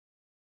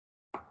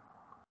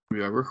We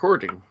are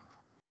recording.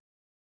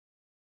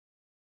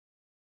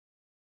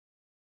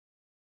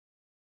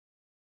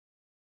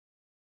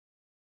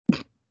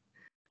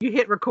 You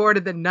hit record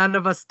and then none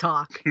of us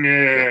talk.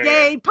 Yeah.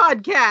 Yay,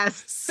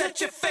 podcast!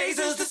 Set your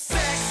phasers to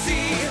sexy.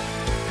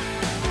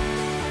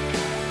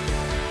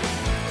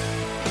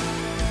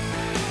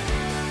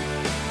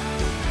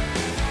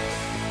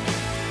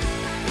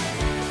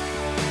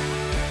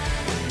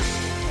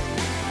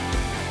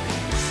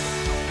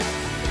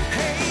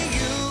 Hey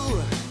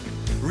you,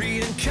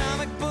 reading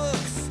comic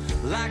books,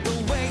 like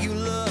the way you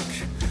look,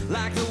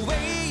 like the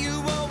way you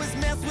always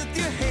mess with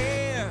your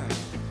hair.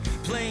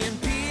 Playing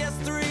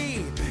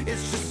PS3,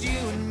 it's just you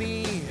and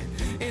me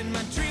in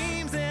my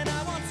dreams, and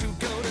I want to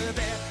go to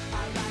there.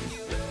 I like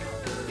you,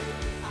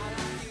 I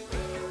like you,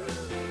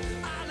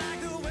 I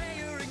like the way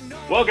you're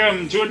ignoring.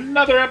 Welcome to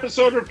another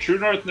episode of True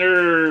North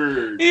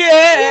Nerds.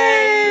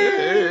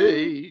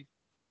 Hey!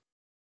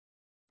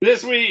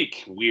 This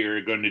week,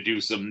 we're going to do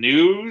some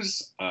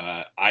news.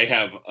 I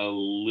have a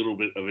little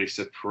bit of a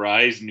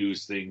surprise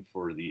news thing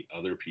for the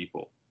other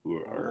people who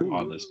are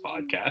on this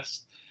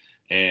podcast.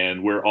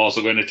 And we're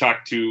also going to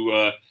talk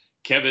to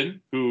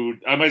Kevin, who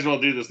I might as well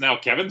do this now.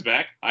 Kevin's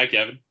back. Hi,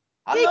 Kevin.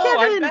 Hey, Hello,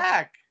 Kevin. I'm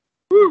back.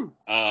 Woo!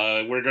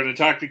 We're going to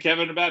talk to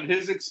Kevin about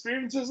his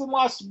experiences in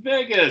Las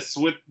Vegas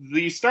with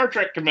the Star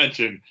Trek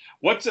convention.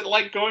 What's it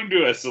like going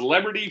to a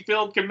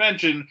celebrity-filled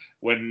convention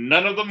when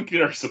none of them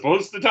are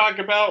supposed to talk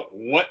about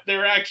what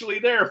they're actually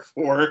there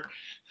for?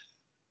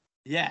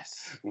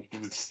 Yes.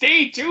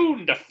 Stay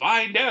tuned to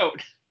find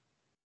out.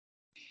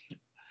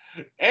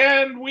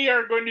 And we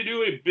are going to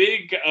do a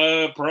big,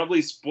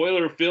 probably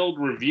spoiler-filled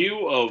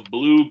review of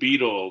Blue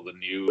Beetle, the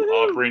new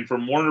offering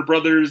from Warner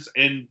Brothers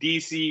and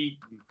DC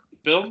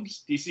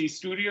Films, DC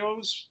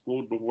Studios,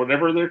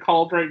 whatever they're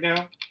called right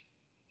now.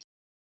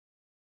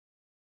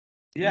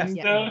 Yes.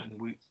 Yeah.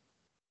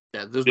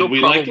 Yeah, there's Did no we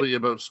like probably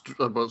about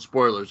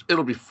spoilers.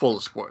 It'll be full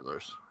of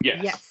spoilers.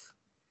 Yes.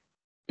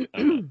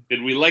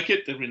 Did we like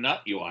it? Did we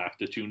not? You'll have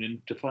to tune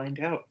in to find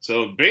out.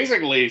 So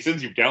basically,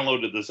 since you've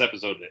downloaded this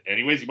episode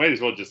anyways, you might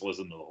as well just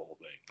listen to the whole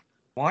thing.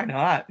 Why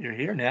not? You're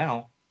here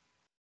now.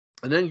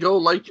 And then go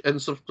like and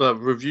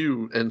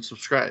review and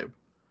subscribe.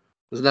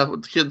 Isn't that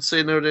what the kids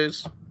say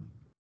nowadays?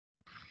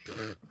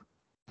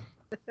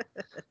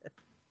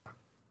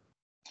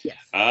 Yes.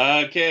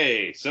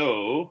 Okay,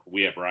 so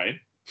we have Ryan.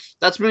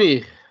 That's me.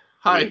 We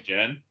Hi. have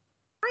Jen.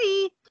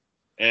 Hi.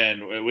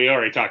 And we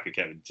already talked to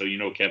Kevin, so you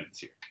know Kevin's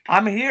here.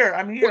 I'm here.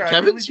 I'm here. Well, I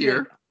Kevin's really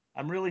here. did.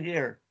 I'm really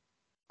here.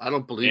 I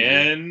don't believe you.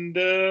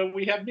 And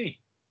we have me,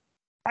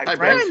 Hi, Hi,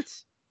 Brent.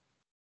 Brent.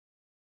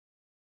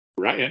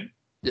 Ryan.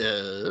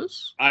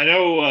 Yes. I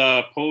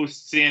know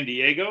post San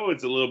Diego,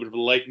 it's a little bit of a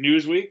light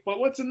news week, but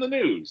what's in the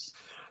news?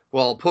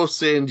 Well, post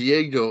San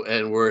Diego,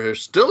 and we're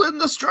still in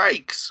the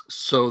strikes,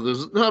 so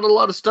there's not a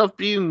lot of stuff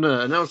being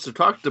announced or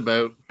talked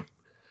about.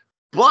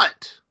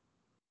 But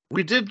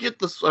we did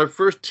get our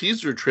first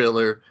teaser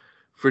trailer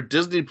for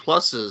Disney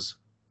Plus's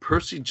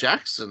Percy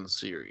Jackson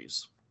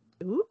series.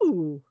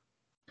 Ooh.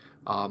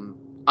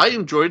 I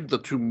enjoyed the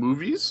two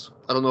movies.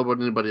 I don't know about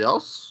anybody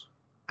else.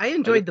 I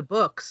enjoyed the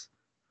books.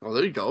 Oh,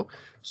 there you go.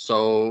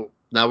 So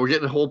now we're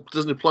getting a whole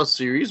Disney Plus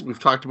series. We've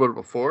talked about it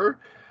before.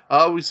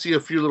 We see a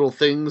few little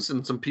things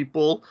and some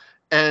people,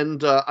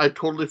 and I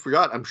totally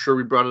forgot. I'm sure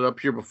we brought it up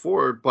here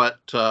before, but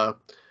he's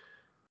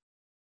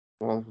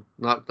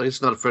not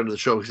a friend of the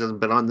show. He hasn't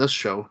been on this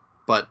show,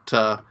 but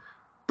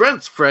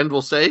Brent's friend,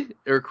 we'll say,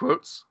 air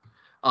quotes,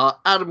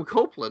 Adam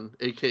Copeland,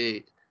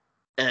 aka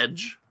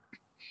Edge,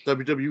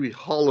 WWE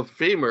Hall of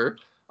Famer.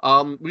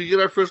 We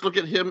get our first look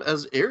at him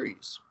as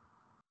Ares.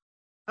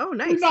 Oh, We're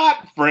nice.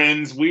 not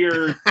friends.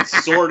 We're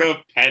sort of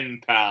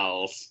pen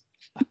pals.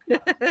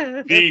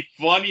 The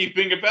funny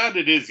thing about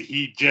it is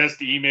he just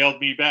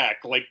emailed me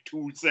back like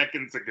 2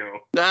 seconds ago.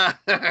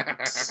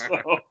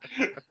 So,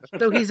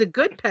 So he's a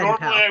good pen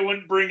normally pal. I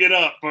wouldn't bring it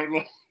up, but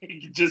like,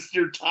 just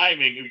your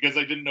timing, because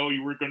I didn't know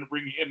you were going to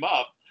bring him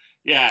up.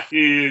 Yeah,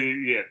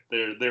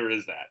 there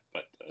is that.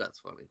 But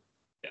That's funny.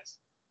 yes.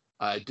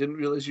 I didn't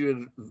realize you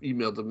had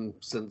emailed him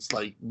since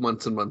like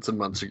months and months and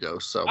months ago.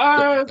 So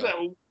I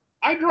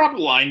drop a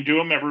line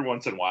to him every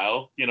once in a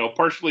while,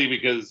 partially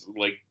because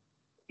like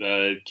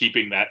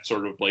keeping that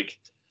sort of like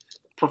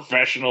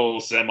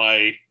professional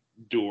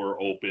semi-door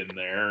open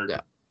there. Yeah.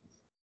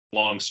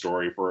 Long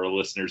story for our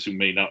listeners who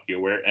may not be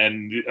aware.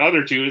 And the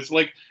other two is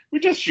like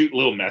we just shoot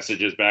little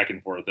messages back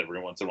and forth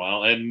every once in a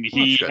while. And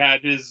he That's good.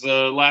 had his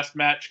last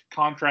match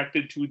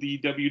contracted to the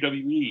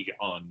WWE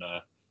on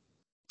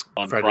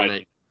Friday.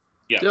 night.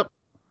 Yeah. Yep.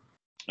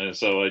 And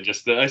so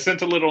I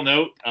sent a little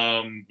note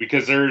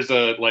because there's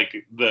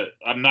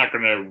I'm not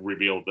going to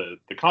reveal the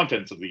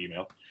contents of the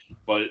email,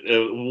 but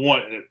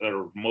one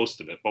or most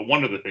of it. But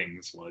one of the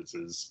things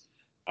is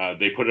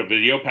they put a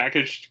video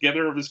package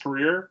together of his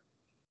career,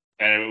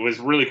 and it was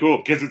really cool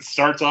because it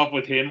starts off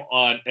with him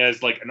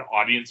as like an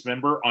audience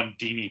member on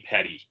Deanie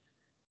Petty.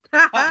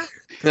 Yes,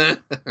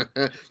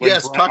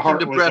 talking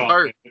to Bret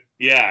Hart.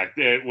 Yeah,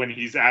 when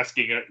he's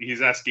asking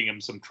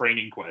him some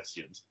training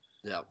questions.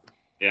 Yeah.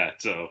 Yeah,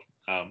 so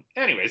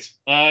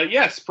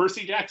Yes,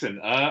 Percy Jackson.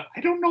 I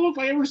don't know if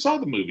I ever saw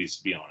the movies,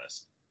 to be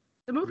honest.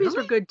 The movies were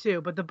Really? good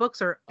too, but the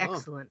books are Oh.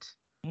 excellent.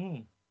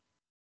 Mm.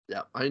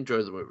 Yeah, I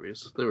enjoyed the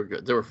movies. They were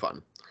good. They were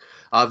fun.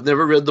 I've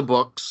never read the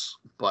books,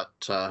 but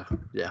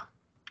yeah,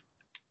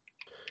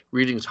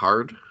 reading's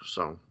hard.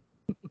 So,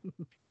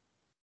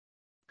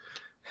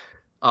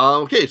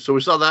 okay, so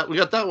we saw that. We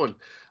got that one.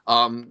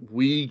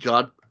 We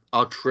got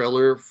a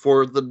trailer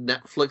for the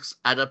Netflix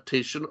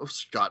adaptation of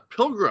Scott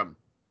Pilgrim.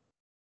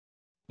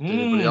 Did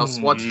anybody else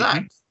watch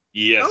that?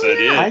 Yes, Oh, I yeah.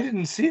 did. I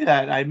didn't see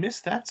that. I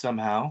missed that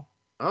somehow.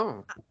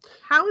 Oh,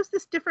 How is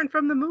this different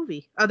from the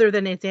movie, other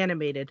than it's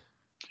animated?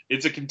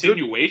 It's a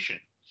continuation.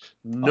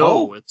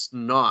 no, Oh. it's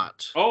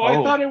not. Oh, I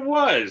Oh. thought it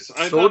was.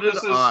 So did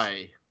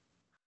I.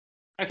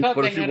 I thought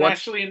But they if you had watch-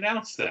 actually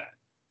announced that.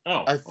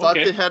 Oh, I thought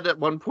okay. they had at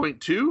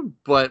 1.2,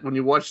 but when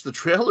you watch the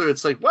trailer,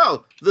 it's like,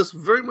 wow, this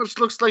very much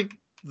looks like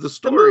the The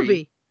story.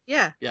 movie.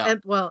 Yeah. Yeah.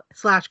 And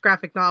 /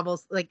 graphic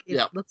novels. Like it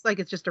Yeah. looks like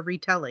it's just a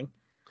retelling.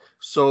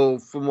 So,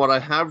 from what I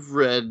have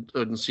read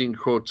and seen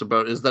quotes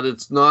about, is that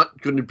it's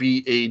not going to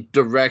be a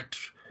direct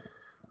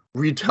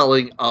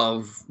retelling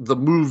of the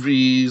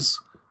movies,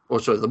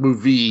 the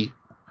movie,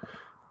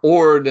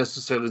 or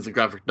necessarily the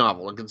graphic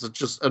novel. Like it's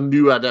just a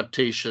new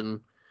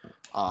adaptation.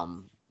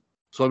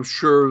 So I'm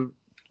sure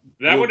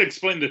That would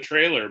explain the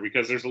trailer,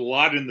 because there's a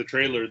lot in the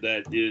trailer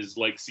that is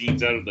like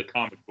scenes out of the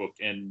comic book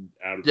and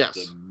out of Yes.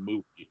 the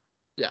movie.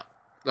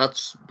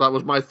 that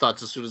was my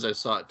thoughts as soon as I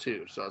saw it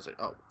too. So I was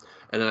like, oh,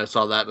 and then I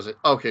saw that and I was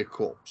like, okay,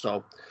 cool.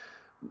 So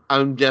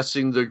I'm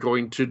guessing they're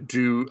going to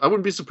do. I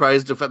wouldn't be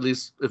surprised if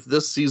if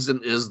this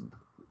season is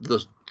the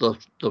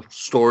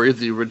story,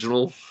 the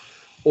original,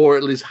 or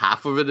at least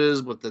half of it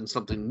is, but then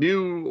something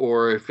new,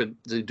 or if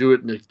they do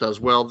it and it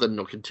does well, then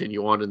they'll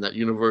continue on in that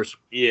universe.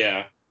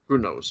 Yeah. Who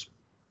knows?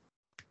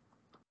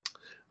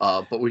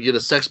 But we get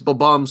a Sex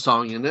Bomb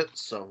song in it,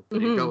 so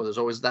there you go. There's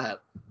always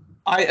that.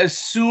 I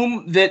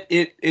assume that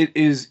it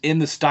is in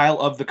the style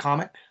of the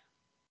comic.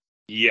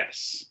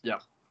 Yes. Yeah.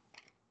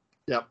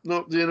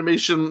 No, the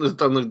animation is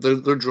done.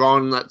 They're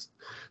drawn that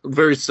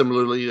very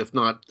similarly, if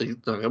not. I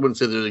wouldn't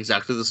say they're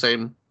exactly the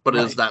same, but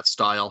it is that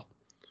style,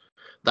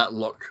 that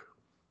look.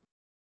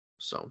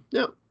 So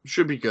yeah,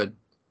 should be good.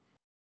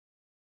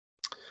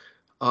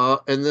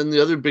 And then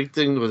the other big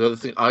thing, the other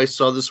thing I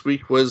saw this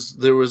week was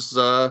there was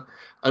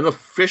an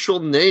official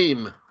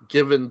name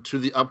given to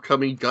the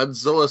upcoming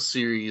Godzilla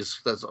series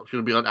that's going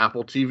to be on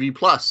Apple TV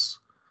Plus.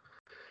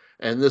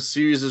 And this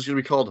series is going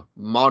to be called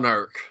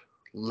Monarch: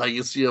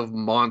 Legacy of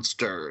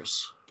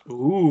Monsters.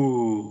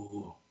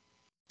 Ooh.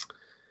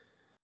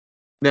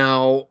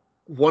 Now,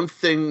 one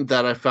thing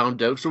that I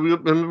found out, so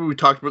remember we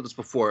talked about this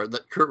before,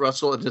 that Kurt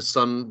Russell and his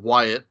son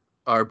Wyatt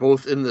are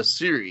both in this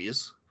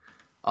series.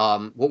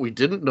 What we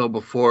didn't know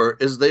before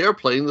is they are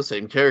playing the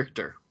same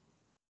character.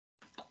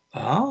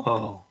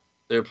 Oh.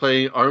 They're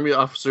playing Army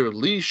Officer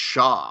Lee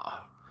Shaw.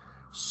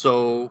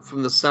 So,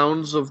 from the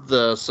sounds of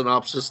the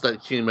synopsis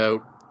that came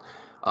out,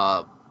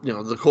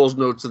 the Cole's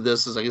notes of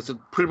this is, I guess it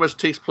pretty much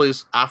takes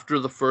place after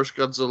the first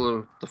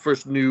Godzilla, the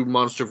first new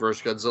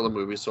MonsterVerse Godzilla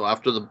movie. So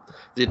after the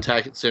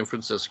attack at San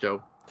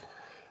Francisco,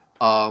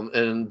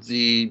 and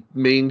the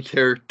main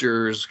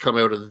characters come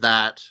out of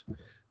that.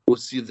 We'll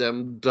see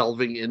them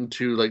delving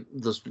into like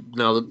this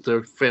now that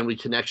their family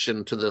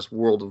connection to this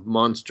world of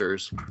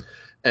monsters.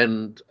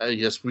 And I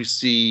guess we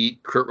see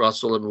Kurt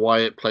Russell and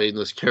Wyatt playing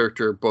this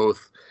character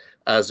both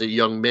as a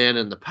young man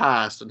in the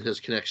past and his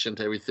connection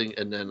to everything,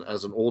 and then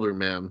as an older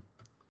man,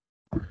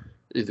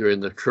 either in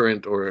the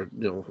current or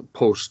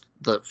post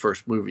that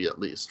first movie at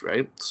least,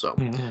 right? So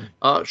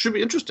should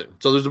be interesting.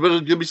 So there's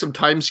gonna be some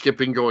time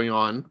skipping going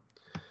on,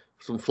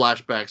 some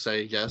flashbacks,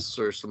 I guess,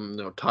 or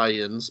some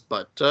tie-ins.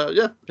 But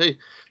yeah, hey,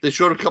 they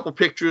showed a couple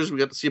pictures. We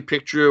got to see a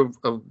picture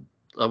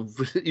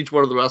of each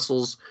one of the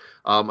Russells.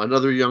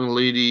 Another young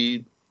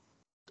lady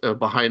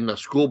behind a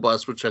school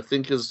bus, which I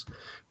think is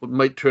what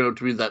might turn out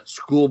to be that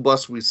school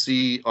bus we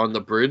see on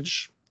the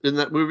bridge in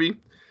that movie.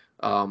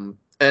 And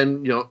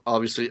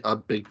obviously a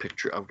big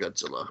picture of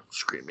Godzilla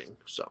screaming.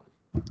 So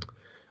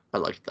I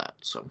like that.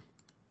 So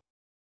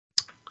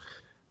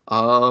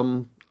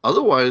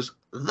otherwise,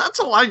 that's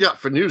all I got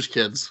for news,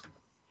 kids.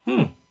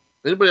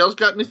 Anybody else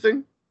got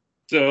anything?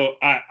 So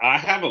I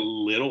have a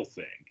little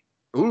thing.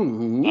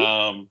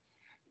 Ooh.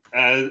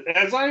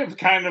 As I have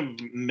kind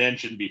of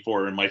mentioned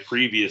before in my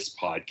previous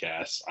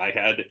podcasts, I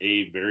had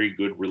a very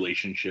good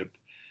relationship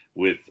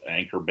with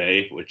Anchor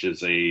Bay, which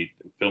is a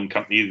film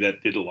company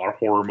that did a lot of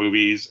horror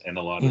movies and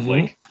a lot of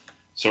like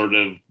sort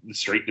of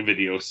straight to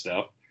video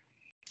stuff.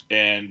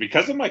 And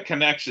because of my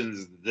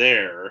connections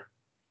there,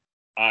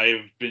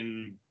 I've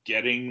been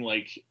getting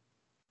like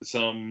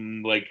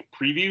some like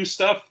preview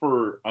stuff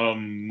for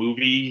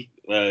movie.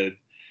 I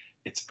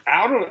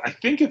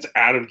think it's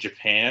out of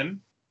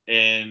Japan.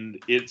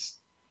 And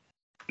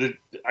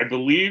I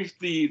believe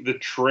the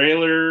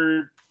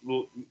trailer,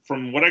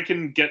 from what I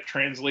can get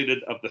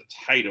translated of the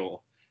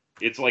title,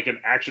 it's like an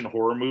action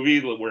horror movie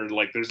where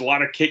like there's a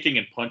lot of kicking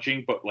and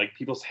punching, but like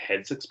people's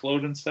heads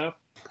explode and stuff.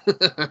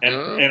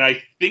 And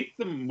I think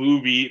the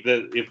movie,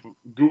 that if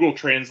Google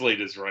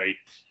Translate is right,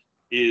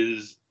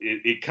 is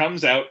it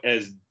comes out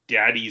as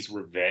Daddy's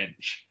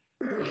Revenge,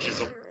 which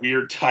is a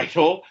weird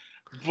title,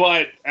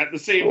 but at the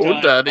same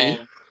time, Daddy.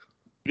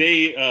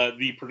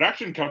 the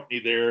production company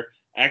there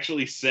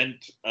actually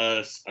sent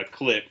us a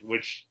clip,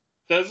 which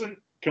doesn't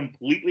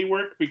completely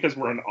work because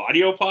we're an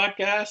audio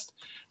podcast,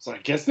 so I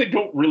guess they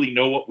don't really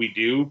know what we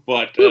do,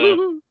 but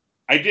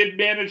I did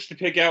manage to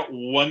pick out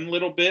one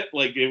little bit.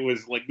 Like, it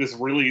was like this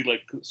really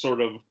like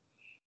sort of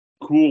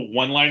cool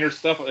one-liner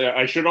stuff.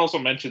 I should also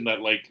mention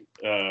that like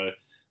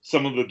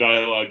some of the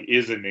dialogue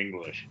is in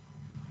English.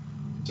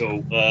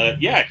 So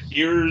yeah,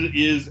 here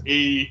is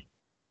a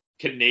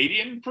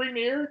Canadian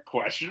premiere ?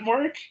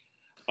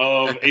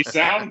 Of a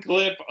sound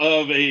clip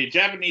of a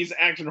Japanese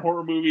action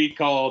horror movie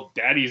called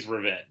Daddy's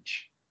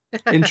Revenge.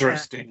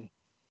 Interesting.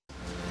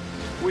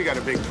 We got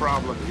a big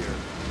problem here.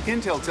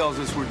 Intel tells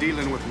us we're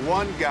dealing with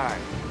one guy.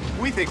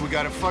 We think we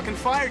got a fucking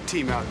fire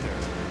team out there.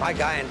 My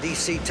guy in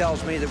D.C.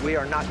 tells me that we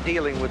are not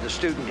dealing with the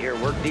student here.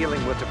 We're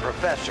dealing with the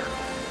professor.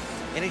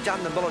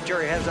 Anytime the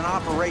military has an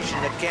operation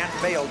that can't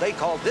fail, they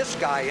call this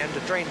guy in to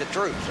train the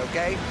troops,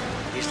 okay?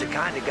 He's the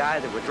kind of guy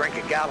that would drink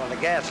a gallon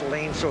of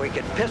gasoline so he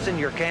could piss in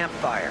your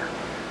campfire.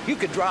 You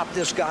could drop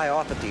this guy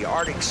off at the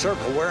Arctic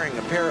Circle wearing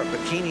a pair of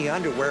bikini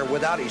underwear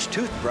without his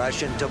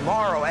toothbrush, and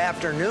tomorrow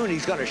afternoon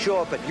he's going to show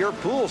up at your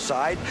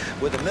poolside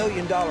with $1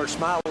 million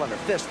smile and a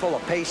fistful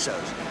of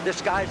pesos.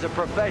 This guy's a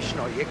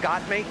professional, you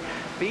got me?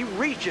 If he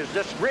reaches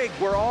this rig,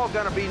 we're all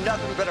going to be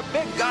nothing but a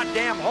big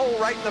goddamn hole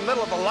right in the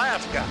middle of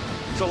Alaska.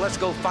 So let's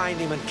go find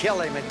him and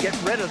kill him and get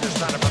rid of the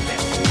son of a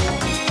bitch.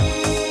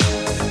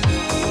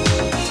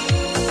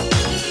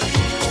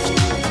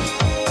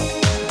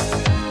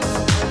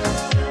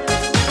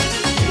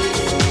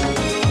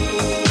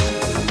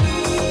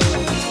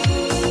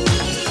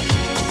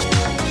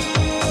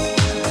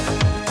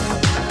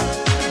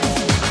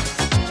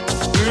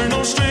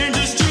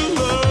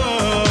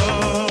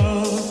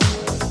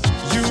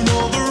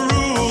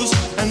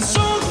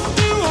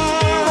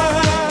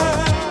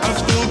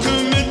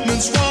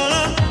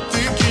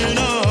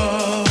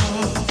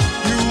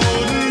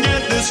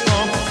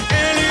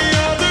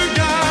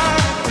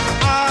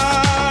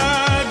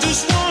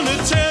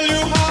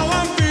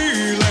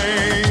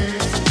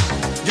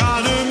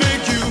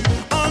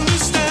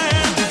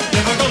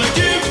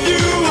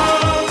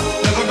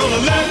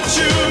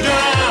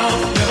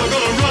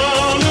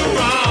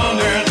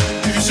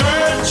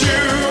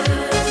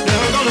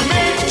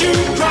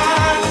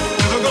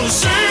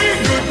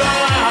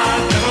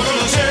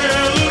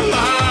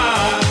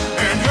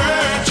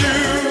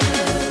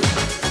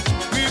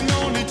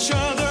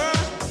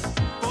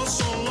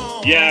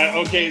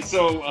 Okay,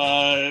 so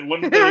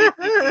one of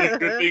the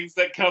good things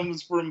that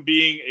comes from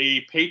being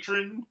a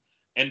patron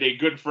and a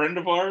good friend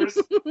of ours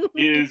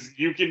is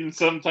you can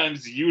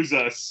sometimes use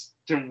us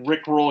to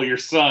rickroll your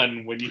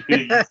son when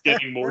he's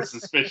getting more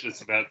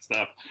suspicious about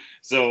stuff.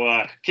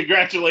 So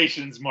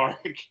congratulations,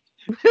 Mark.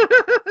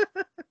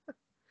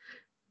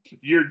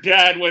 Your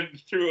dad went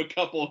through a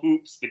couple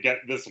hoops to get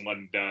this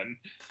one done.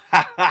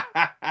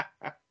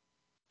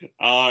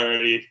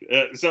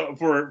 Alrighty. So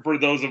for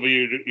those of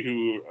you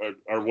who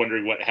are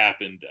wondering what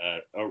happened,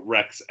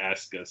 Rex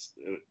asked us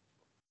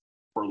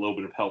for a little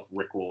bit of help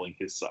rickrolling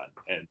his son,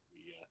 and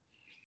we,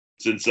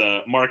 since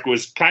Mark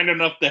was kind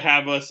enough to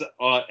have us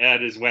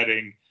at his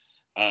wedding,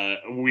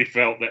 we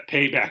felt that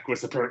payback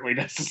was apparently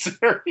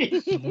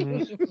necessary.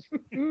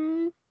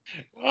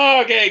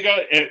 Okay,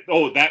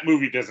 go. That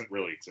movie doesn't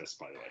really exist,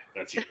 by the way.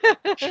 That's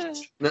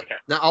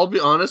now, I'll be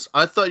honest.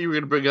 I thought you were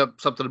going to bring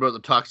up something about the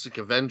Toxic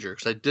Avenger,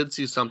 because I did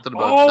see something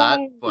about that.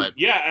 But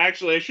yeah,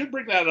 actually, I should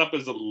bring that up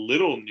as a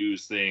little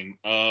news thing.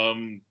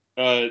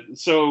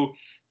 So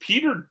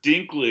Peter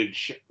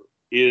Dinklage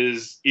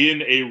is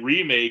in a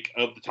remake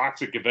of the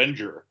Toxic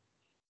Avenger,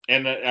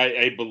 and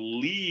I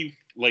believe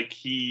like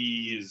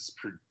he's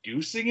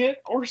producing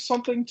it or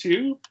something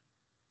too.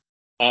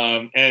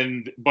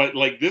 But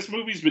like this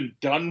movie's been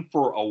done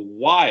for a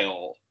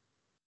while,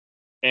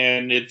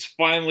 and it's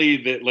finally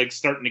that like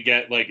starting to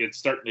get like it's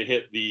starting to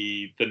hit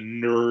the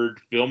nerd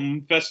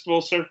film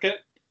festival circuit.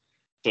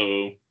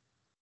 So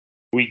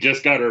we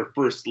just got our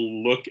first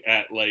look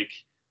at like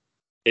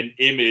an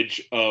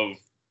image of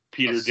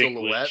Peter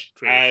Dinklage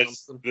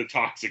as the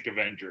Toxic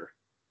Avenger.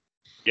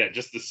 Yeah,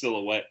 just the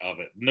silhouette of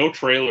it. No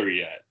trailer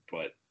yet,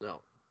 but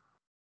no.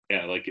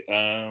 Yeah, like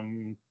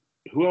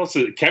who else?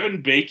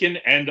 Kevin Bacon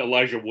and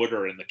Elijah Wood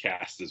are in the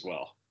cast as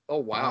well. Oh,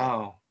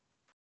 wow.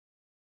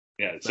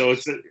 Yeah, so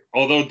it's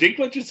although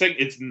Dinklage is saying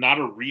it's not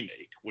a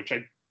remake, which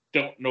I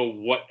don't know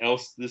what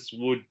else this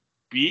would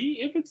be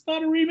if it's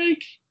not a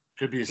remake.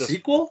 Could be a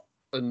sequel?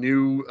 A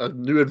new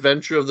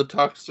adventure of the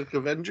Toxic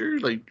Avenger?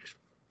 Like,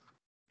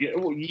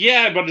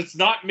 yeah, but it's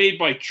not made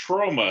by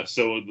Troma,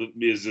 so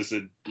is this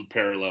a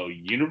parallel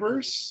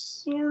universe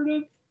sort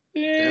of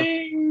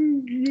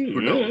thing? Yeah.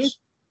 Who knows?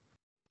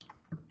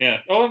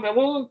 Yeah. Oh,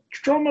 well,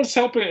 Troma's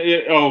helping.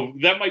 Oh,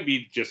 that might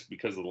be just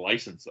because of the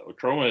license, though.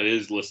 Troma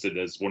is listed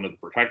as one of the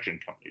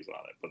production companies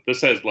on it, but this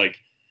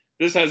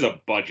has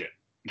a budget.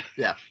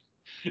 Yeah.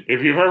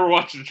 If you've ever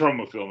watched a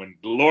Troma film, and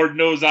Lord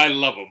knows I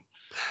love them,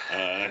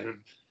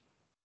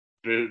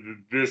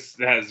 this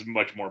has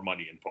much more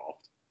money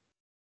involved.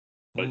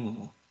 But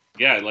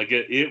yeah, like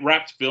it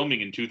wrapped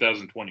filming in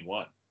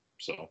 2021,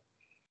 so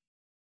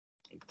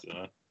it's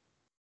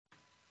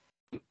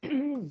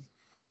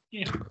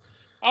yeah.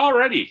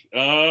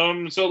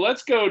 Alrighty. So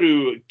let's go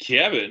to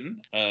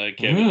Kevin.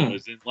 Kevin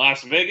was in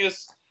Las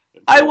Vegas.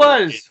 I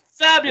was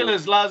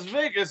fabulous Las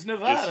Vegas,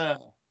 Nevada.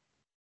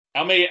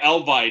 How many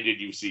Elvi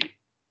did you see?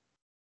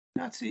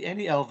 Not see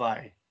any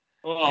Elvi.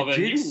 Well,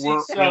 then you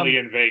weren't really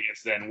in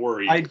Vegas then,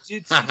 were you? I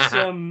did see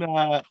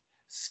some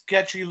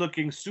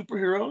sketchy-looking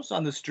superheroes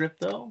on the strip,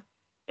 though.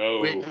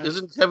 Oh. Wait,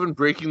 isn't Kevin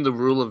breaking the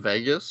rule of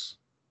Vegas?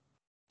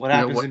 What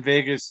happens in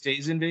Vegas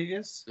stays in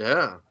Vegas?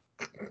 Yeah.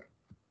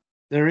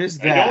 There is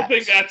that. I don't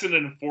think that's an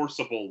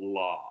enforceable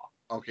law.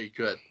 Okay,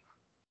 good.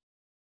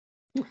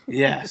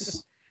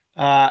 Yes.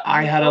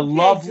 I had a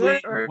lovely,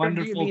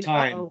 wonderful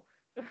time. Uh-oh?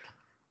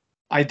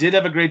 I did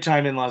have a great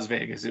time in Las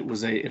Vegas. It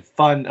was a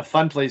fun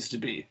place to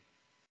be.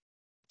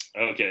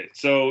 Okay,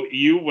 so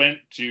you went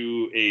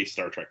to a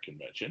Star Trek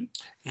convention.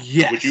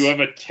 Yes. Which you have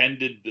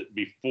attended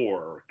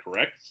before,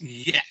 correct?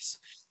 Yes.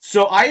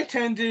 So I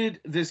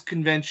attended this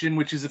convention,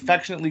 which is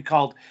affectionately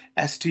called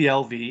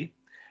STLV.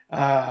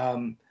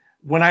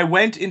 When I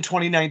went in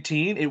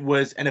 2019, it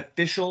was an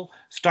official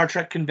Star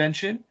Trek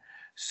convention.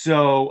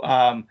 So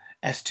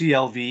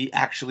STLV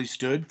actually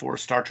stood for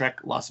Star Trek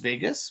Las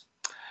Vegas.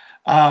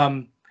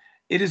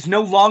 It is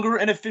no longer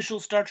an official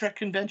Star Trek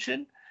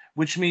convention,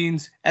 which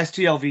means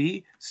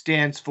STLV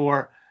stands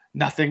for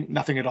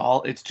nothing at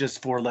all. It's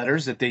just 4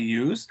 letters that they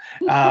use.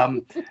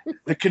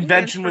 The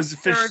convention was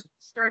official.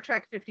 Star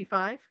Trek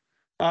 55?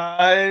 We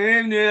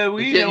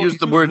can't use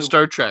the word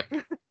Star Trek.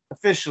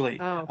 Officially.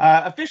 Oh.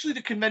 Officially,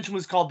 the convention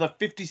was called the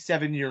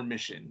 57-year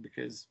mission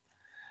because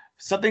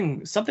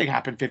something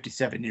happened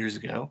 57 years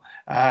ago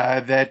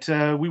that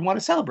we want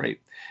to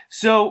celebrate.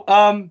 So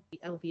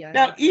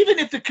now, even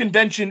if the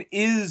convention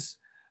is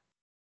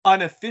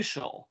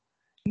unofficial,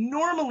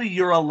 normally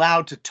you're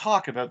allowed to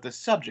talk about the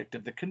subject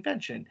of the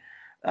convention.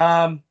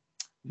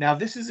 Now,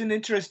 this is an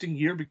interesting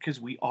year because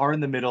we are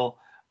in the middle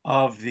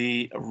of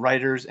the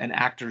writers and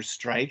actors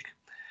strike.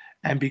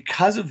 And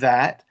because of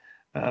that,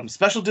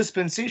 special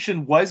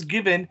dispensation was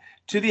given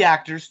to the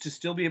actors to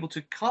still be able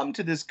to come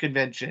to this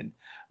convention,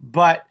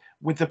 but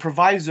with the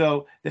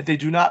proviso that they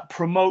do not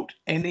promote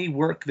any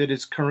work that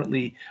is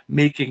currently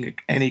making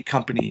any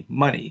company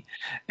money.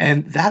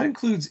 And that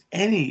includes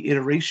any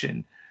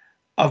iteration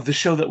of the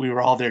show that we were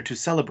all there to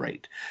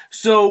celebrate.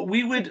 So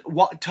we would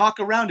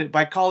talk around it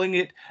by calling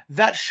it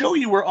that show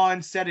you were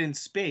on set in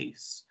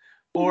space,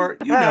 or,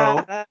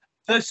 the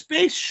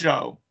space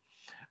show.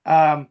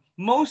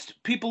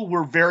 Most people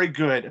were very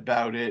good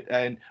about it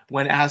and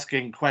when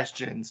asking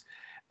questions,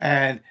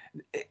 and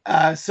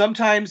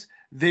sometimes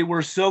they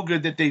were so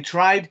good that they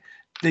tried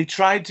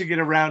to get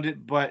around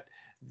it, but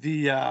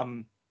the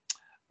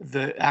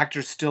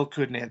actors still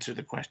couldn't answer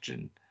the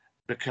question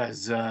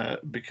because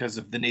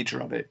of the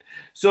nature of it.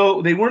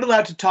 So they weren't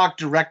allowed to talk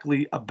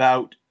directly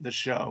about the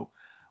show,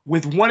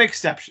 with one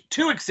exception,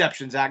 2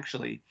 exceptions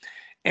actually.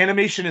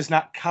 Animation is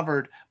not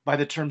covered by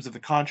the terms of the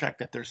contract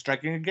that they're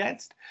striking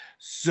against.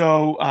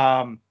 So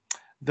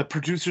the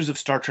producers of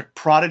Star Trek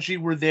Prodigy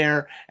were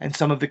there, and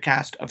some of the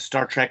cast of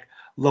Star Trek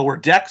Lower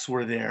Decks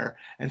were there,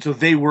 and so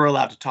they were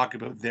allowed to talk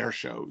about their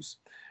shows.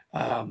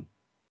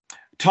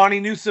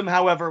 Tawny Newsome,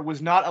 however,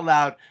 was not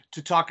allowed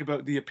to talk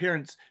about the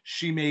appearance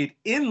she made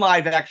in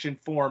live-action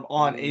form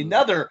on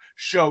another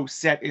show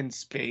set in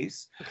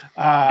space.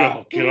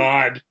 Oh,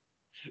 God.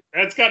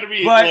 That's got to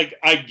be, like,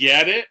 I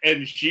get it,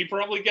 and she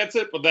probably gets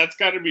it, but that's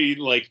got to be,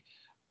 like,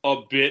 a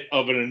bit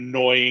of an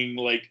annoying,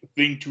 like,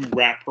 thing to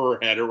wrap her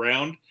head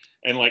around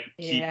and, like,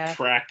 keep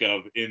track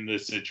of in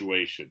this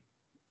situation.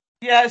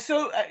 Yeah,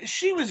 so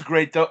she was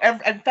great, though.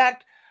 In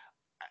fact,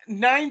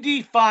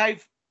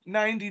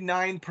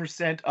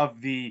 99% of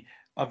the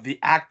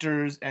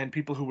actors and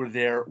people who were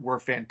there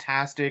were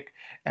fantastic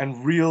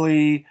and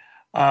really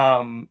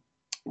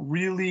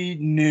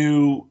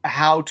knew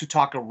how to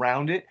talk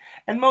around it.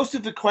 And most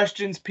of the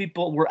questions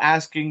people were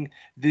asking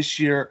this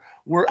year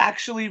were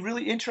actually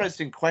really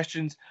interesting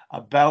questions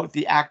about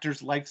the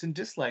actors' likes and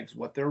dislikes,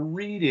 what they're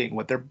reading,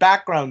 what their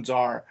backgrounds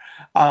are,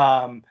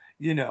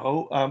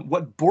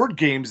 what board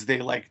games they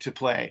like to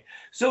play.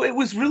 So it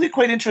was really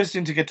quite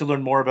interesting to get to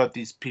learn more about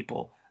these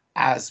people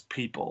as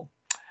people.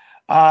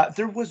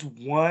 There was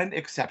one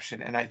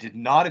exception, and I did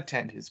not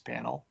attend his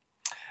panel,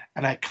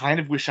 and I kind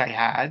of wish I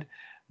had,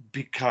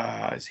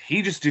 because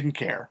he just didn't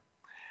care.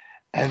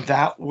 And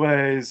that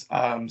was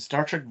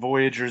Star Trek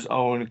Voyager's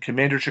own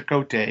Commander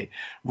Chakotay,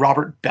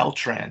 Robert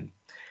Beltran.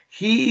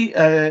 He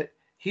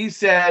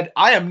said,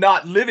 "I am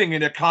not living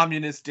in a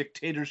communist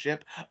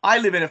dictatorship. I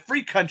live in a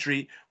free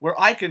country where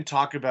I can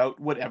talk about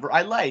whatever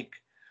I like,"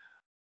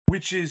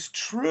 which is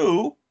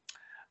true.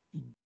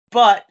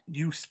 but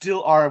you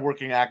still are a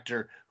working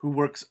actor who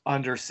works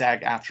under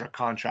SAG-AFTRA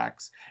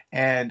contracts,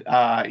 and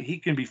he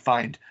can be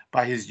fined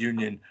by his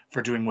union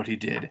for doing what he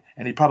did,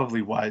 and he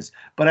probably was.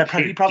 But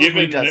he probably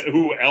Given does.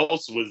 who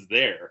else was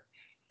there?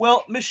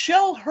 Well,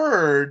 Michelle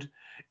Hurd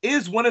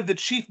is one of the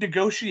chief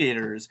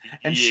negotiators,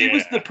 and she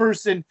was the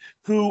person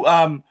who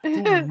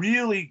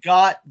really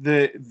got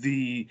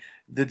the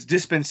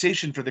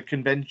dispensation for the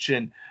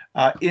convention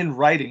in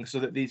writing, so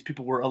that these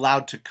people were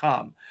allowed to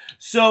come.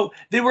 So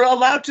they were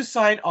allowed to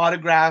sign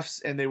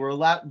autographs, and they were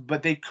allowed,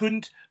 but they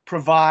couldn't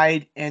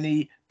provide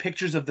any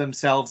pictures of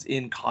themselves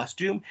in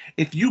costume.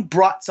 If you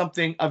brought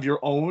something of your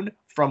own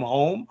from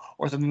home,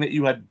 or something that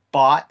you had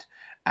bought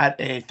at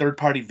a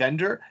third-party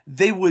vendor,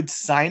 they would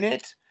sign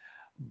it,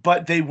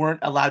 but they weren't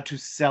allowed to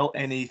sell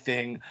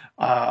anything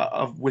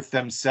with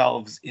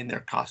themselves in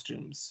their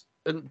costumes.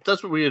 And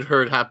that's what we had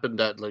heard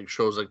happened at like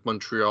shows like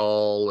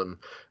Montreal and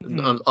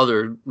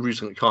other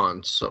recent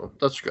cons. So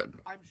that's good.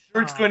 I'm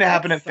sure it's going to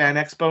happen at Fan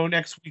Expo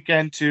next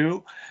weekend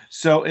too.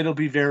 So it'll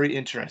be very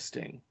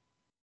interesting.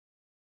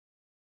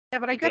 Yeah,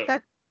 but I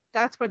get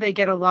that's where they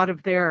get a lot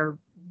of their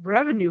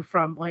revenue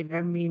from. Like,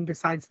 I mean,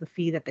 besides the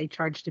fee that they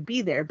charge to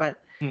be there, but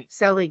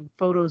selling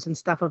photos and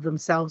stuff of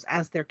themselves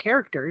as their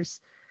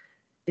characters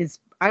is,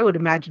 I would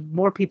imagine,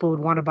 more people would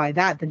want to buy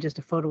that than just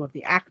a photo of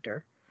the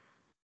actor.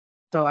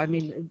 So, I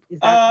mean, is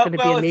that going to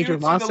be a major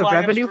loss of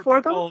revenue for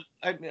them?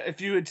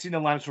 If you had seen the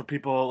lineups for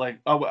people like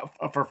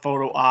for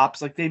photo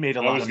ops, like they made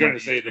a lot. I was going to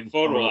say the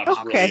photo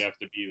ops really have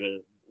to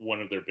be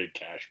one of their big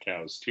cash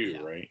cows too,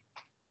 right?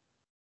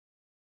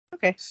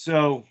 Okay.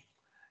 So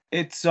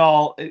it's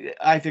all.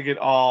 I think it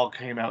all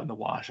came out in the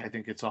wash. I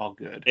think it's all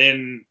good.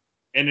 And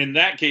in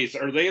that case,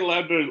 are they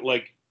allowed to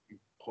like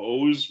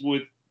pose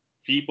with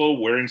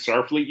people wearing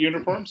Starfleet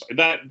uniforms?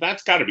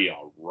 That's got to be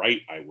all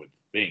right, I would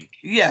think.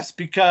 Yes,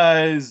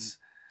 because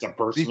it's a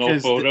personal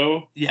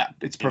photo.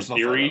 It's personal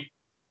theory. Photo.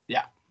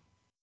 Yeah.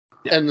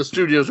 And the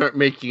studios aren't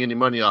making any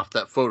money off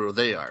that photo.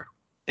 They are.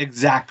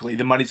 Exactly.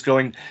 The money's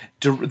going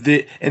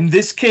to in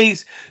this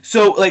case.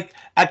 So like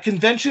at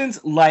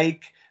conventions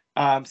like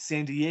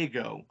San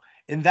Diego,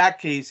 in that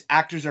case,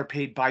 actors are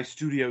paid by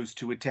studios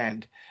to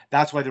attend.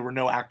 That's why there were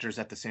no actors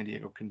at the San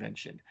Diego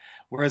convention.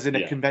 Whereas in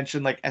a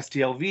convention like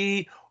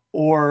STLV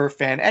or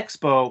Fan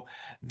Expo,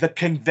 the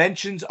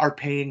conventions are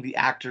paying the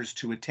actors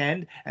to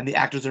attend, and the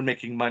actors are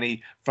making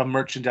money from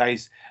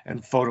merchandise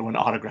and photo and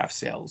autograph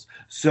sales.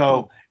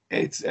 So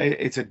it's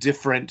a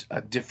different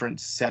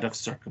set of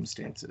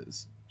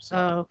circumstances. So.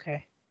 Oh,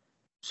 okay.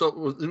 So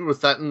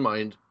with that in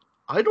mind,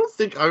 I don't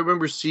think I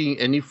remember seeing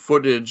any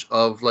footage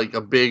of like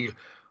a big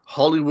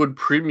Hollywood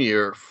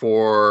premiere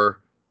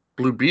for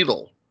Blue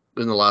Beetle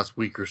in the last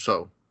week or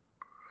so,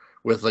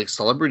 with like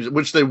celebrities,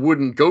 which they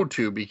wouldn't go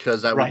to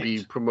because that would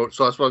be promote.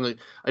 So that's why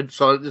I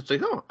saw it. It's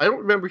like, oh, I don't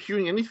remember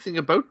hearing anything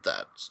about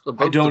that.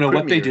 I don't know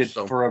what they did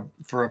for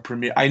a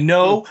premiere. I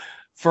know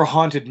for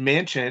Haunted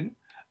Mansion,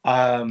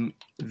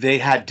 they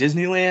had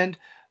Disneyland.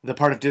 The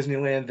part of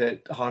Disneyland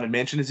that Haunted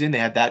Mansion is in, they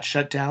had that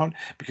shut down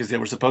because they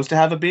were supposed to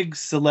have a big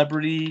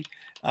celebrity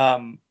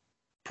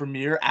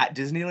premiere at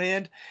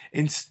Disneyland.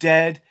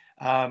 Instead,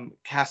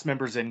 cast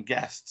members and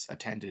guests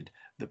attended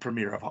the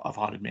premiere of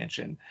Haunted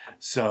Mansion.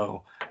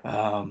 So,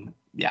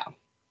 yeah.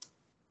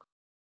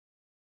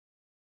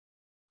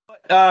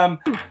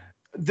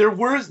 There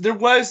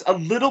was a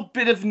little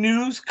bit of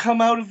news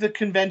come out of the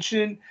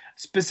convention,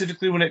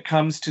 specifically when it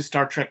comes to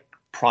Star Trek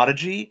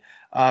Prodigy.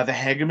 The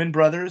Hageman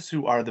brothers,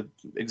 who are the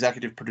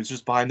executive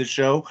producers behind the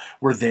show,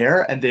 were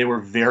there, and they were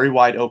very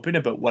wide open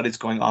about what is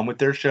going on with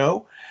their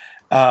show.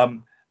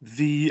 The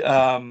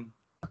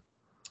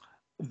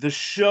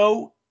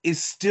show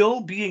is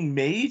still being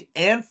made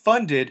and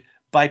funded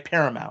by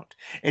Paramount.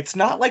 It's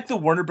not like the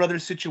Warner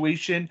Brothers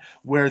situation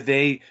where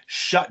they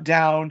shut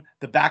down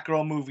the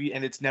Batgirl movie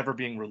and it's never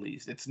being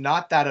released. It's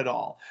not that at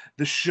all.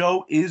 The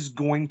show is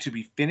going to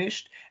be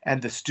finished,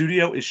 and the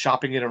studio is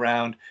shopping it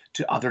around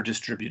to other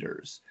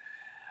distributors.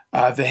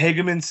 The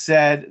Hagemans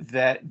said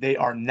that they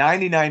are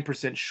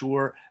 99%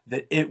 sure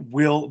that it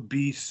will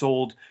be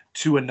sold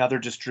to another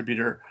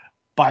distributor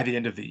by the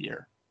end of the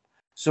year.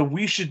 So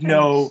we should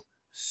know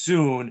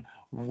soon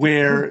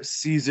where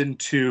season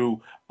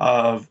 2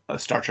 of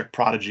Star Trek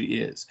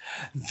Prodigy is.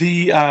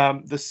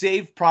 The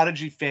Save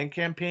Prodigy fan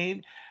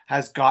campaign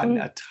has gotten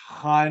a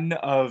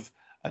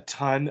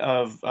ton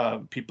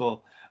of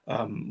people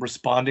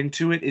responding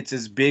to it. It's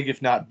as big,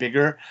 if not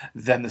bigger,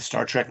 than the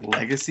Star Trek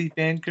Legacy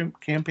fan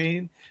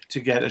campaign to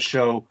get a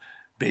show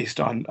based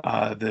on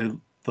the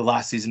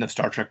last season of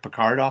Star Trek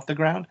Picard off the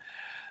ground.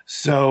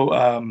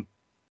 So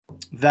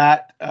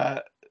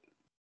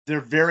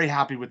they're very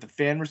happy with the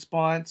fan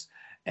response,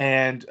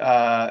 and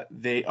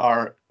they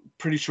are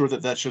pretty sure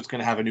that show's going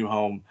to have a new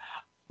home.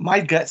 My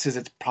gut says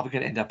it's probably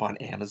going to end up on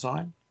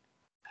Amazon.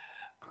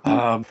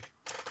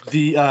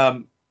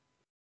 The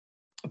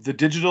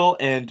digital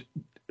and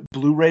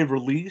Blu-ray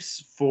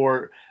release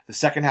for the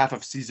second half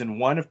of season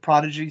 1 of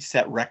Prodigy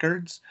set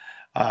records.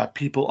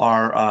 People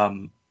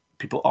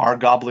are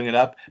gobbling it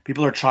up.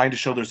 People are trying to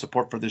show their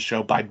support for this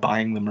show by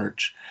buying the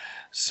merch.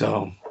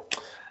 So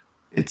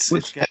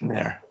It's getting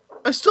there.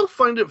 I still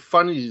find it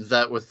funny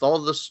that with all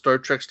the Star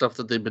Trek stuff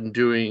that they've been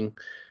doing,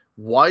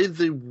 why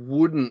they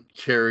wouldn't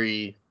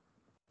carry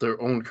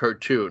their own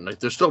cartoon. Like,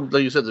 they're still,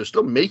 like you said, they're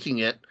still making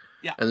it,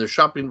 and they're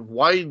shopping.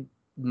 Why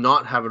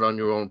not have it on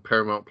your own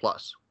Paramount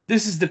Plus?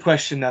 This is the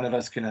question none of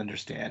us can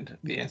understand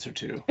the answer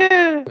to.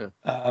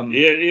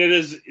 It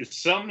is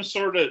some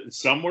sort of,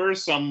 somewhere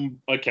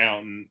some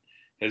accountant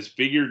has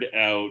figured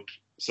out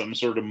some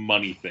sort of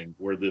money thing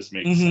where this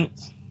makes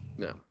sense.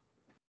 Yeah.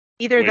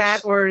 Either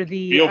that or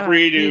the feel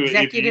free to, the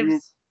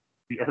executives.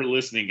 if you are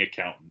listening,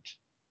 accountant,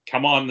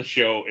 come on the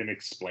show and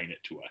explain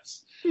it to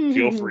us.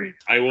 Feel free.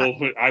 I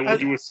will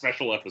do a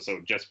special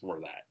episode just for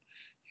that.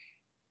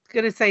 I was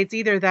gonna say it's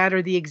either that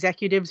or the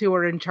executives who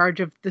are in charge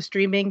of the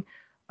streaming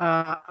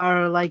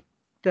are like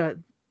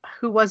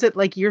who was it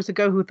like years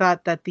ago who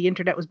thought that the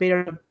internet was made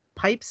out of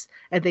pipes,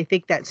 and they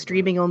think that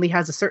streaming only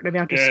has a certain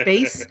amount of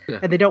space,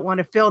 and they don't want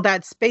to fill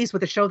that space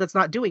with a show that's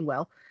not doing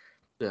well.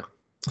 Yeah.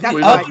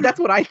 That's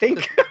what I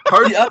think.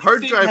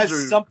 Hard drive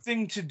has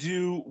something to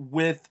do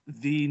with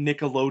the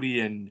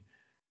Nickelodeon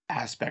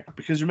aspect,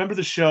 because remember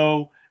the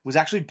show was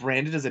actually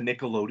branded as a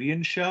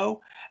Nickelodeon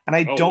show, and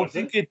I don't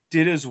think it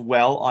did as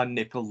well on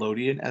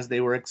Nickelodeon as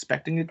they were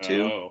expecting it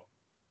to.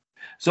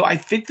 So I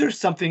think there's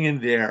something in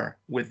there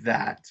with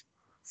that.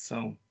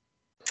 So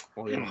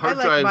hard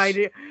drives.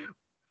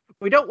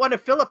 We don't want to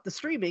fill up the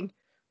streaming.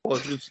 Well,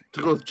 just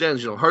to go with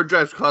Jen's, hard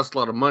drives cost a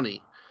lot of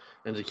money.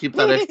 And to keep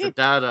that extra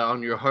data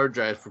on your hard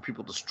drive for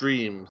people to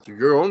stream through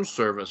your own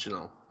service,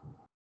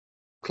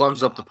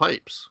 clogs up the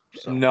pipes.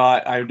 So. No,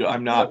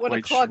 I'm not quite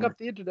want to clog up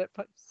the internet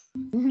pipes. I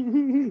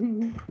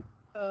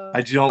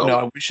don't know.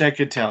 I wish I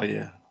could tell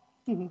you.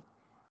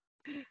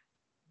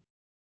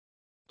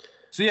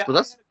 So yeah,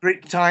 that's a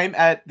great time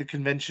at the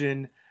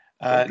convention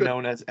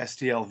known as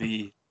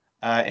STLV,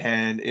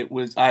 and it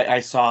was.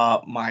 I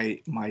saw my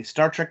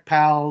Star Trek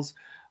pals.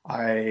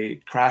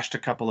 I crashed a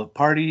couple of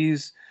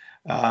parties.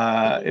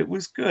 It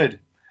was good.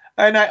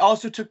 And I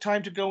also took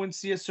time to go and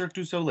see a Cirque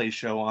du Soleil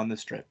show on the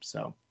Strip.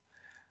 So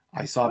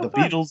I saw the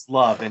Beatles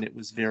Love, and it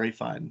was very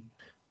fun.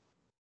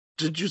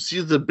 Did you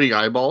see the big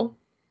eyeball?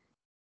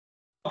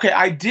 Okay,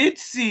 I did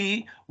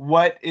see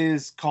what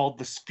is called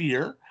the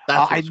Sphere.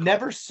 I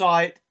never saw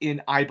it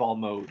in eyeball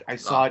mode. I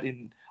saw it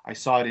in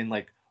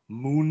like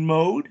moon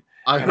mode.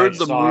 I heard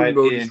the moon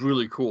mode is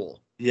really cool.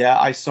 Yeah,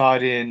 I saw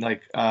it in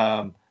like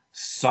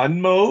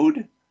sun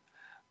mode.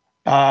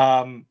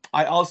 I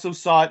also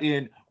saw it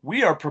in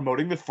we are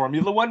promoting the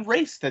Formula One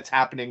race that's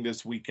happening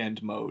this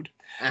weekend mode.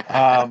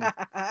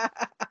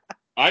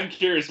 I'm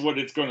curious what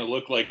it's going to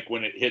look like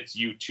when it hits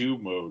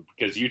U2 mode,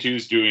 because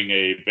U2's doing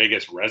a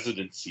Vegas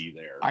residency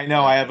there. I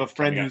know. I have a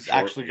friend who's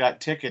actually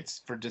got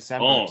tickets for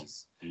December to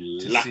see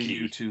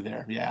U2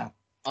 there. Yeah.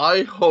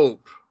 I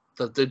hope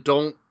that they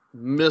don't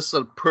miss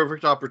a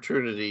perfect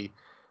opportunity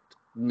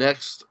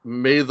next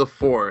May the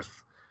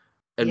 4th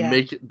and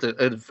make it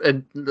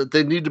and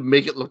they need to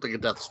make it look like a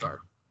Death Star.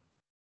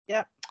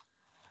 Yep.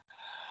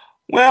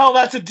 Well,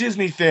 that's a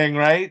Disney thing,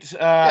 right?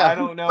 I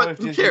don't know if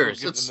Disney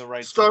cares. Will give them the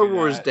right Star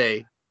Wars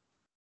Day.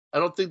 I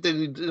don't think they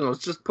need. It's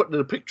just putting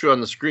a picture on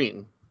the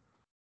screen.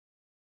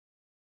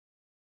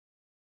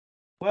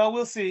 Well,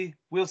 we'll see.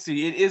 We'll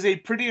see. It is a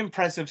pretty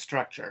impressive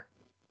structure.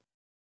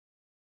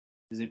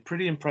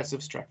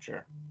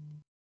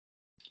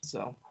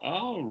 So.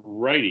 All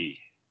righty.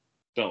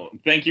 So,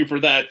 thank you for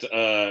that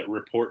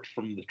report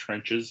from the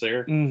trenches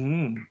there.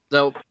 Mm-hmm.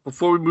 Now,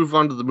 before we move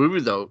on to the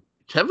movie, though,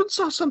 Kevin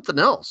saw something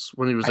else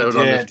when he was out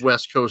on his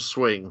West Coast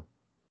swing.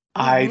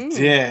 I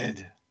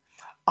did.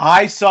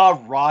 I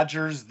saw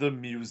Rogers the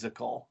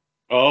Musical.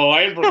 Oh,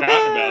 I had forgotten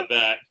about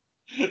that.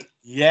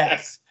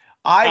 Yes.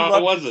 I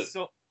loved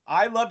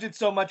it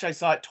so much I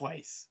saw it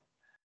twice.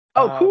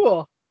 Oh,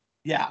 cool.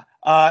 Yeah.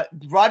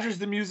 Rogers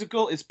the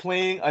Musical is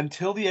playing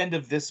until the end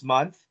of this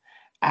month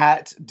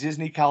at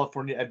Disney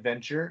California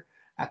Adventure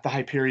at the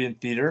Hyperion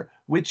Theater,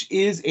 which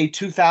is a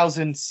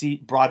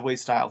 2,000-seat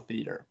Broadway-style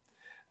theater.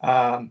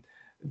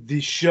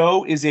 The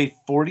show is a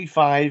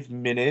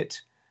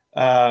 45-minute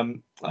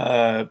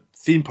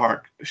theme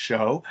park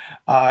show.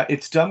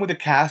 It's done with a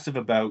cast of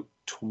about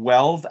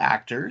 12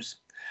 actors.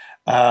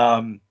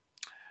 The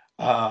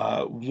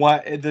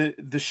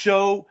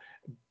show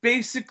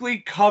basically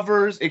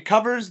covers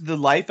the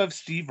life of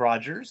Steve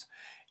Rogers,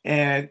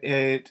 and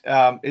it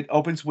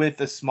opens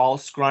with a small,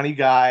 scrawny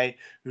guy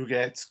who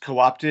gets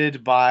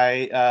co-opted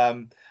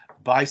by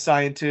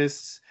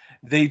scientists.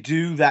 They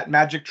do that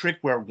magic trick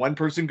where one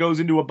person goes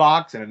into a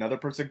box and another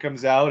person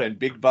comes out, and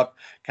big buff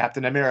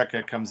Captain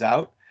America comes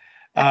out.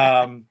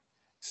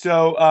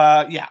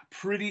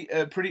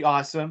 Pretty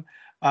awesome.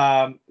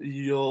 That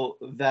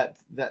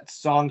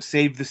song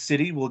 "Save the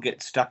City" will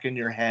get stuck in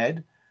your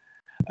head.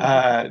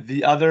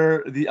 The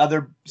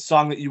other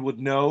song that you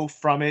would know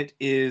from it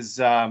is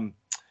the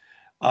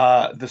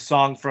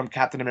song from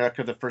Captain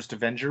America: The First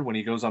Avenger when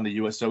he goes on the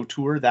USO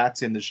tour.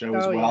 That's in the show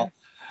as well. Yeah.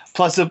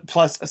 Plus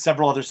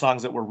several other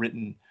songs that were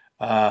written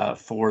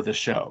for the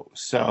show.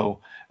 So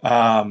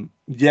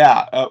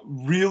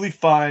really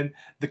fun.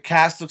 The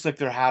cast looks like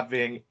they're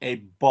having a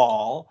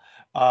ball.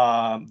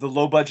 The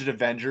low budget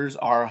Avengers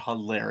are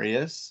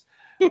hilarious.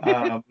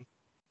 And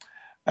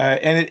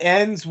it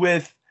ends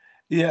with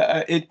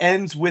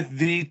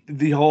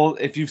the whole,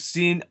 if you've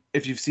seen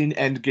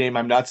Endgame,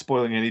 I'm not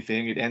spoiling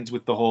anything. It ends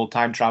with the whole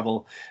time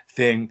travel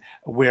thing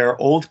where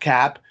old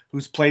Cap,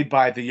 who's played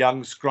by the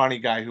young scrawny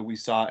guy who we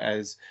saw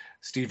as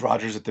Steve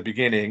Rogers at the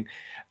beginning,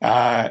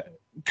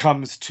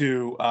 comes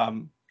to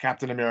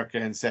Captain America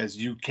and says,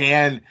 you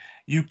can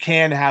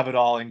have it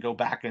all and go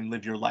back and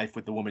live your life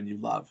with the woman you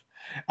love.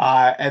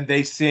 And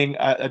they sing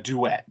a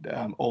duet,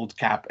 old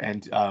Cap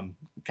and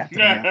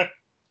Captain America.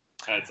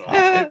 That's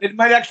awesome. It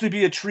might actually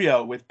be a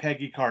trio with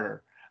Peggy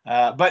Carter.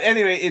 But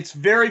anyway, it's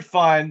very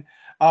fun.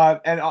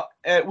 And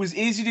it was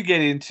easy to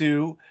get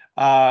into.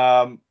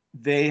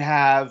 They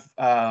have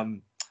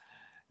on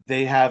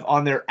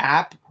their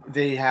app,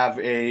 they have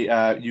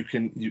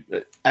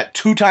at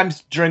 2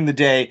 times during the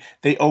day,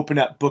 they open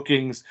up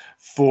bookings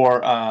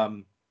for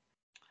a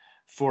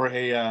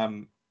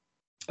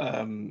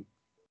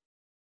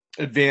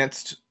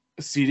advanced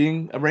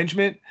seating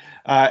arrangement,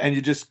 and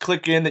you just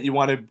click in that you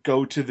want to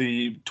go to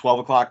the 12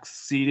 o'clock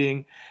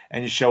seating,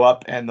 and you show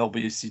up, and there'll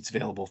be seats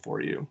available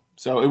for you.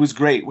 So it was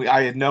great.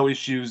 I had no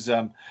issues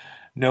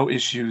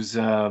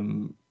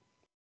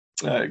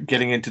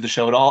getting into the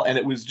show at all, and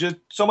it was just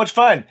so much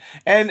fun.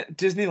 And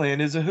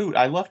Disneyland is a hoot.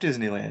 I love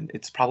Disneyland.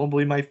 It's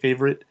probably my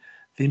favorite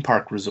theme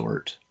park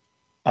resort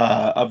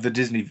of the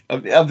Disney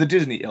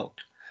ilk.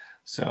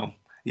 So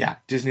yeah,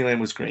 Disneyland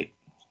was great.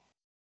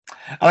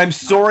 I'm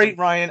sorry,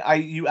 Ryan.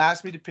 You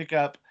asked me to pick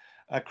up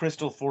a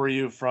crystal for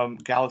you from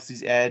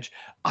Galaxy's Edge.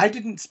 I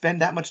didn't spend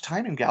that much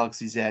time in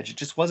Galaxy's Edge. It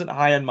just wasn't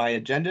high on my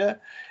agenda,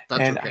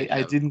 and okay,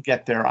 I didn't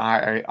get there.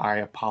 I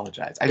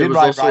apologize. I did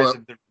ride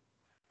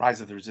Rise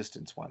of the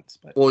Resistance once,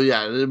 but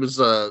yeah, it was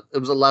a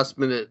last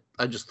minute.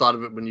 I just thought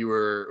of it when you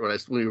were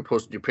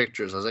posting your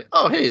pictures. I was like,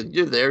 oh hey,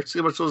 you're there. See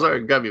how much those are,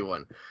 and grab you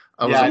one.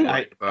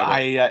 I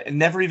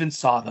never even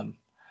saw them.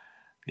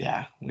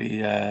 Yeah,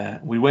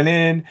 we went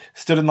in,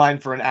 stood in line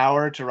for an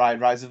hour to ride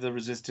Rise of the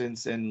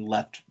Resistance, and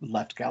left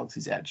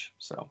Galaxy's Edge.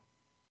 So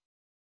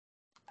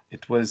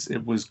it was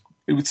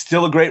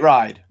still a great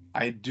ride.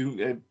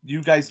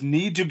 You guys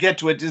need to get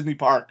to a Disney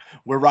park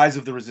where Rise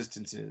of the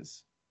Resistance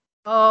is.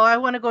 Oh, I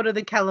want to go to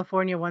the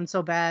California one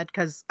so bad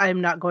because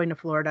I'm not going to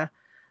Florida.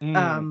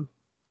 I'm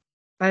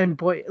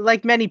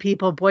like many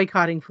people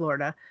boycotting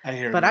Florida. I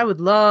hear but you. I would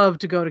love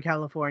to go to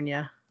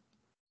California.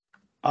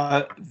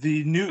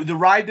 The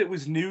ride that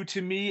was new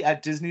to me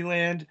at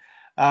Disneyland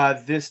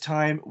this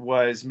time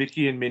was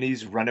Mickey and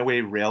Minnie's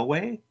Runaway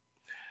Railway,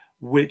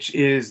 which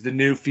is the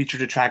new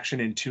featured attraction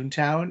in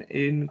Toontown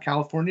in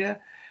California.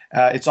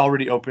 It's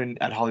already open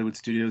at Hollywood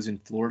Studios in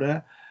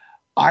Florida.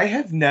 I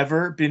have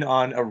never been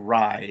on a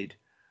ride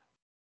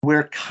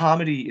where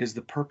comedy is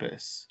the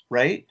purpose,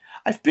 right?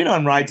 I've been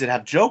on rides that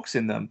have jokes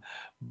in them,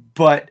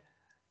 but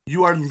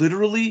you are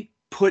literally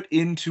put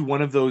into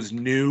one of those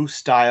new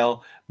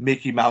style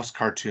Mickey Mouse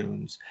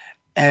cartoons.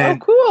 And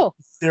cool.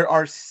 There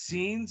are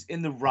scenes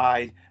in the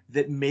ride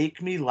that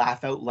make me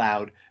laugh out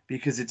loud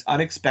because it's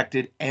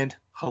unexpected and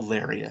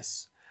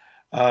hilarious.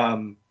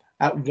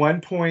 At one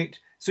point,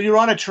 so you're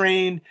on a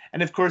train,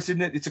 and of course,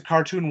 it's a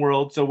cartoon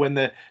world. So when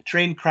the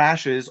train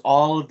crashes,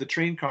 all of the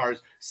train cars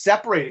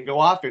separate and go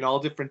off in all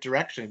different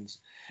directions.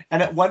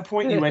 And at one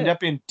point, you end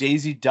up in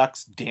Daisy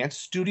Duck's dance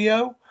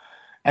studio,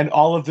 and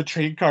all of the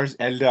train cars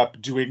end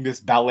up doing this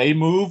ballet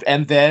move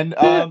and then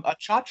a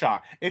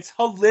cha-cha. It's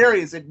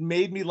hilarious. It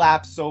made me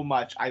laugh so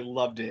much. I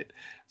loved it.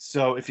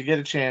 So if you get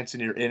a chance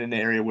and you're in an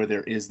area where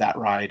there is that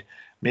ride,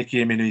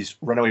 Mickey and Minnie's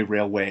Runaway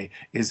Railway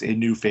is a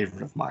new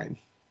favorite of mine.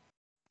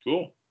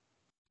 Cool.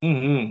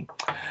 Mm-hmm.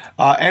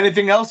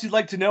 Anything else you'd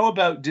like to know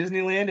about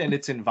Disneyland and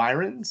its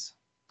environs?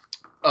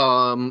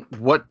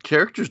 What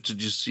characters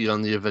did you see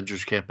on the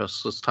Avengers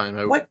campus this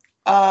time?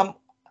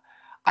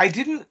 I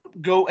didn't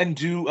go and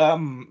do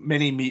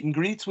many meet and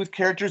greets with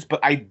characters,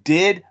 but I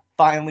did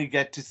finally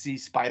get to see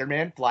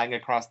Spider-Man flying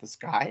across the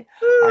sky.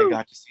 Woo! I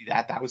got to see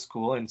that. That was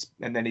cool. And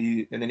then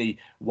he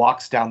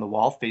walks down the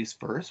wall face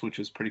first, which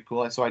was pretty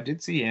cool. So I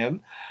did see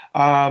him.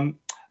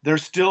 They're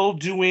still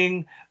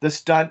doing the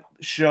stunt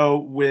show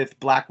with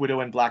Black Widow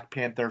and Black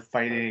Panther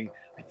fighting,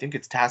 I think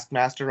it's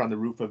Taskmaster on the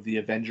roof of the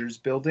Avengers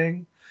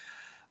building.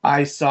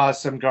 I saw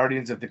some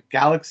Guardians of the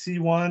Galaxy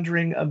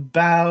wandering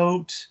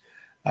about.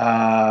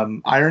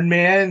 Iron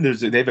Man,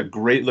 they have a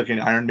great looking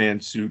Iron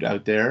Man suit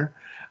out there.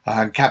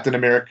 Captain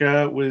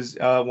America was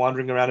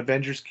wandering around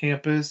Avengers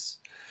campus.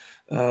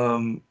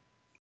 Guardians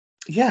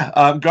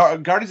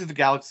of the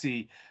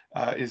Galaxy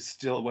is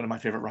still one of my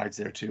favorite rides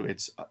there too.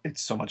 It's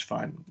so much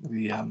fun.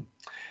 The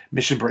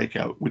Mission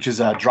Breakout, which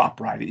is a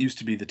drop ride. It used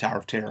to be the Tower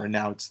of Terror, and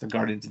now it's the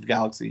Guardians of the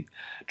Galaxy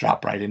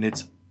drop ride, and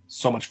it's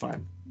so much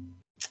fun.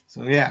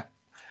 So yeah,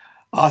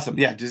 awesome.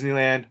 Yeah,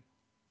 Disneyland,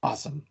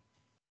 awesome.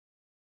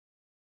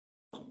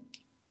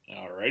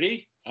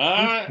 Alrighty.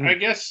 I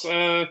guess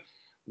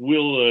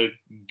we'll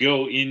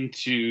go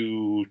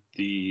into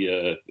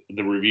the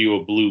review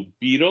of Blue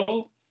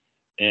Beetle.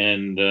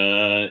 And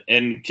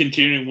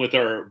continuing with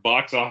our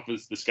box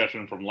office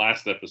discussion from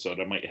last episode,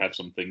 I might have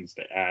some things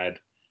to add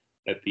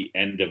at the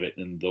end of it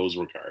in those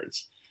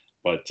regards.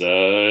 But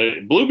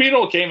Blue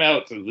Beetle came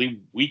out the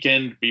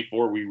weekend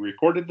before we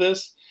recorded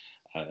this.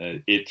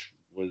 It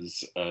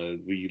was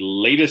the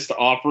latest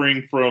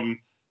offering from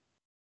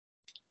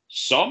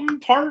some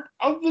part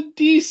of the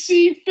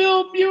DC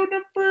film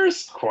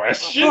universe?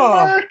 Question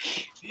mark.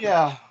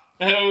 Yeah.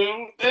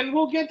 And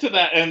we'll get to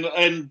that.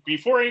 And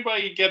before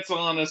anybody gets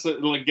on us,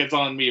 like gets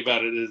on me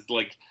about it, is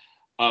like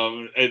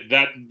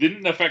that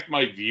didn't affect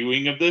my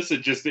viewing of this.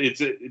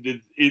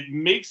 It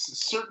makes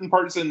certain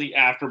parts in the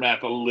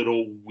aftermath a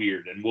little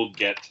weird, and we'll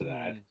get to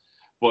that.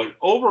 But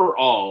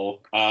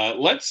overall,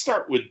 let's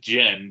start with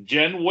Jen.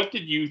 Jen, what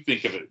did you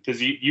think of it?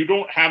 Because you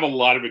don't have a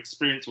lot of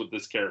experience with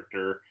this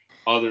character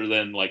other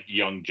than like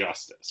Young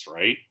Justice,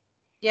 right?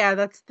 Yeah,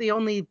 that's the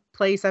only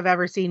place I've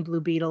ever seen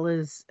Blue Beetle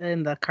is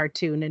in the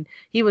cartoon, and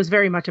he was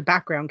very much a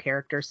background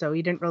character, so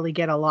you didn't really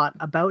get a lot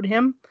about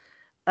him.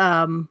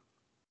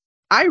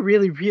 I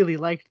really, really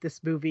liked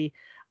this movie.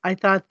 I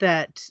thought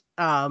that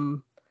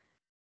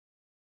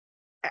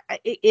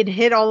it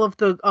hit all of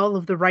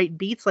the right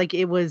beats. Like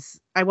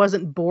I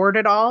wasn't bored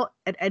at all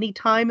at any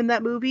time in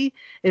that movie.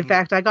 In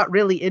fact, I got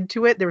really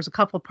into it. There was a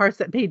couple of parts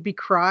that made me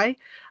cry.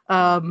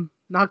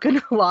 Not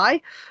gonna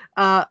lie.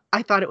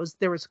 I thought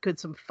there was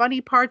some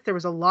funny parts. There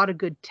was a lot of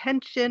good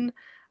tension.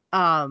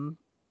 I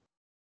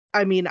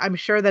mean, I'm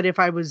sure that if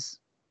I was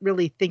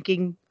really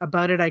thinking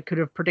about it, I could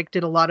have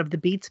predicted a lot of the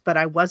beats, but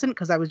I wasn't,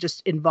 because I was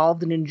just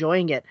involved in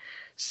enjoying it.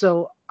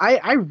 So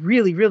I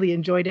really, really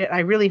enjoyed it.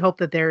 I really hope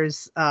that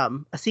there's a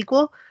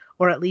sequel,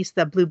 or at least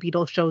that Blue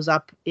Beetle shows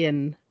up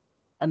in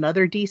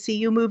another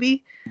DCU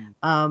movie.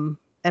 And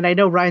I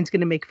know Ryan's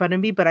going to make fun of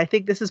me, but I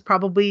think this is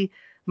probably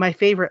my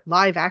favorite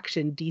live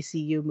action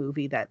DCU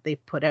movie that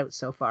they've put out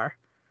so far.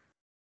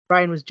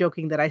 Ryan was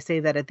joking that I say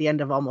that at the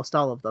end of almost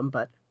all of them,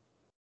 but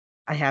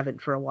I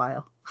haven't for a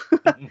while.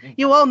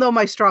 You all know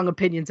my strong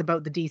opinions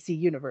about the DC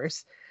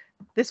universe.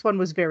 This one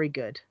was very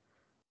good.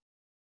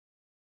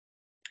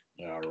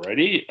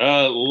 Alrighty.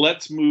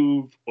 Let's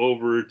move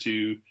over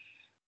to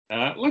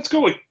let's go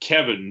with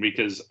Kevin,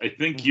 because I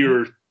think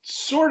you're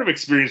sort of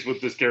experienced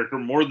with this character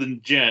more than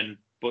Jen,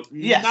 but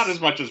not as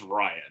much as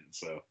Ryan.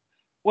 So,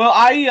 well,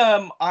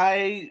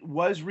 I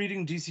was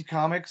reading DC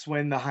Comics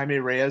when the Jaime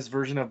Reyes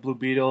version of Blue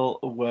Beetle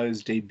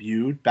was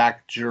debuted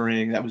back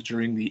during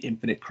the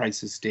Infinite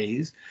Crisis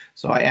days.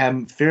 So I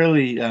am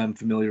fairly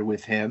familiar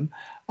with him.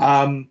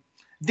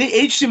 They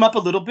aged him up a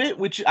little bit,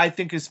 which I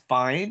think is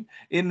fine.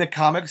 In the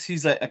comics,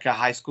 he's like a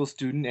high school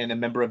student and a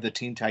member of the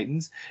Teen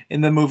Titans.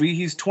 In the movie,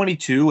 he's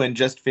 22 and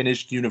just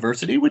finished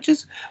university, which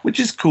is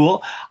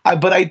cool.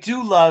 But I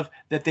do love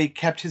that they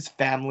kept his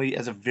family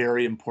as a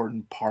very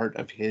important part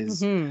of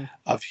his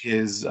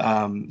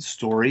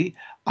story.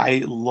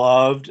 I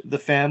loved the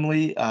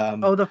family.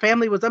 The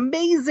family was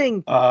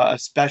amazing.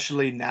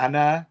 Especially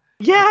Nana.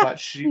 Yeah, I thought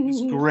she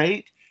was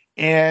great,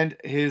 and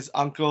his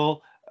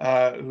uncle.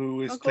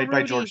 Who is played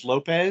by George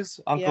Lopez,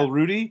 Uncle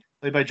Rudy,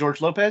 played by George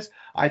Lopez.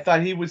 I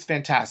thought he was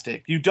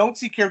fantastic. You don't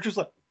see characters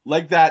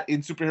like that in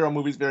superhero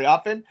movies very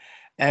often,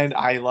 and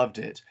I loved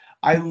it.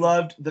 I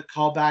loved the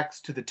callbacks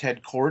to the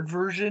Ted Kord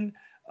version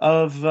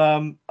of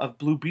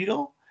Blue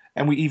Beetle,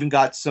 and we even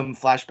got some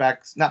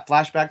not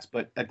flashbacks,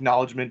 but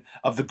acknowledgement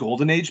of the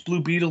Golden Age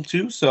Blue Beetle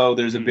too. So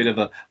there's a bit of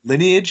a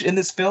lineage in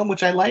this film,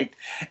 which I liked.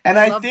 And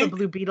I love think the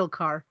Blue Beetle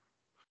car.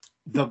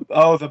 The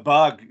bug,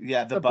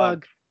 the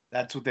bug.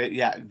 That's what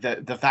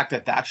the fact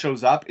that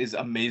shows up is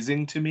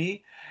amazing to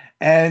me.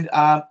 And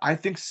I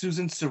think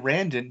Susan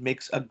Sarandon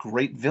makes a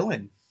great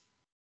villain.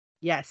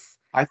 Yes.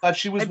 I thought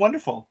she was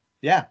wonderful.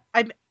 Yeah.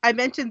 I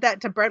mentioned that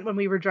to Brent when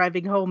we were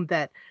driving home,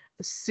 that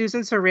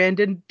Susan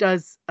Sarandon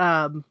does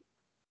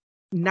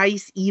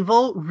nice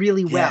evil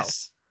really well.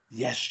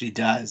 Yes, she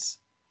does.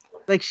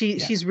 Like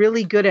she's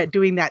really good at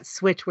doing that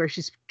switch where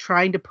she's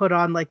trying to put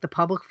on like the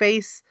public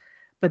face,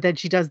 but then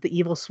she does the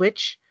evil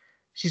switch.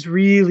 She's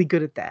really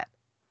good at that.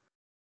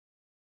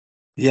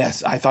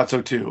 Yes, I thought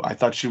so too. I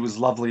thought she was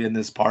lovely in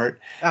this part,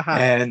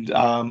 and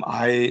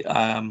I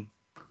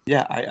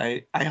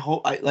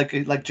hope,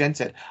 like Jen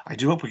said, I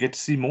do hope we get to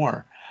see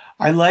more.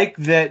 I like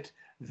that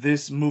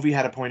this movie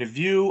had a point of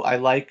view. I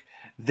like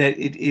that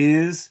it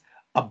is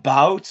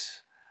about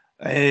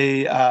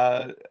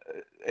a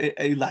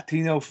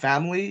Latino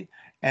family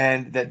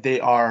and that they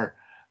are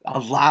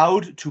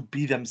allowed to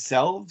be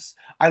themselves.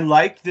 I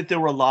liked that there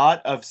were a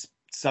lot of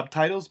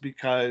subtitles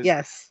because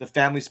the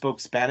family spoke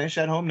Spanish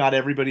at home. Not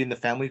everybody in the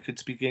family could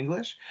speak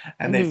English,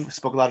 and they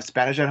spoke a lot of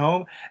Spanish at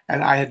home,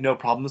 and I had no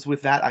problems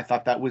with that. I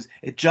thought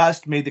it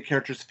just made the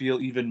characters feel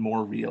even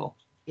more real.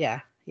 Yeah.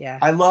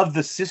 I love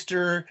the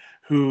sister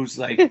who's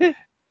like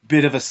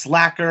bit of a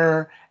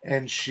slacker,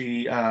 and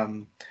she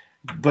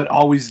but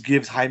always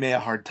gives Jaime a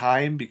hard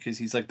time because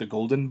he's like the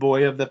golden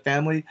boy of the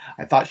family.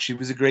 I thought she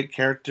was a great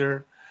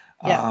character.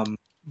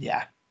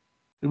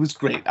 It was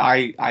great.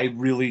 I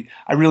really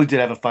did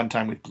have a fun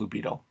time with Blue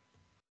Beetle.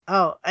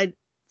 Oh,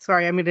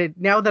 sorry. I'm gonna,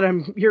 now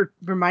that you're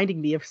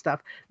reminding me of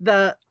stuff.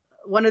 The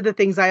one of the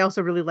things I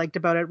also really liked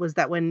about it was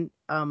that when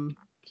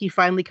he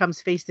finally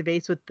comes face to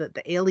face with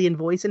the alien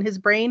voice in his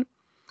brain,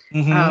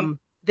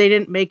 they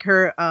didn't make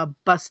her a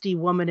busty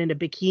woman in a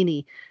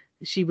bikini.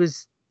 She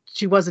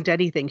wasn't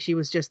anything. She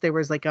was just, there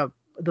was like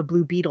the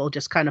Blue Beetle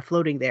just kind of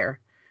floating there,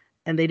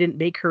 and they didn't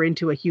make her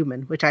into a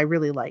human, which I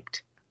really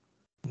liked.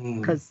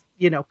 Because,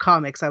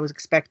 comics, I was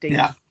expecting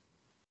a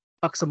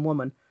buxom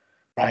woman.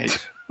 Right.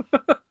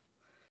 As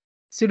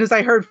soon as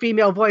I heard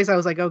female voice, I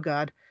was like, oh,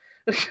 God.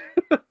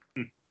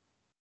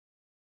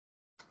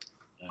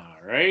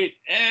 All right.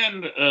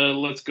 And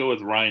let's go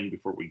with Ryan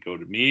before we go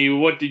to me.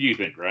 What did you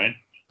think, Ryan?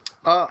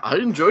 I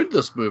enjoyed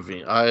this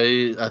movie.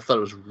 I thought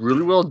it was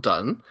really well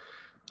done.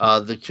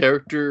 The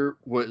character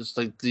was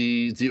like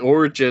the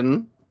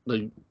origin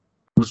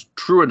was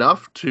true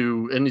enough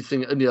to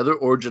any other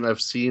origin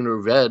I've seen or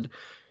read,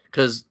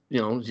 because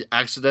he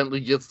accidentally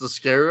gets the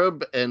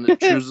scarab and it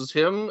chooses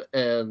him,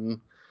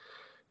 and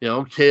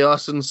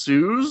chaos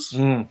ensues.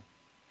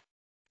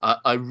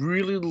 I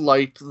really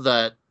liked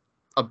that.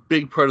 A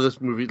big part of this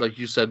movie, like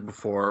you said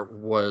before,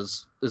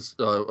 is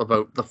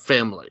about the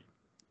family.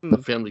 The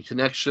family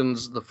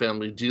connections, the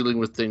family dealing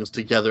with things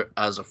together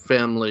as a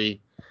family.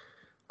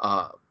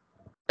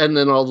 And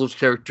then all those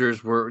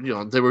characters were,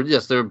 they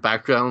were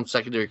background,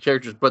 secondary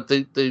characters, but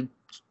they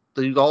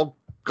all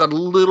got a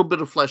little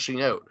bit of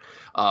fleshing out.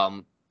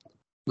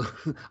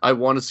 I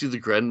want to see the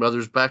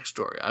grandmother's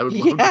backstory. I would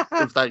love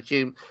if that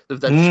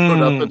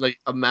showed up in like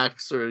a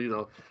Max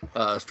or,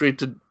 straight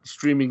to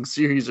streaming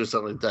series or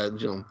something like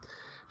that.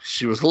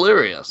 She was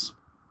hilarious.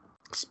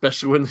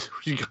 Especially when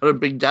she got a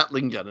big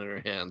Gatling gun in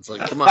her hands.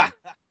 Like, come on.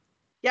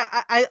 Yeah,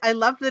 I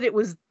love that it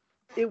was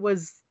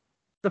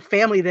the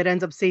family that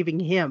ends up saving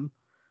him.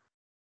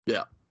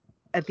 Yeah.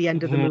 At the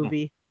end of the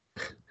movie.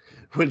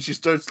 When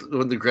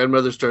the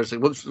grandmother starts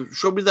saying, "Well,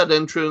 show me that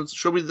entrance.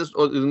 Show me this.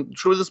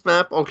 Show me this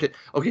map. Okay.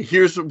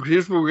 Here's where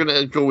we're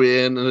gonna go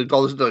in." And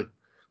all this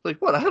like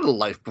what? I had a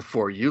life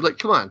before you. Like,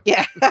 come on.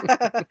 Yeah.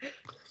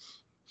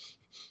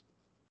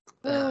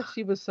 Oh,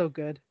 she was so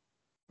good.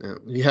 Yeah.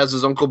 He has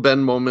his Uncle Ben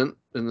moment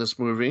in this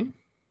movie,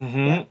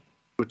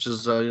 which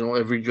is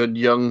every good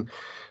young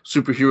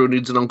superhero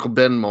needs an Uncle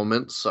Ben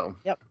moment. So.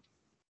 Yep.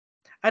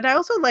 And I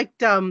also liked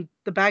the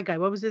bad guy.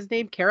 What was his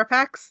name?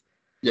 Carapax?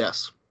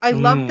 Yes. I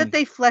loved that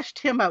they fleshed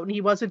him out and he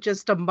wasn't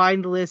just a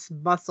mindless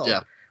muscle.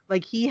 Yeah.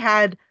 Like, he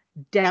had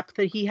depth,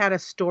 he had a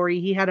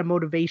story, he had a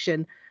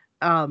motivation.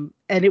 And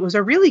it was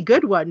a really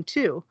good one,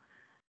 too.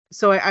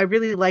 So I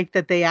really liked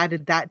that they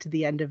added that to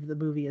the end of the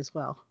movie as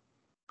well.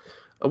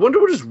 I wonder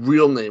what his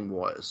real name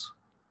was.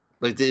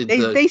 Like they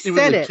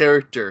said it.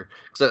 Character.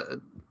 Cause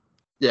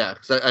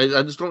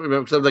I just don't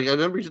remember. Because I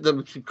remember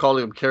them keep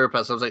calling him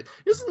Carapace. I was like,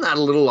 isn't that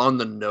a little on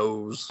the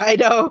nose? I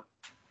know.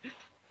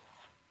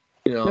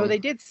 No, they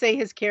did say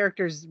his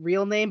character's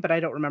real name, but I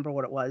don't remember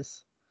what it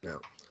was.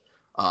 No.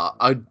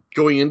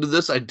 Going into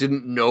this, I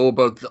didn't know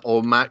about the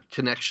OMAC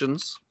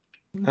connections.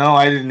 No,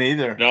 I didn't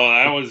either. No,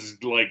 that was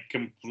like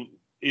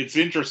it's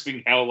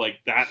interesting how like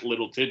that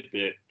little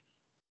tidbit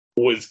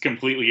was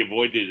completely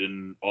avoided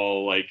in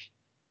all like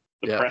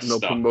the press no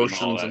stuff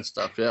promotions and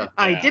stuff. Yeah,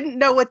 I didn't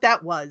know what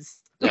that was.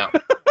 Yeah.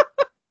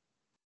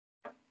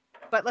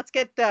 But let's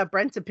get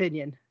Brent's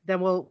opinion. Then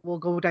we'll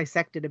go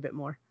dissect it a bit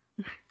more.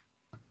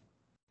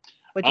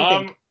 What do you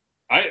think?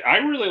 I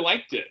really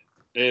liked it.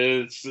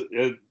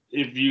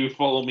 If you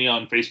follow me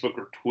on Facebook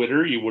or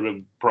Twitter, you would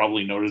have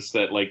probably noticed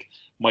that like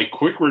my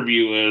quick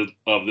review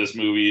of this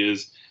movie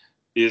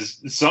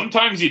is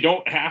sometimes you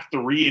don't have to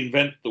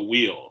reinvent the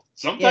wheel.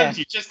 Sometimes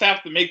you just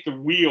have to make the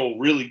wheel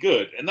really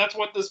good. And that's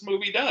what this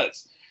movie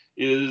does.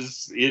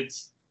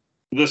 It's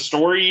the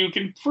story, you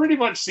can pretty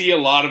much see a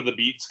lot of the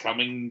beats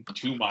coming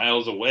 2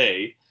 miles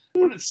away,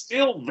 but it's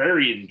still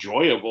very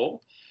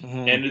enjoyable.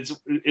 And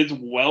it's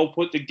well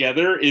put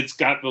together. It's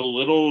got the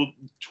little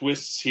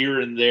twists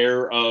here and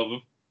there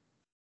of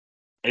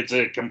it's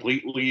a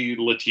completely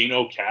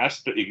Latino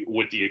cast,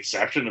 with the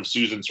exception of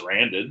Susan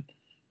Sarandon.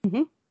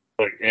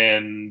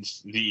 And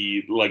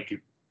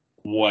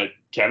what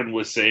Kevin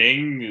was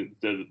saying,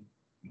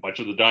 much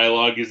of the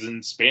dialogue is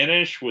in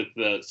Spanish with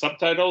the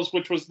subtitles,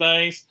 which was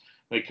nice.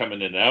 They come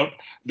in and out.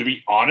 To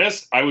be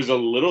honest, I was a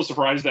little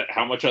surprised at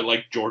how much I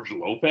liked George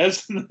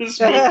Lopez in this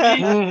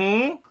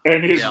movie.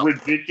 And his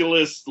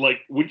ridiculous,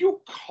 would you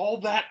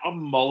call that a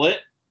mullet?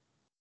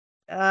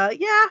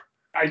 Yeah.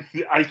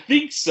 I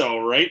think so,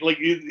 right? Like,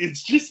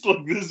 it's just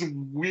like this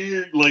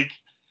weird,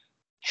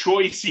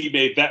 choice he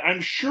made that I'm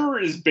sure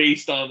is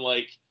based on,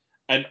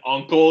 an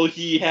uncle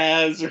he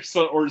has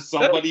or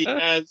somebody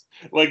has.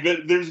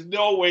 There's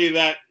no way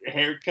that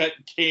haircut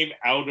came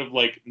out of,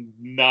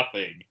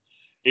 nothing.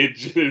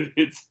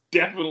 It's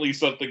definitely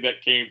something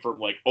that came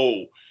from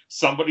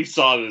somebody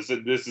saw this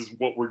and this is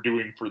what we're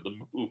doing for the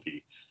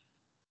movie.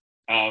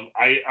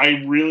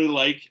 I really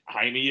like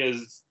Jaime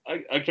as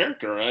a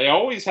character. I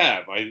always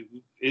have.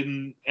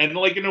 In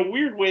a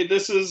weird way,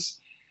 this is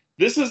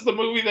the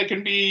movie that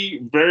can be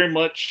very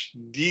much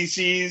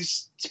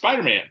DC's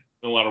Spider-Man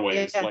in a lot of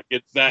ways. Yeah.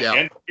 It's that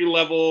entry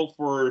level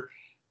for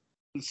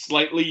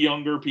slightly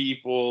younger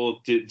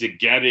people to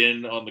get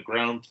in on the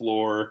ground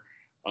floor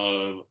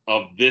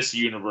of this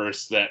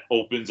universe that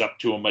opens up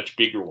to a much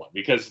bigger one.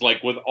 Because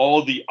like with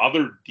all the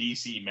other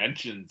DC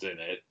mentions in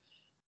it,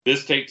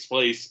 this takes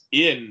place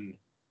in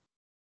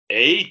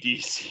a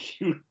DC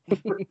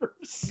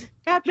universe.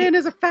 Batman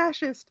is a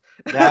fascist.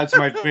 That's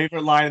my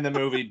favorite line in the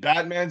movie.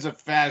 Batman's a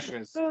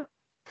fascist.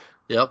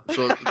 Yep.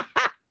 So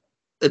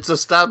it's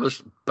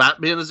established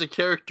Batman is a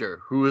character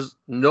who is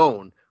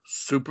known.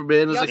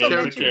 Superman is a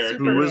character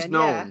who is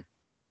known. Yeah.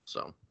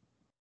 So.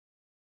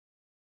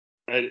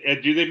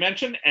 Do they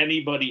mention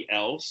anybody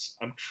else?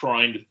 I'm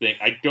trying to think.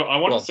 I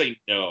want to say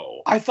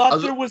no. I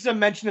thought there was a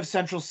mention of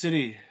Central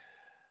City.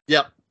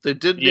 Yep. They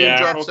did name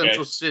drop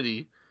Central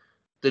City.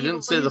 They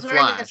didn't say the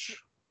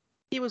Flash.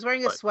 He was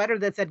wearing a sweater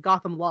that said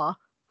Gotham Law.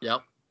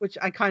 Yep. Which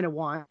I kind of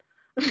want.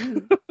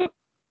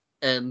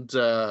 And,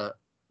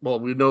 well,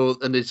 we know,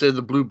 and they say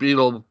the Blue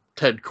Beetle,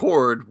 Ted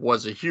Kord,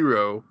 was a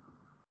hero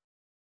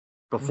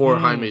before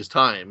Jaime's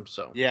time,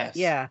 so. Yes.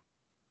 Yeah.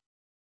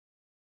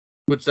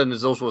 Which then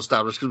is also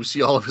established because we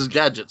see all of his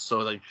gadgets, so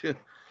like.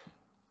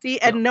 See,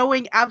 and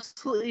knowing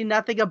absolutely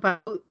nothing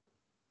about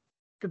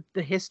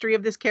the history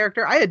of this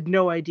character, I had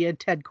no idea who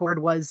Ted Kord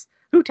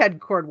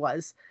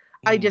was.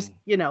 I just,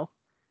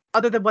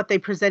 other than what they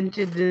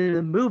presented in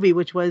the movie,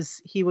 which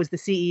was he was the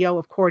CEO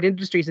of Kord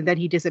Industries and then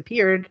he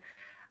disappeared,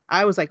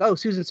 I was like, oh,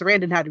 Susan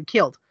Sarandon had him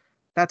killed.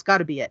 That's got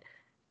to be it.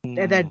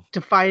 And then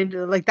to find,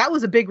 like, that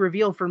was a big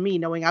reveal for me,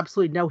 knowing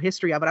absolutely no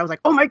history of it. I was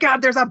like, oh my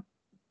God, there's a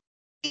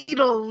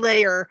Beetle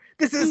layer.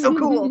 This is so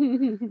cool.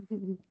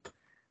 There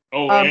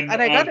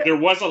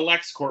was a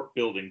LexCorp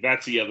building.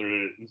 That's the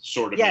other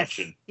sort of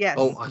mention. Yes.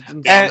 Oh, I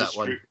didn't know that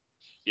one.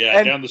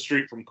 Yeah, down the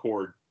street from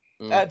Kord.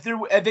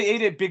 They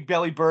ate at Big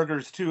Belly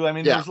Burgers too. I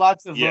mean, there's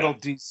lots of little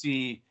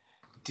DC.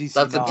 That's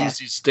a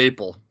DC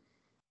staple.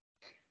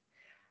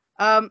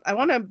 I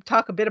want to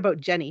talk a bit about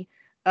Jenny,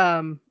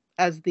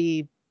 as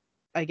the,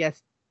 I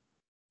guess,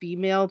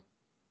 female,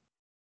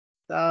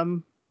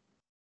 main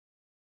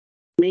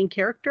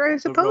character, I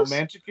suppose. The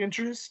romantic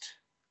interest.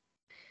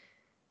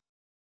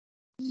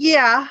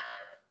 Yeah.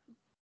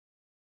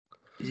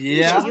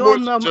 Yeah, you all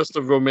know just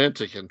a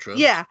romantic interest.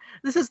 Yeah,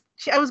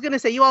 I was going to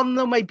say, you all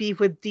know my beef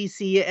with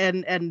DC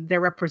and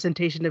their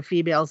representation of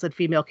females and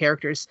female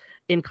characters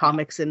in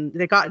comics, and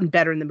they've gotten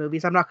better in the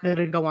movies. I'm not going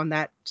to go on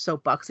that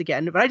soapbox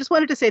again, but I just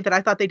wanted to say that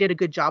I thought they did a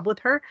good job with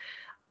her.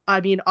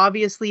 I mean,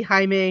 obviously,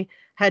 Jaime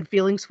had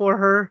feelings for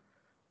her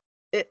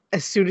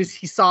as soon as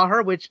he saw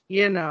her, which,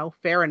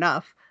 fair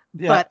enough.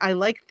 Yeah. But I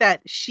like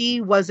that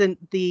she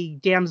wasn't the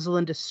damsel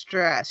in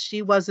distress.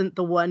 She wasn't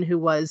the one who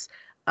was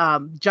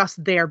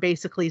just there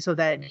basically so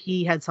that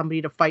he had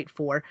somebody to fight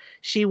for.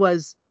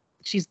 She's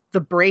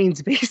the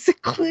brains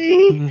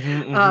basically,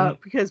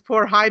 because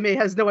poor Jaime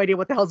has no idea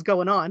what the hell's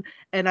going on.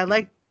 And I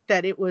like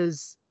that it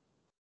was,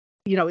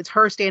 it's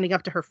her standing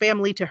up to her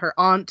family, to her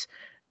aunt.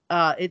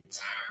 It's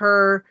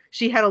her.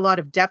 She had a lot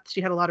of depth.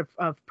 She had a lot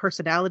of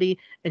personality,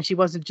 and she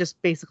wasn't just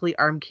basically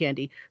arm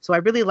candy. So I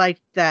really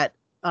liked that.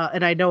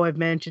 And I know I've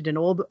mentioned in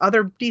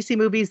other DC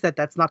movies that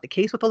that's not the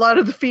case with a lot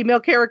of the female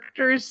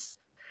characters.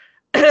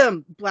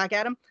 Black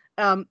Adam,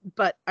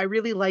 but I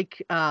really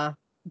like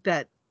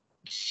that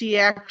she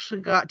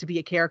actually got to be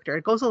a character.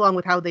 It goes along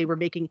with how they were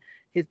making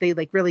they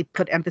like really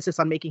put emphasis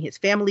on making his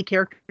family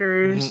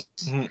characters,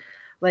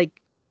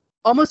 like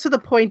almost to the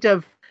point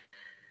of,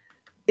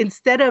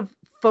 instead of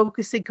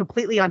focusing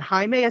completely on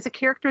Jaime as a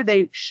character,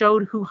 they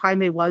showed who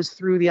Jaime was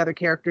through the other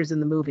characters in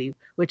the movie,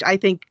 which I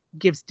think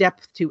gives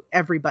depth to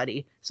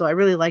everybody. So I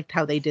really liked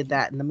how they did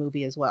that in the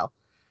movie as well.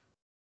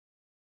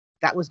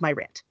 That was my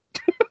rant.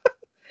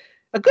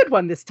 A good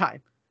one this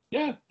time.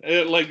 Yeah,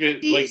 you're right.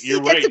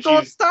 Gets a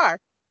gold star.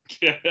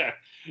 Yeah,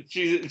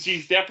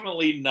 she's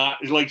definitely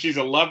not, like, she's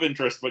a love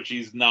interest, but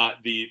she's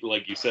not the,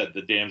 like you said,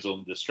 the damsel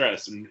in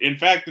distress. And in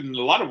fact, in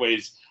a lot of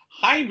ways,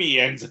 Jaime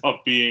ends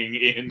up being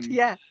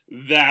in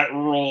that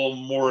role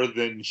more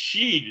than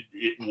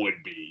it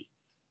would be.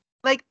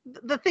 Like,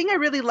 the thing I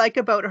really like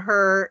about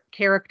her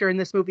character in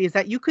this movie is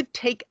that you could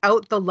take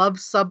out the love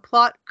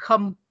subplot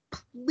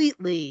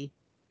completely,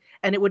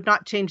 and it would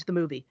not change the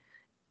movie.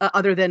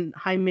 Other than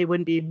Jaime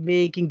wouldn't be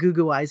making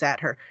goo-goo eyes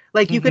at her.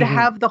 Like, you could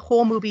have the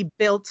whole movie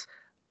built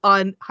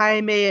on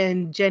Jaime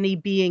and Jenny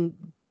being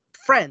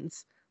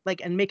friends,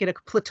 like, and make it a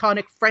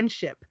platonic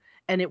friendship,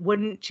 and it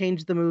wouldn't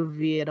change the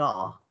movie at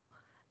all.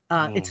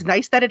 It's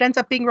nice that it ends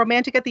up being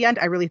romantic at the end.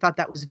 I really thought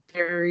that was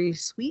very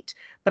sweet,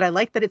 but I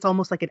like that it's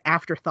almost like an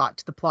afterthought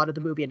to the plot of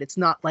the movie, and it's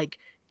not like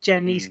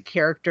Jenny's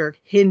character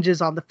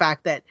hinges on the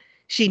fact that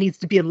she needs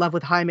to be in love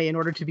with Jaime in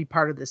order to be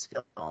part of this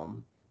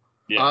film.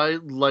 Yeah. I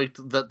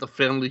liked that the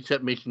family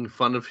kept making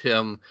fun of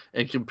him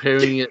and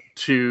comparing it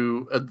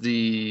to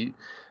the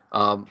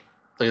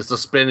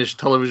Spanish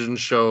television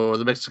show or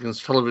the Mexican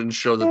television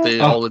show that they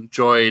all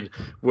enjoyed,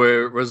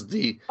 where it was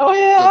the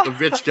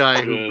rich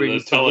guy who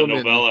brings the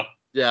telenovela.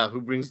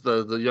 Who brings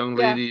the young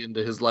lady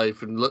into his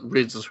life and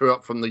raises her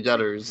up from the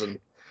gutters, and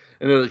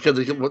you're the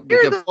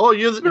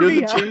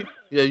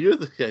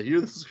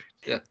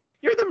chief.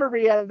 You're the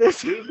Maria of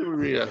this. You're the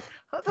Maria.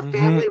 The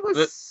family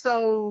was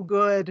so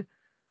good.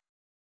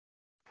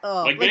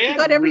 Oh, Like they you had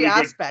got every really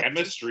aspect. good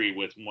chemistry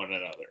with one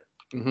another.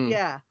 Mm-hmm.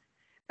 Yeah.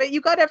 But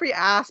you got every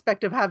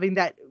aspect of having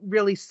that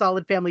really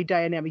solid family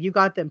dynamic. You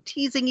got them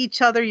teasing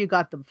each other. You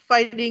got them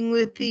fighting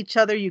with each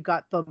other. You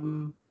got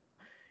them,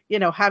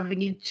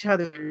 having each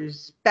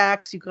other's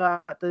backs. You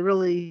got the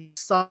really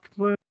soft,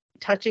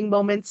 touching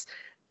moments.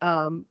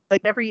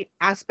 Like every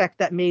aspect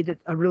that made it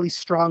a really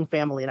strong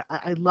family. And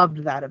I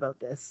loved that about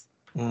this.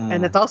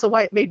 And that's also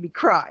why it made me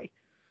cry.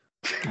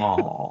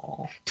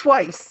 Aww.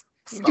 Twice.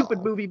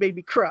 Stupid movie made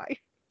me cry.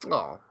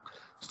 Oh,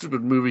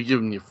 stupid movie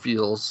giving you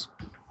feels.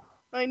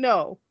 I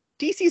know.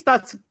 DC's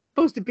not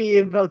supposed to be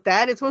about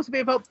that. It's supposed to be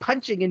about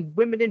punching and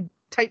women in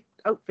tight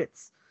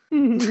outfits.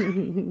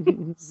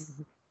 Now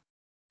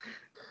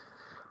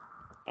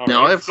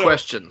I have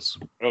questions.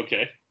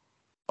 Okay.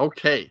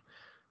 Okay.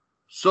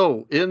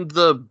 So in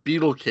the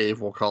Beetle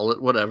Cave, we'll call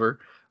it, whatever,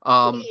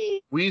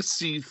 we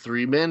see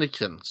 3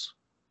 mannequins.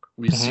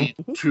 We see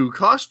 2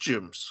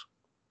 costumes.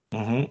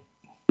 Mm-hmm.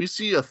 We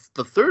see the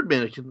 3rd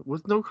mannequin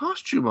with no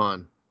costume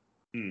on.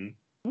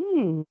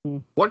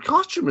 What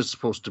costume is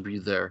supposed to be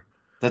there?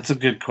 That's a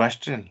good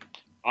question.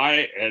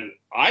 I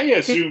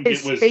assumed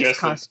it was just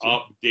costume. an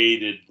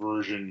updated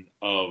version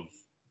of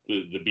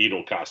the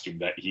Beetle costume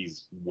that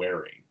was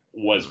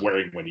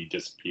wearing when he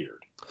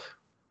disappeared.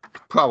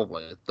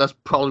 Probably. That's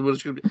probably what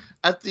it's going to be.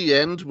 At the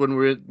end, when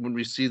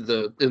we see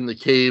in the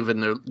cave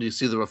and you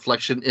see the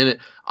reflection in it,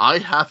 I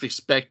half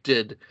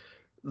expected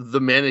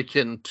the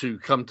mannequin to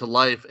come to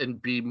life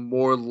and be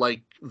more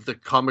like the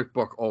comic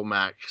book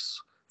Omax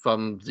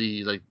from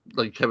the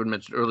like Kevin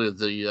mentioned earlier,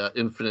 the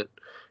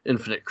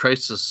Infinite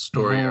Crisis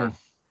story arc,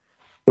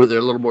 where they're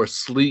a little more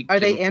sleek. Are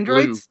they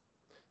androids?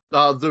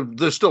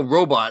 They're still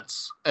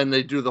robots, and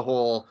they do the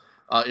whole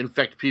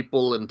infect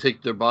people and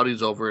take their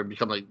bodies over and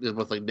become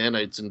with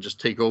nanites and just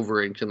take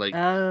over and can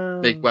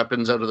make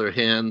weapons out of their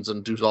hands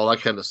and do all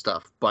that kind of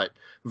stuff. But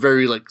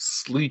very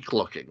sleek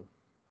looking,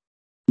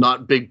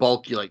 not big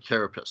bulky like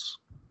Carapace.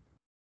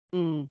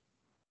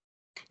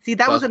 See,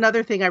 that was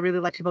another thing I really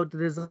liked about the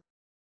design,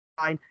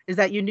 is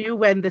that you knew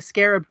when the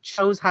Scarab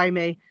chose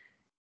Jaime,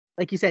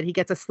 like you said, he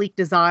gets a sleek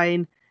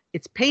design.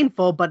 It's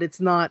painful, but it's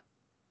not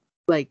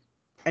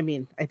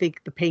I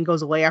think the pain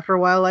goes away after a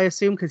while, I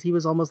assume, because he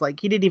was almost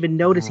he didn't even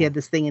notice he had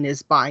this thing in his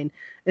spine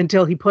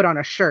until he put on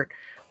a shirt.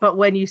 But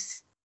when you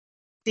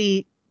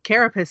see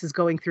Carapace is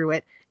going through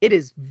it, it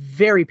is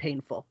very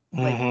painful.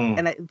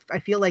 And I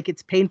feel like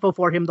it's painful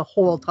for him the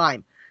whole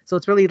time. So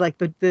it's really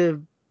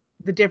the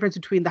difference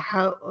between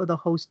the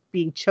host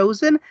being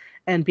chosen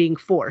and being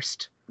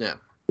forced. Yeah.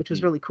 Which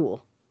was really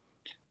cool.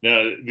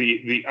 Now,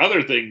 the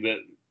other thing that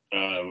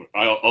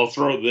I'll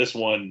throw this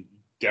one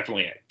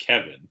definitely at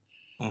Kevin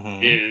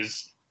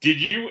is, did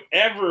you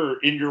ever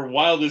in your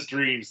wildest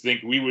dreams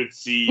think we would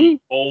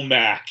see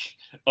Olmec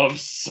of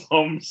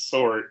some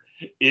sort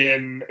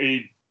on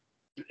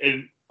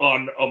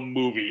a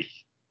movie?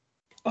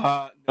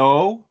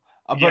 No.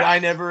 But I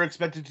never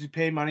expected to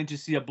pay money to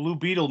see a Blue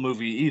Beetle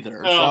movie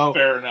either. Oh,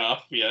 fair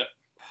enough. Yeah.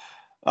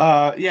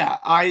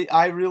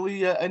 I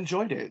really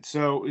enjoyed it.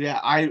 So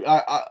yeah,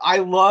 I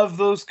love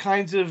those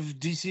kinds of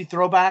DC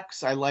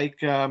throwbacks. I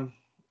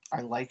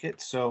like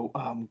it. So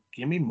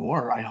give me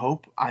more. I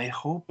hope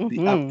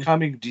the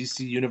upcoming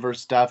DC Universe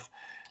stuff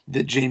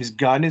that James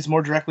Gunn is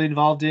more directly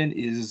involved in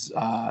is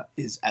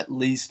at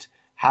least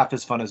half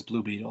as fun as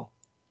Blue Beetle.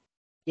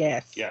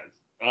 Yes. Yeah.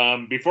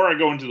 Before I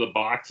go into the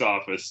box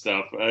office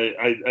stuff,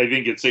 I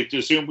think it's safe to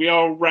assume we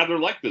all rather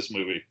like this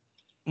movie.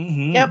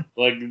 Yep.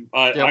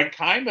 I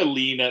kind of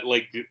lean at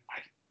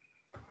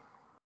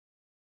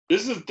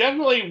this is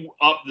definitely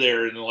up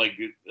there in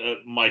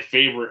my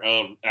favorite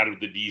out of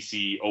the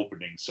DC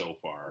opening so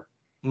far.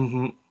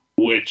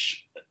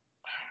 Which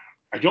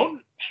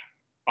I'll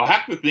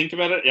have to think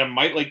about it. I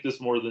might like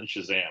this more than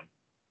Shazam.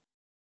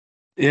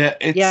 Yeah,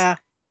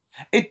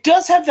 it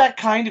does have that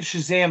kind of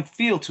Shazam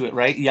feel to it,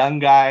 right? Young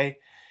guy,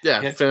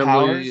 family,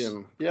 powers.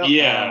 and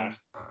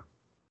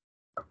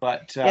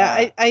but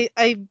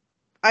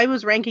I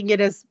was ranking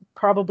it as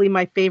probably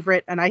my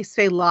favorite, and I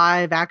say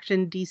live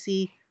action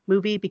DC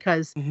movie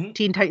because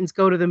Teen Titans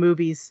Go to the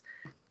Movies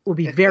will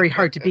be very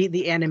hard to beat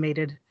the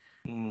animated.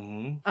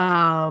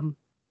 And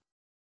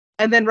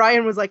then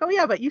Ryan was like, "Oh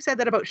yeah, but you said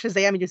that about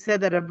Shazam and you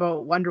said that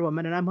about Wonder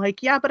Woman," and I'm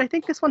like, "Yeah, but I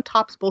think this one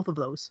tops both of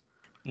those."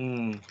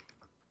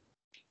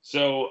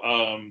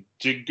 So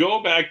to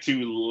go back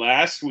to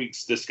last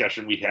week's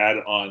discussion we had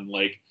on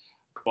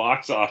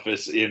box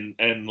office and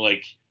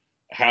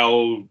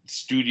how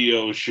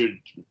studios should,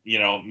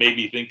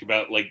 maybe think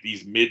about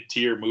these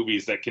mid-tier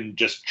movies that can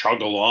just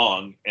chug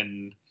along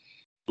and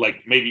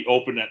maybe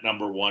open at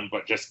number 1,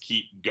 but just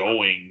keep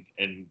going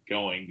and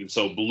going. And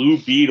so Blue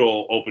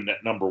Beetle opened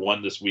at number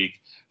 1 this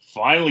week,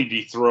 finally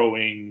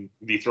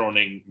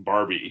dethroning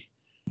Barbie.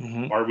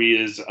 Barbie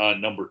is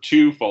number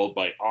 2, followed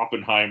by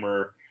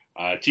Oppenheimer,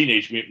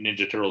 Teenage Mutant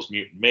Ninja Turtles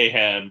Mutant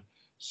Mayhem,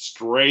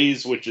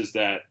 Strays, which is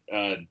that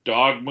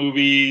dog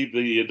movie,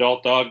 the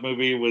adult dog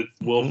movie with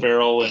Will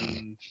Ferrell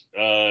and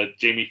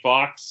Jamie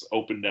Foxx,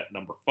 opened at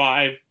number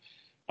 5.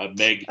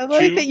 Meg I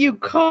like 2. that you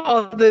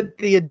call it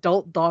the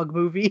adult dog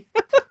movie.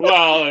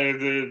 Well,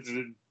 it's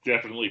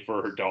definitely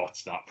for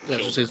adults, not for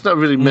children. It's not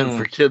really meant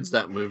for kids,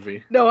 that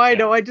movie. No, I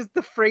know.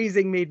 The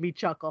phrasing made me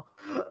chuckle.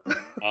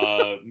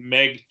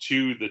 Meg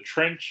 2, The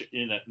Trench,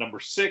 in at number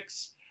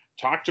 6.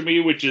 Talk to Me,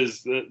 which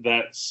is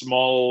that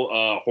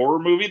small horror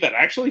movie that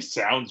actually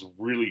sounds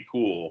really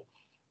cool,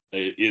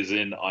 is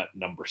in at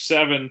number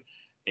 7,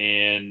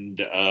 and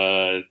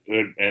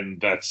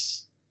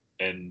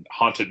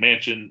Haunted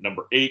Mansion,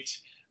 number 8.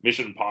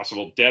 Mission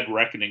Impossible: Dead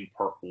Reckoning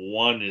Part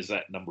 1 is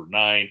at number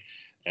 9,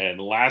 and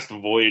Last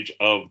Voyage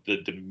of the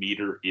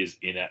Demeter is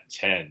in at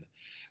 10.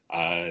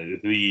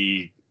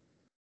 The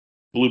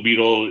Blue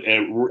Beetle,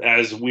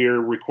 as we're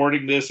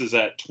recording this, is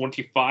at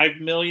 $25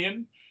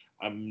 million.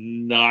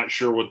 I'm not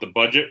sure what the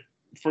budget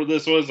for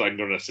this was. I'm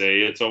going to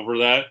say it's over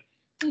that.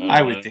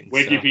 I would think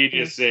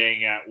Wikipedia is so.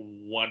 saying at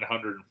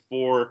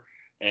 104,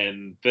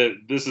 and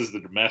this is the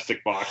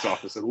domestic box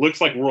office. It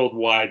looks like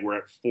worldwide we're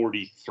at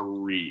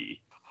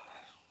 43.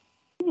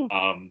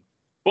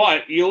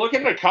 But you look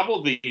at a couple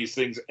of these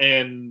things,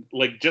 and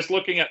like just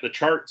looking at the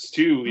charts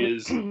too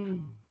is,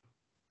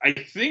 I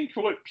think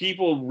what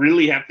people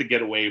really have to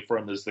get away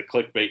from is the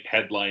clickbait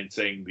headline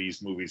saying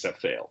these movies have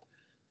failed.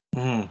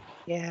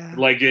 Yeah.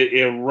 Like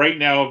right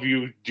now, if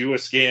you do a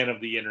scan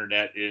of the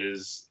internet,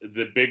 is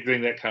the big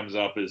thing that comes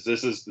up is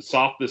this is the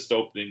softest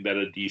opening that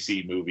a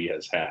DC movie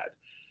has had.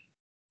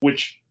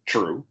 Which,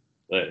 true,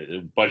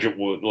 budget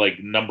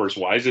like numbers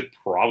wise, it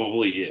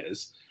probably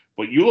is.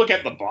 But you look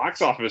at the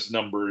box office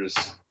numbers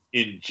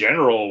in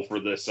general for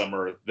this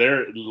summer,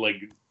 they're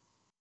like,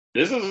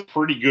 this is a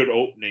pretty good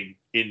opening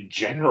in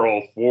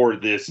general for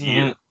this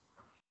year.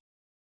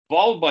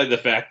 Followed by the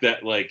fact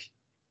that like,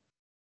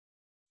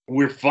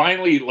 we're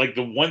finally, like,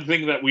 the one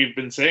thing that we've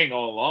been saying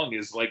all along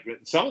is like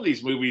some of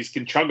these movies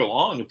can chug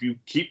along if you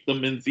keep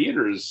them in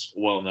theaters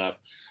well enough.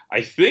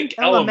 I think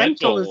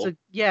Elemental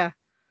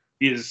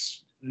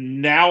is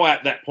now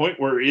at that point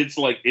where it's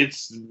like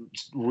it's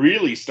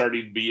really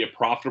starting to be a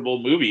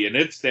profitable movie, and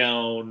it's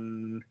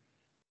down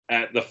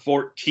at the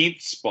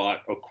 14th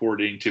spot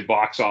according to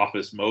Box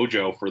Office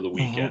Mojo for the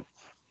weekend.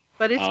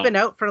 But it's been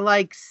out for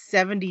like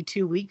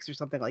 72 weeks or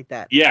something like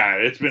that. Yeah,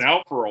 it's been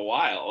out for a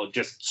while. It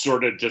just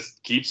sort of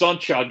just keeps on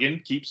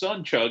chugging.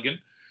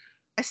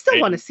 I still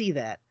want to see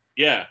that.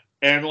 Yeah,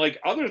 and like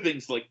other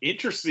things, like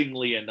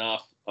interestingly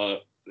enough,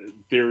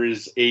 there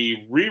is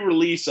a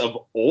re-release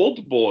of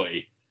Old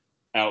Boy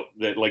out,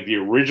 that like the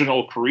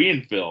original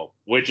Korean film,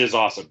 which is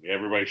awesome.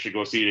 Everybody should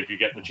go see it if you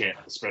get the chance,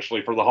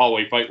 especially for the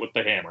hallway fight with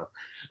the hammer.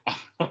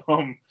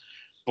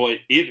 But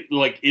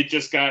it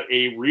just got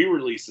a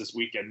re-release this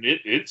weekend.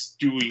 It's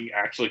doing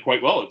actually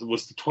quite well. It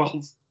was the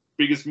 12th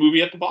biggest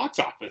movie at the box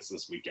office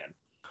this weekend.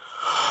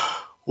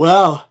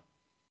 Wow.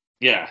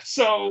 Yeah,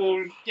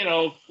 so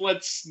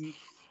let's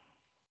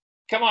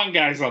come on,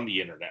 guys on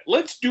the internet.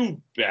 Let's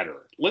do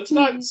better. Let's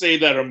not say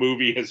that a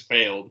movie has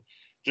failed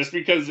just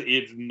because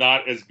it's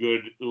not as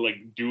good,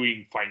 like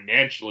doing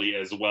financially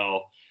as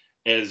well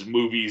as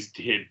movies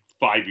did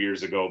 5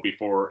 years ago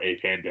before a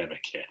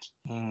pandemic hit.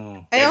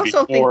 I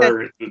also think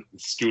that the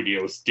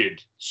studios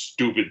did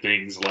stupid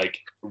things like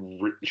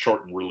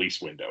shorten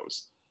release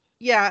windows.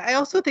 Yeah, I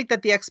also think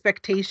that the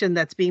expectation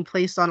that's being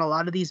placed on a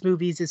lot of these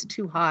movies is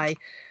too high.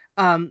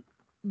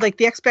 Like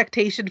the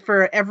expectation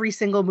for every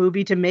single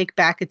movie to make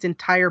back its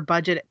entire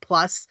budget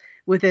plus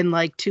within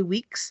like 2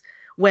 weeks,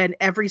 when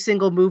every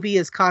single movie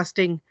is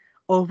costing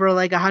over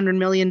like $100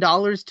 million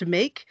to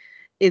make.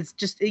 It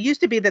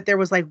used to be that there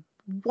was like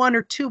 1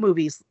 or 2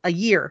 movies a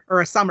year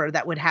or a summer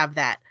that would have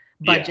that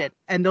budget,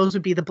 and those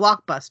would be the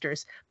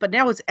blockbusters. But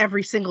now it's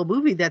every single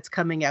movie that's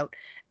coming out,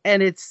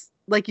 and it's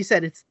like you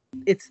said,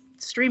 it's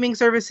streaming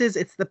services,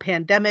 it's the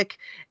pandemic,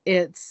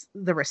 it's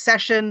the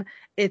recession.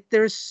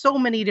 There's so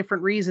many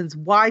different reasons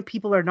why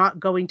people are not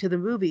going to the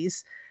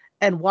movies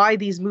and why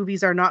these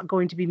movies are not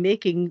going to be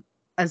making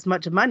as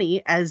much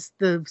money as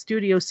the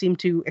studios seem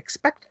to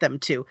expect them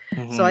to.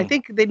 So I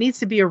think there needs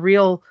to be a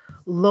real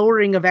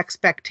lowering of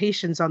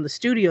expectations on the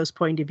studio's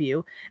point of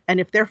view. And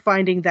if they're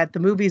finding that the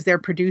movies they're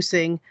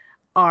producing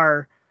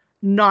are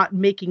not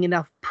making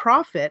enough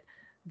profit,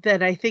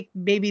 then I think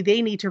maybe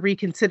they need to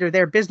reconsider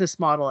their business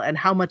model and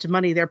how much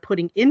money they're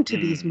putting into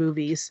these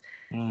movies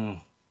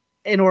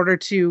in order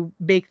to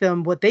make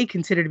them what they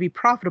consider to be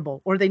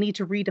profitable, or they need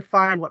to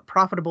redefine what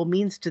profitable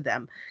means to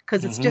them.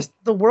 Because it's just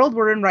the world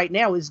we're in right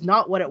now is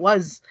not what it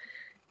was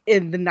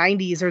in the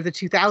 90s or the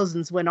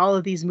 2000s when all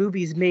of these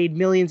movies made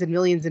millions and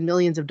millions and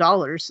millions of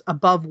dollars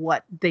above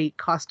what they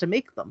cost to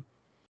make them.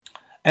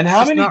 And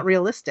how many, not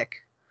realistic.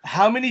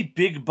 How many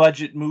big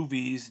budget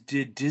movies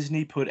did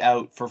Disney put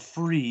out for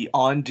free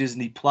on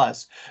Disney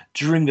Plus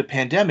during the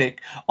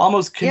pandemic,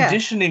 almost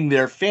conditioning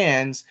their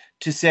fans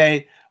to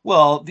say,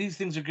 well, these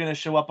things are going to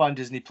show up on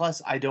Disney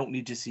Plus. I don't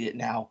need to see it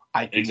now.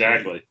 I can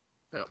Exactly.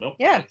 wait. Nope.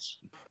 Yeah. That's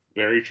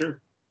very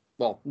true.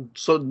 well,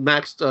 so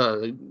Max,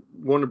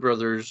 Warner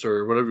Brothers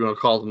or whatever you want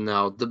to call them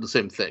now, did the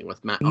same thing with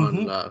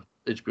on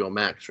HBO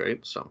Max, right?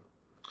 So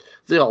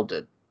they all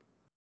did.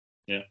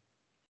 Yeah.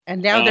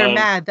 And now they're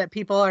mad that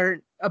people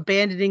are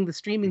abandoning the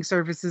streaming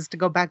services to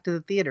go back to the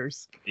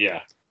theaters.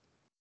 Yeah.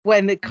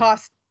 When it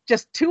costs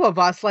just two of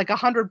us like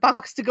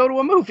 $100 to go to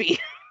a movie.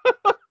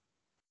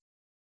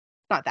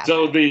 Not that.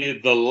 So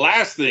bad. the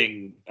last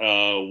thing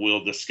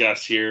we'll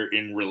discuss here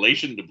in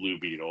relation to Blue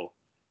Beetle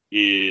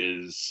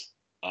is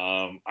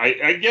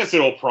I guess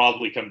it'll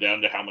probably come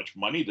down to how much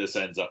money this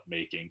ends up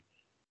making.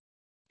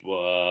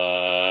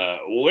 But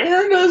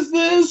where does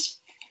this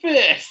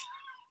fit?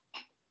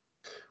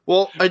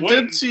 Well, I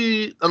did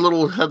see a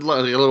little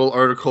headline, a little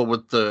article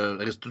with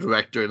the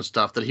director and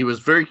stuff, that he was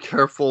very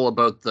careful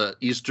about the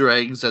Easter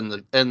eggs and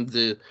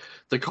the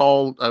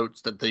call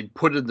outs that they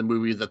put in the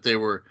movie, that they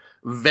were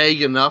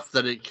vague enough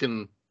that it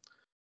can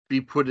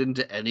be put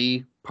into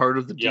any part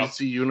of the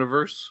DC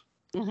universe.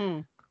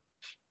 Mm-hmm.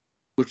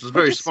 Which is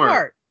very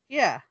smart.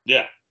 Yeah.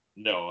 Yeah.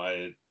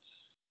 No,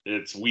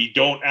 we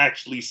don't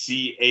actually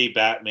see a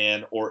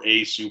Batman or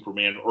a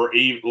Superman or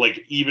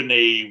even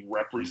a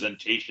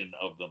representation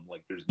of them.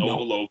 Like, there's no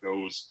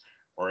logos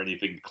or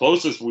anything. The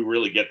closest we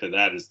really get to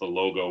that is the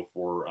logo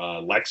for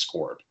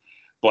LexCorp,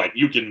 but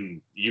you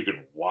can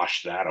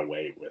wash that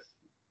away with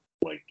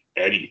like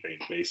anything,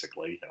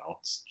 basically. You know,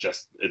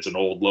 it's an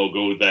old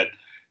logo that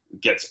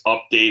gets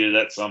updated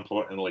at some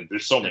point, and like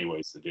there's so many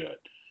ways to do it.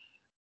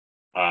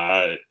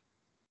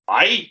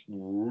 I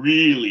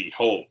really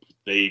hope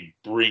they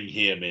bring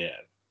him in.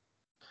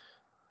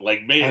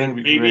 Like,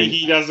 maybe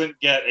he doesn't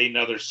get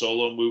another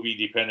solo movie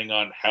depending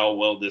on how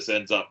well this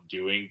ends up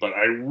doing, but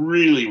I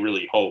really,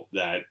 really hope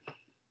that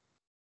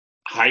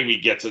Jaime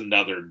gets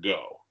another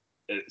go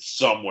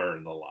somewhere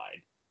in the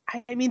line.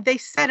 I mean, they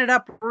set it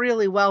up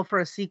really well for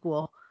a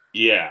sequel.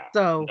 Yeah.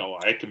 So no,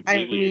 I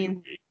completely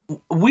agree.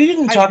 We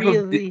didn't talk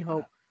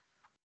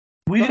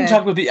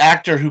about the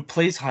actor who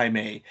plays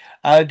Jaime.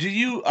 Do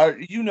you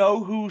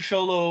know who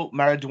Xolo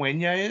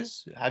Maridueña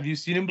is? Have you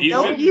seen him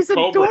before? He's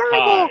Cobra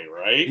adorable. Kai,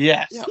 right?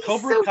 Yes, Yeah.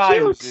 Cobra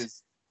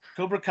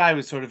Kai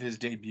was sort of his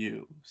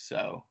debut.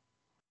 So,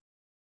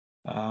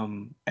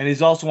 and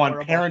he's also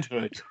on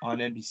Parenthood on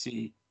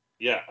NBC.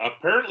 Yeah,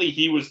 apparently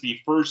he was the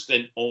first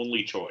and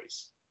only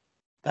choice.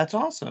 That's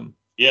awesome.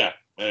 Yeah.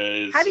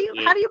 How do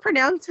you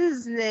pronounce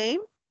his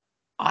name?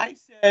 I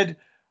said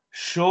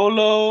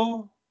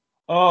Xolo.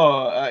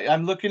 Oh,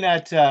 I'm looking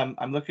at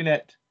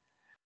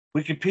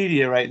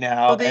Wikipedia right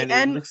now, and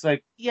it looks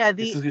like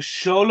this is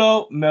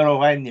Xolo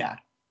Maridueña.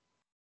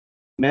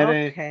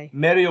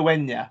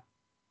 Maridueña.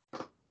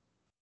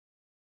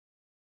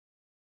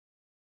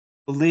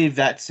 Believe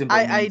that symbol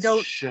means I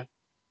don't.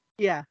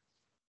 Yeah,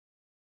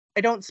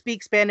 I don't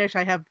speak Spanish.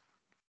 I have,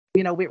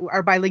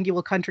 our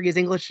bilingual country is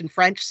English and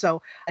French,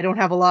 so I don't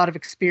have a lot of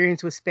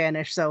experience with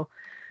Spanish. So,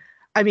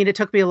 I mean, it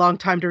took me a long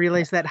time to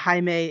realize that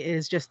Jaime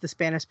is just the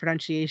Spanish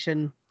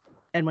pronunciation.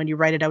 And when you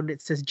write it out,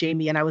 it says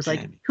Jamie. And I was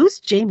like, who's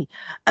Jamie?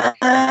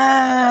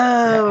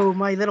 Oh,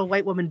 my little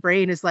white woman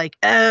brain is like,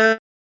 oh.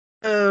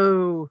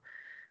 So,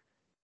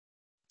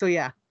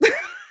 yeah.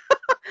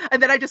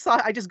 And then I just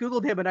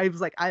Googled him and I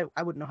was like, I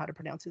wouldn't know how to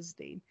pronounce his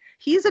name.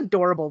 He's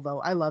adorable,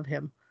 though. I love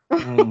him.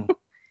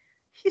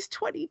 He's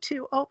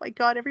 22. Oh, my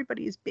God.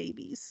 Everybody is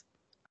babies.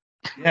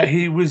 Yeah,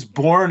 he was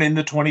born in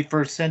the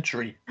 21st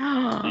century.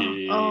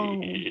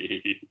 Oh.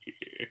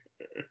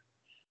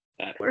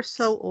 We're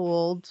so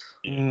old.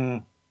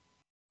 Mm.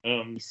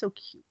 He's so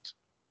cute.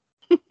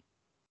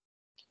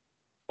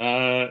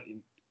 I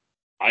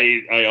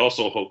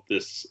also hope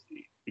this,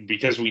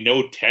 because we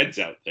know Ted's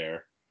out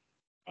there.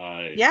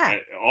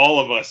 All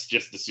of us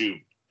just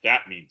assume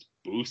that means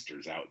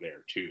Booster's out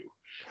there too.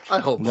 I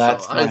hope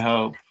that's so. my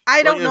hope.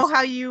 I don't know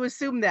how you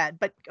assume that,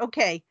 but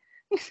okay.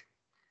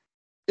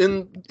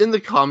 In the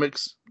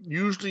comics,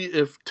 usually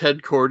if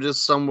Ted Kord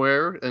is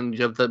somewhere and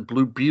you have that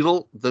Blue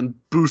Beetle, then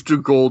Booster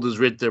Gold is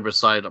right there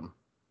beside him.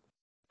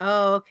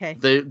 Oh, okay.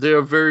 They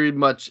are very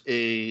much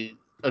a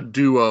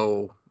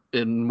duo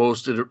in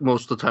most of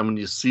the time when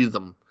you see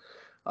them.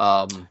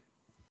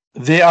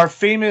 They are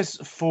famous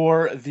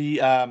for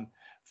the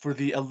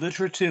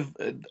alliterative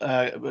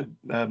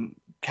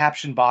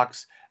caption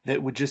box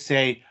that would just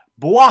say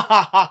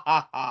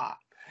 "Bwahahaha."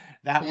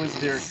 That was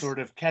their sort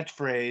of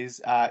catchphrase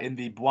in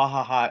the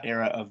Bwahaha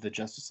era of the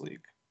Justice League.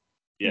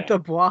 Yeah. The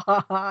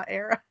Bwahaha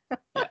era.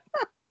 Yeah.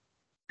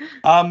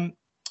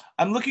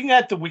 I'm looking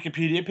at the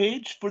Wikipedia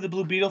page for the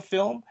Blue Beetle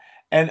film,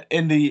 and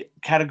in the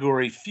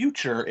category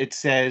Future, it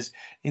says,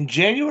 in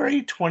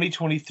January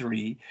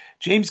 2023,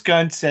 James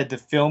Gunn said the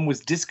film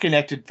was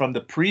disconnected from the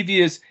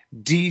previous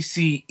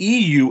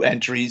DCEU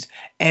entries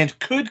and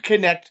could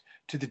connect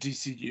to the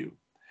DCU.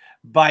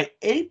 By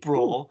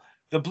April,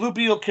 the Blue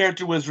Beetle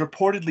character was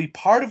reportedly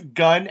part of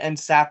Gunn and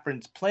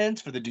Safran's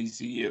plans for the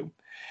DCU.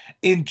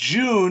 In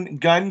June,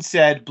 Gunn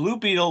said Blue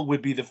Beetle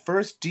would be the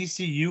first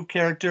DCU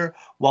character,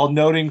 while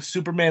noting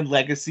Superman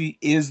Legacy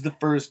is the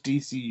first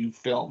DCU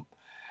film.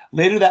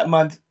 Later that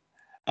month,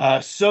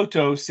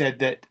 Soto said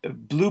that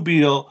Blue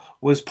Beetle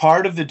was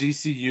part of the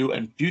DCU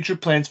and future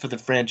plans for the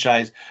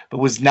franchise, but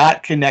was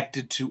not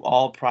connected to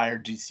all prior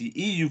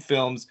DCEU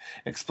films,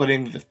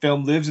 explaining that the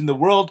film lives in the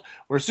world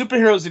where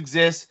superheroes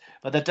exist,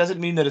 but that doesn't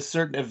mean that a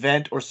certain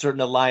event or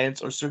certain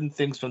alliance or certain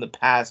things from the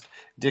past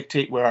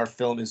dictate where our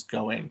film is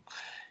going.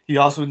 He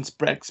also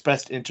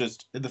expressed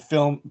interest in the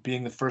film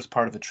being the first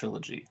part of a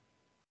trilogy.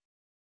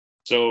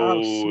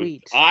 So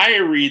sweet. I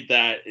read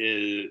that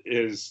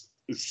is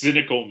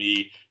cynical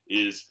me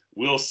is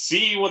we'll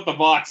see what the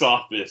box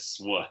office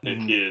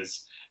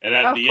is, and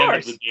at the end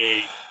of the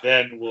day,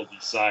 then we'll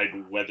decide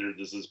whether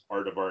this is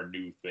part of our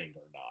new thing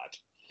or not.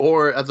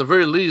 Or at the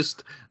very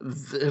least,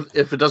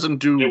 if it doesn't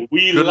do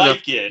we good like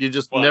enough, it, you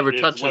just but never it's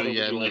touch it whether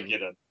again. We like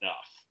it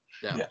enough.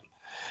 Yeah.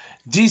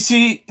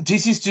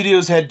 DC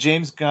Studios head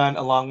James Gunn,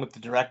 along with the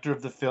director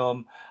of the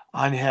film,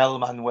 Angel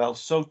Manuel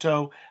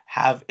Soto,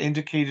 have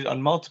indicated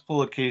on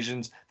multiple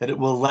occasions that it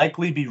will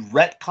likely be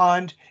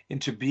retconned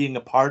into being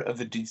a part of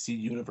the DC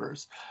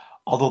universe,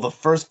 although the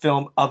first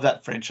film of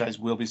that franchise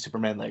will be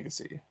Superman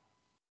Legacy.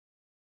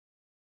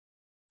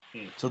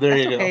 So there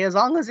you go. Okay, as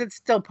long as it's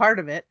still part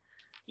of it.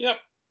 Yep.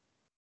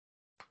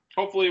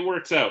 Hopefully it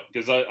works out,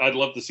 because I'd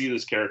love to see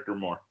this character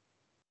more.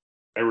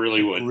 I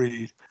really would.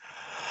 Agreed.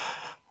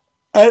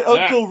 And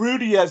Uncle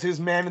Rudy as his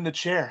man in the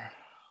chair.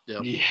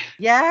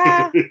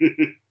 Yeah.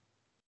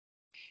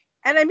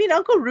 And I mean,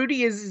 Uncle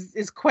Rudy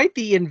is quite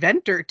the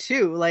inventor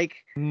too.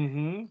 Like,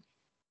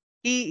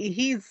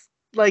 he's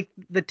like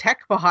the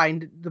tech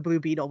behind the Blue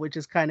Beetle, which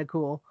is kind of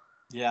cool.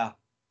 Yeah.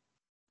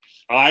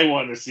 I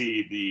want to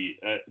see the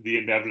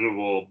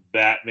inevitable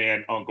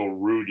Batman Uncle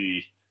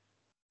Rudy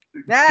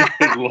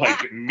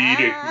like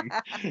meeting.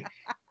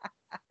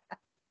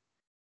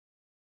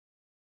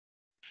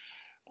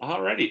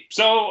 Alrighty,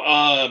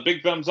 so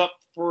big thumbs up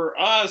for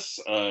us.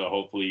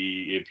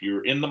 Hopefully, if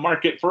you're in the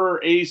market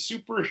for a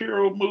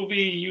superhero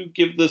movie, you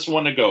give this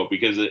one a go,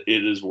 because it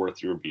is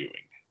worth your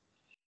viewing.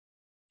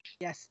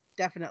 Yes,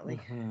 definitely.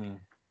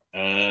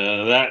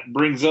 That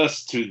brings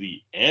us to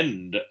the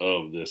end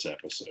of this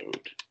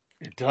episode.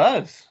 It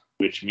does.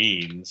 Which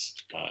means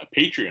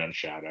Patreon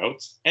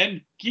shoutouts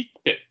and geek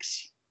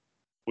picks.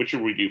 What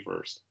should we do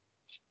first?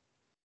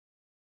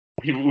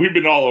 We've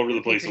been all over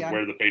the place of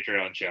where the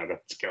Patreon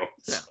shoutouts go.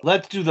 So.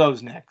 Let's do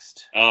those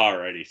next.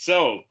 Alrighty.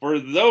 So, for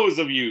those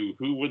of you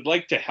who would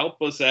like to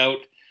help us out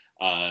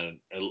with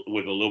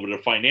a little bit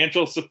of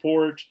financial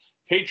support,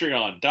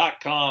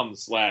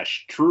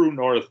 patreon.com/True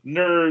North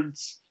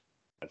Nerds.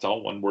 That's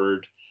all one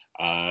word.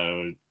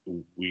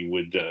 We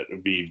would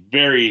be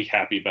very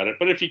happy about it.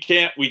 But if you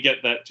can't, we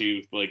get that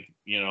too. Like,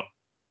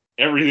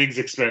 everything's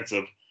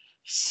expensive.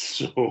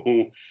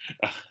 So,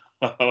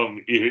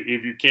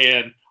 if you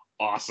can,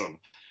 awesome.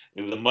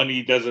 If the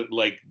money doesn't,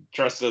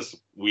 trust us,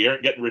 we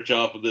aren't getting rich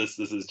off of this.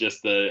 This is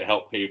just to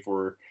help pay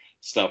for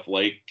stuff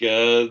like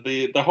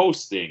the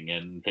hosting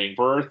and paying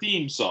for our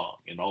theme song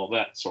and all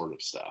that sort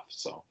of stuff.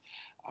 So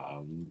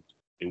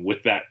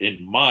with that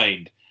in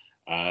mind,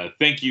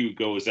 thank you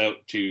goes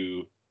out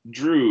to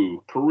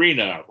Drew,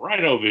 Karina,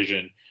 Rhino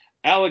Vision,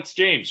 Alex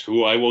James,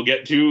 who I will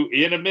get to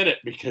in a minute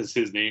because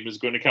his name is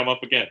going to come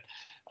up again.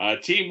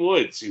 Team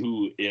Woods,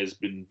 who has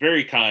been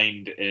very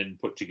kind and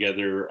put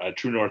together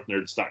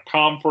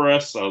TrueNorthNerds.com for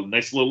us. A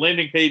nice little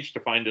landing page to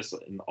find us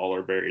in all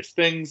our various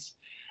things.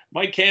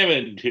 Mike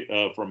Hammond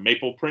from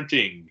Maple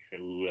Printing,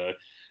 who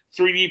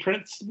 3D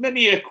prints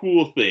many a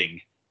cool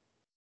thing.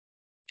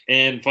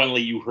 And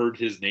finally, you heard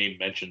his name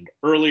mentioned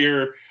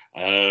earlier,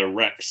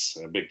 Rex.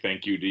 A big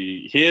thank you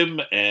to him,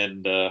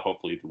 and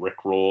hopefully the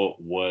Rickroll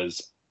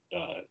was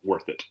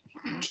worth it.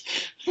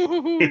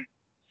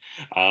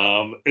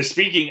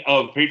 Speaking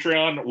of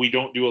Patreon, we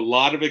don't do a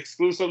lot of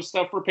exclusive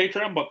stuff for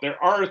Patreon, but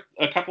there are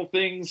a couple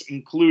things,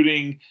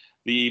 including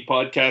the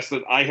podcast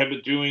that I have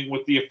been doing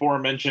with the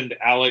aforementioned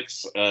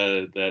Alex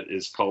that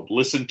is called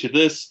Listen to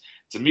This.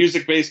 It's a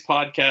music-based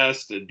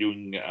podcast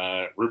doing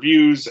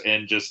reviews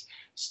and just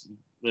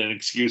an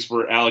excuse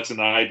for Alex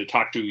and I to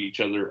talk to each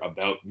other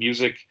about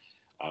music.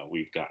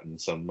 We've gotten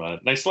some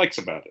nice likes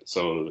about it,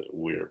 so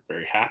we're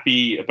very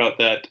happy about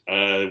that.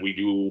 We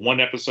do one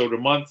episode a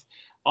month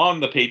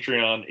on the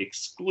Patreon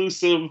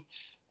exclusive.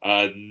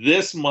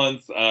 This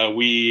month,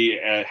 we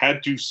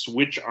had to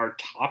switch our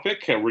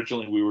topic.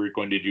 Originally, we were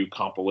going to do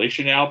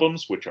compilation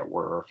albums, which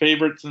were our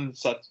favorites and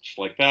such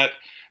like that.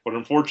 But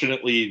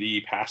unfortunately,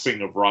 the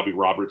passing of Robbie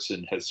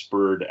Robertson has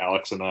spurred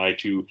Alex and I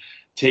to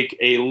take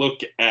a look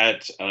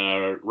at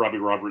Robbie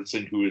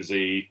Robertson, who is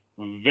a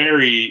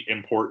very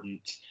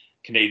important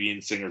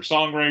Canadian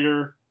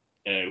singer-songwriter,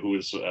 who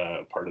is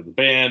part of the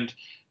band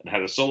and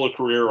had a solo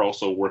career,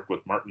 also worked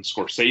with Martin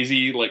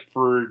Scorsese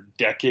for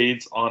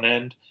decades on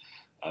end.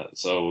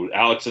 So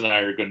Alex and I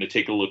are going to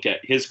take a look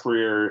at his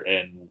career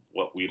and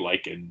what we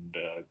like and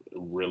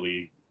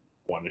really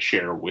want to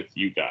share with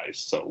you guys.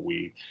 So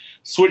we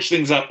switch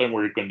things up and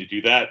we're going to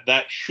do that.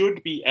 That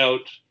should be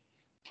out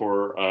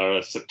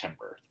for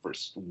September,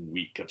 first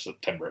week of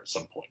September at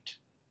some point.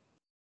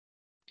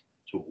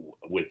 So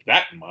with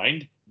that in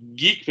mind,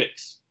 Geek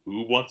Fix.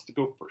 Who wants to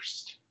go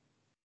first?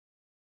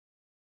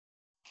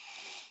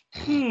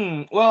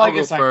 Well, I'll I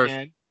guess go I first.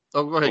 can.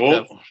 Oh, go ahead,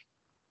 Oh,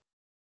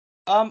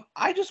 Kev.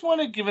 I just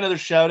want to give another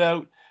shout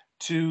out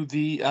to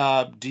the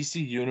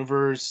DC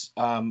Universe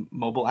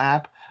mobile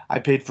app. I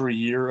paid for a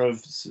year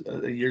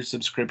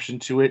subscription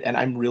to it, and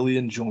I'm really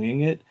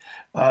enjoying it.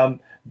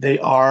 They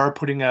are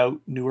putting out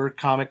newer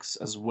comics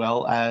as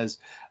well as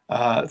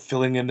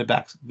filling in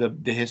the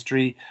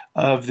history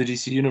of the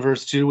DC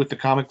Universe too with the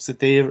comics that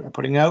they are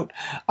putting out.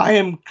 I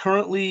am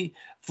currently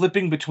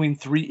flipping between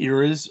 3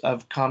 eras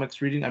of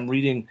comics reading. I'm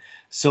reading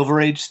Silver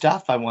Age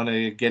stuff. I want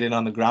to get in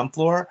on the ground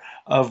floor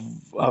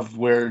of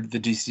where the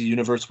DC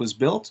Universe was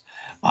built.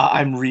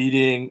 I'm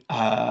reading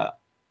comics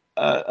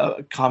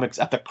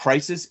at the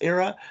Crisis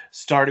era,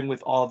 starting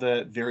with all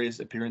the various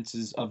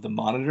appearances of the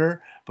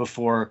Monitor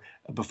before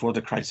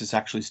the Crisis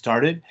actually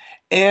started,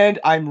 and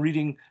I'm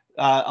reading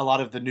a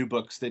lot of the new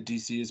books that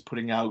DC is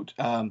putting out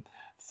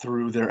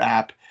through their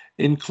app,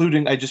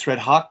 including I just read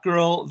Hawk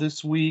Girl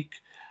this week.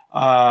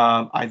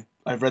 I've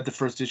read the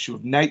first issue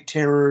of Night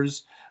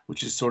Terrors,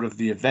 which is sort of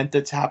the event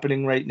that's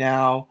happening right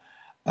now.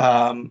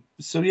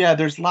 So yeah,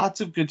 there's lots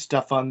of good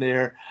stuff on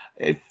there.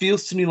 It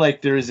feels to me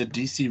like there is a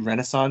DC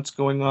renaissance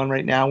going on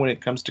right now when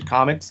it comes to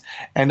comics,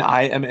 and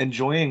I am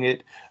enjoying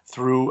it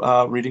through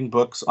reading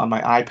books on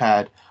my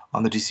iPad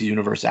on the DC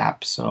Universe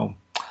app. So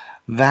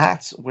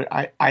that's where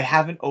I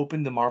haven't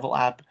opened the Marvel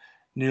app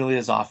nearly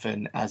as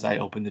often as I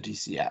open the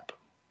DC app.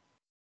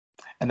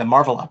 And the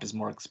Marvel app is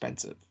more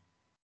expensive.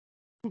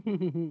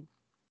 All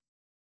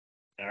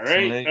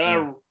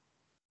right.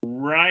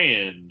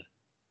 Ryan.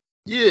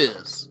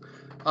 Yes.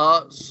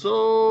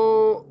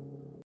 So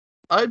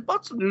I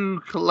bought some new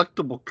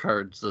collectible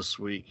cards this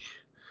week.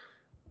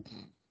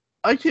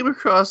 I came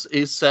across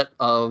a set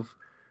of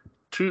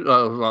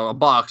a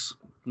box.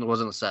 It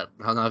wasn't a set.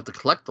 I have to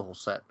collect the whole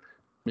set,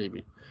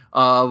 maybe,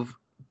 of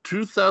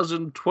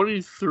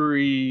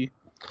 2023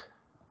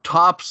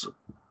 Topps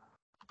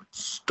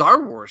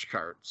Star Wars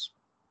cards.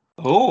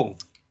 Oh.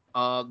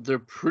 They're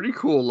pretty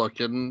cool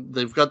looking.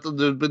 They've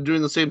been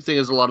doing the same thing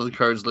as a lot of the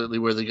cards lately,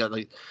 where they got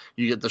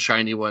you get the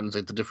shiny ones,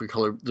 like the different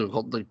color, they're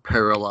called like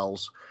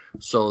parallels.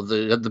 So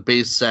they have the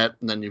base set,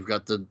 and then you've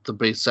got the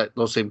base set,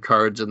 those same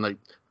cards in like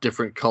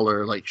different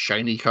color, like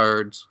shiny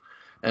cards.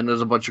 And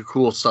there's a bunch of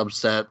cool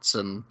subsets,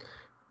 and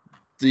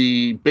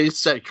the base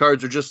set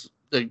cards are just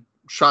like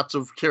shots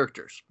of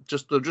characters.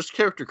 They're just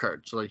character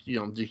cards. So like, you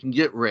can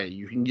get Rey,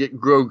 you can get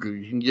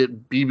Grogu, you can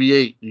get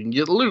BB-8, you can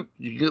get Luke,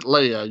 you can get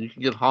Leia, you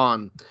can get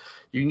Han,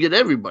 you can get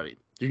everybody.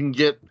 You can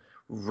get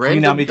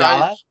random Queen Amidala?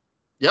 guys.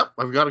 Yep,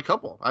 I've got a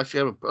couple. I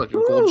actually have a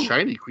gold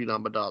shiny Queen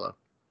Amidala.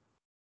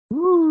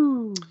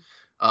 Woo!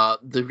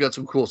 They've got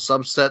some cool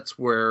subsets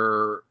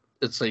where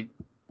it's like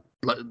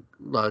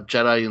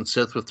Jedi and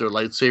Sith with their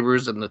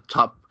lightsabers, and the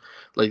top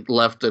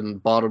left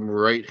and bottom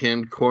right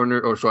hand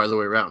corner, or sorry, the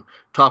way around.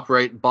 Top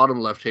right, bottom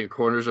left hand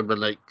corners have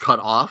been cut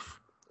off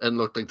and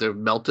look like they're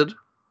melted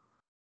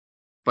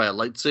by a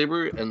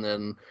lightsaber. And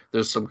then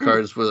there's some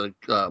cards with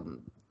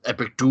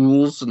epic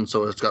duels, and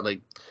so it's got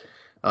like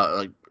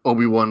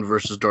Obi-Wan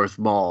versus Darth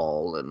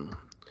Maul and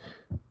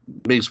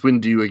Mace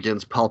Windu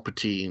against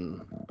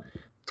Palpatine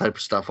type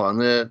of stuff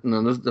on it. And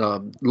then there's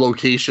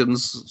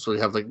locations, so you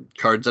have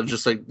cards that are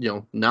just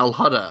Nal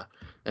Hutta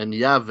and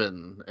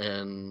Yavin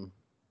and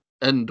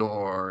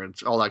Endor and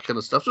all that kind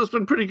of stuff. So it's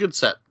been a pretty good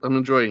set. I'm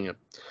enjoying it.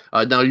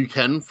 Now you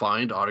can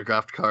find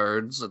autographed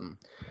cards, and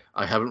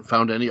I haven't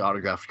found any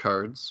autographed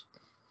cards.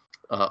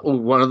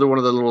 One of the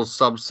little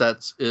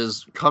subsets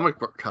is comic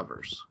book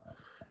covers,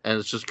 and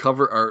it's just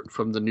cover art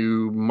from the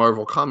new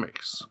Marvel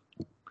comics.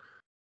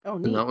 Oh,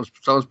 neat. And that was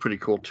pretty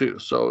cool too.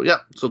 So yeah,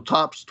 so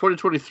Topps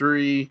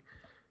 2023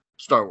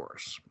 Star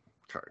Wars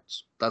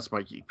cards. That's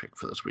my geek pick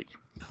for this week.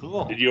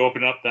 Cool. Did you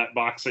open up that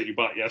box that you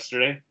bought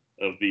yesterday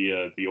of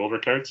the older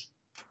cards?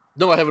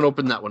 No, I haven't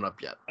opened that one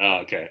up yet. Oh,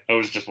 okay. I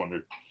was just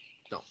wondering.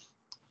 No.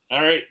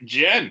 All right,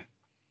 Jen.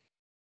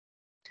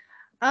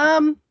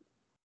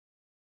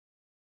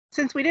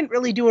 Since we didn't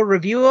really do a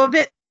review of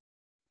it,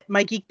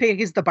 my geek pick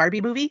is the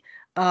Barbie movie.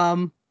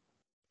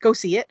 Go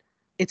see it.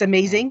 It's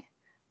amazing.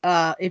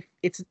 If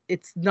it's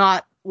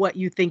not what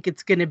you think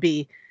it's gonna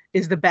be,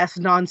 is the best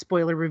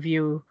non-spoiler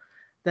review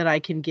that I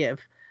can give.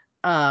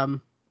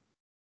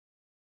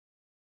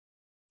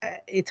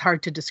 It's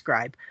hard to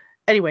describe.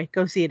 Anyway,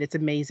 go see it. It's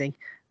amazing.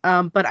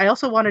 But I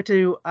also wanted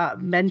to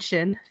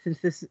mention, since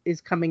this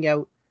is coming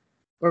out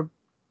or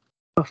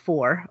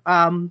before,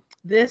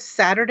 this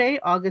Saturday,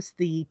 August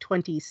the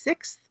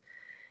 26th,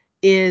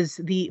 is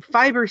the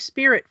Fiber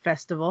Spirit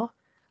Festival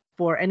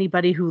for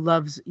anybody who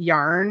loves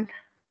yarn,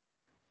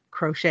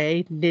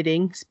 crochet,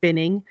 knitting,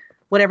 spinning,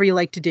 whatever you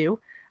like to do.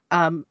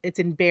 It's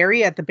in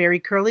Barrie at the Barrie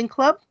Curling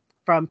Club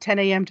from 10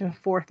 a.m. to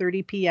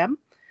 4:30 p.m.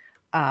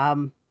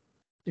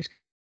 There's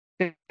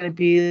going to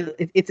be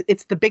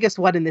it's the biggest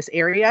one in this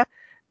area.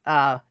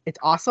 It's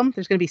awesome.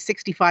 There's going to be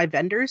 65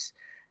 vendors,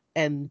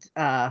 and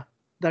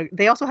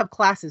they also have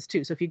classes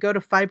too. So if you go to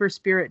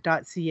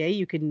fiberspirit.ca,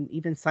 you can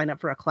even sign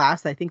up for a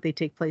class. I think they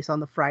take place on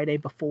the Friday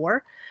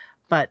before.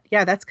 But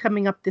yeah, that's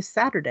coming up this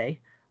Saturday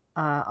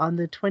on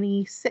the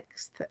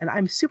 26th, and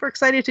I'm super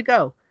excited to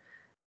go.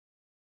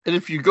 And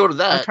if you go to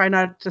that, I'll try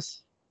not to.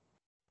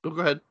 Oh,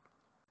 go ahead.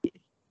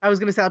 I was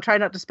going to say I'll try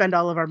not to spend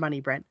all of our money,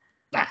 Brent,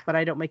 but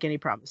I don't make any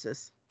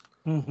promises.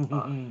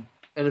 And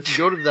if you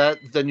go to that,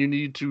 then you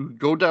need to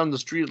go down the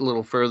street a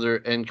little further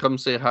and come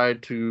say hi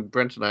to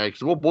Brent and I,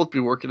 because we'll both be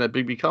working at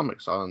Big B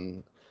Comics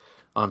on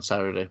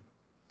Saturday.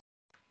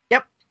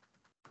 Yep.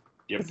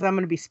 Because I'm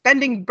going to be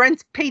spending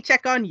Brent's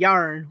paycheck on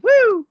yarn.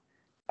 Woo!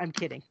 I'm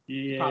kidding.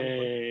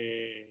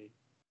 Yay.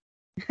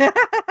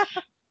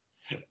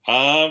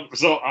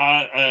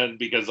 And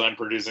because I'm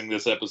producing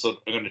this episode,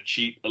 I'm going to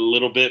cheat a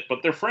little bit,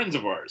 but they're friends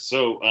of ours.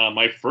 So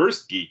my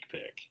first geek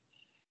pick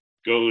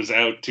goes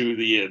out to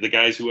the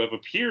guys who have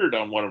appeared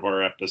on one of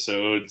our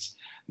episodes.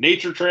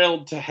 Nature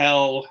Trail to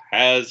Hell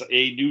has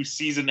a new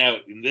season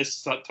out, and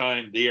this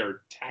time they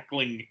are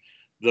tackling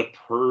the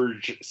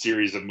Purge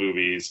series of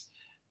movies.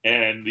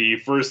 And the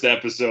first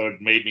episode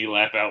made me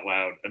laugh out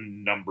loud a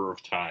number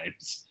of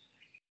times.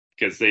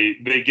 Because they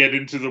get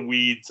into the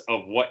weeds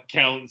of what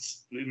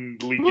counts in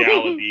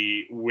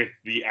legality with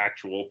the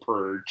actual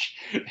purge,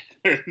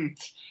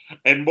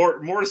 and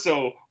more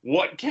so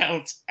what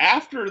counts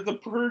after the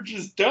purge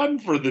is done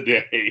for the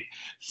day.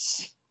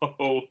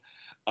 So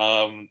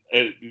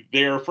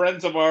they're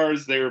friends of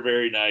ours. They're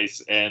very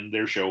nice, and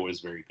their show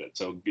is very good.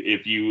 So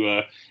if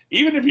you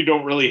even if you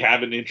don't really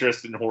have an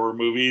interest in horror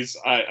movies,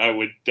 I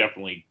would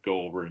definitely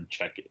go over and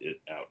check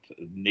it out.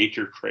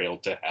 Nature Trail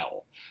to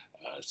Hell.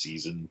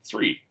 Season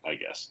 3, I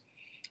guess.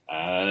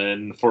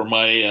 And for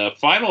my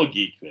final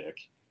geek pick,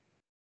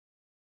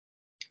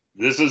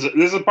 this is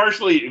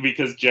partially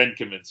because Jen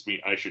convinced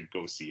me I should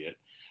go see it.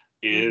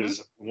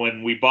 Is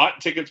when we bought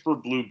tickets for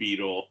Blue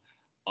Beetle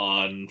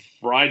on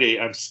Friday,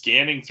 I'm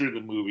scanning through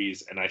the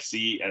movies and I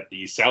see at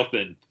the South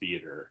End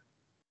Theater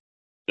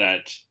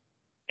that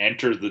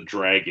Enter the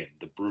Dragon,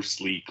 the Bruce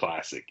Lee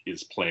classic,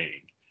 is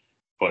playing,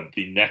 but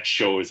the next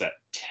show is at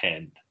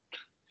 10.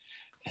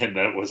 And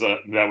that was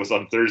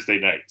on Thursday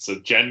night, so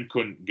Jen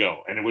couldn't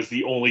go, and it was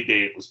the only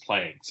day it was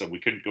playing, so we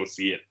couldn't go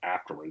see it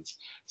afterwards.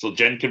 So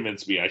Jen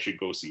convinced me I should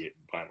go see it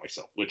by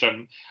myself, which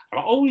I'm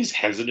always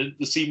hesitant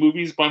to see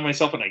movies by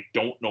myself, and I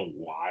don't know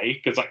why,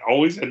 because I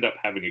always end up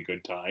having a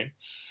good time.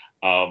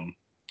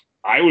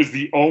 I was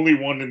the only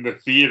one in the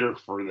theater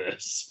for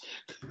this.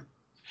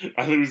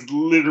 I was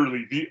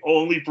literally the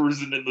only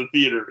person in the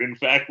theater. In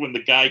fact, when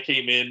the guy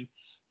came in,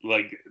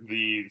 like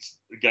the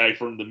guy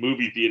from the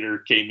movie theater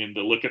came in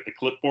to look at the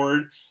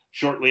clipboard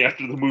shortly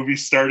after the movie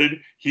started,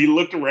 he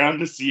looked around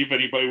to see if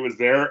anybody was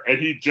there, and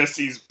he just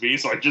sees me,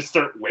 so I just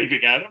start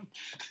waving at him.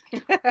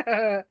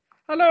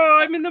 Hello,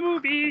 I'm in the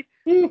movie.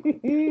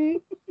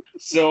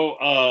 So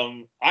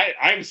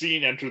I've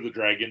seen Enter the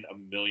Dragon a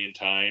million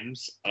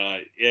times,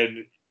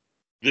 and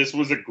this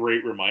was a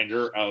great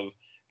reminder of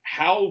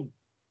how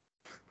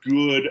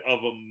good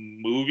of a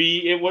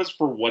movie it was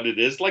for what it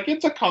is. Like,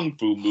 it's a kung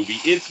fu movie.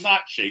 It's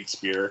not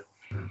Shakespeare,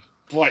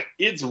 but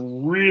it's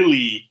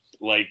really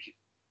like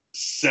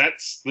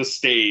sets the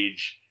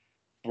stage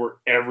for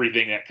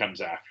everything that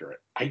comes after it.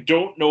 I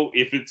don't know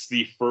if it's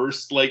the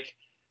first like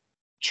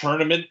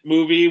tournament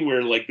movie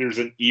where like there's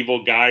an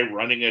evil guy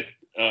running a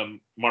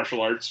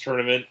martial arts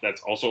tournament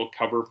that's also a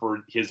cover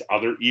for his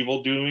other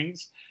evil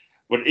doings,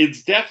 but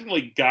it's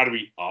definitely got to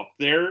be up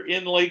there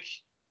in like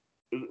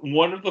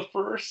one of the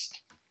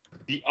first.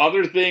 The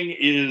other thing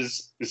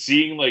is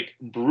seeing like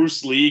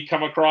Bruce Lee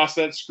come across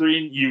that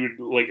screen. You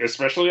like,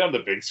 especially on the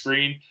big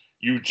screen,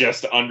 you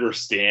just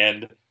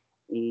understand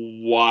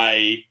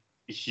why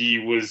he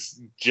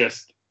was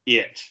just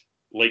it.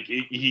 Like,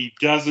 he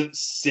doesn't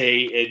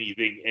say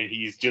anything, and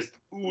he's just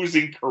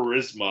oozing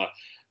charisma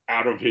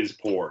out of his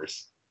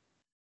pores.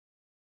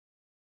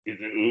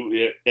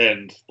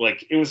 And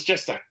like, it was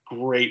just a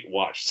great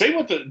watch. Same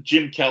with the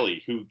Jim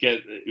Kelly, who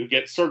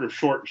gets sort of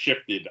short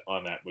shifted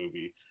on that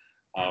movie.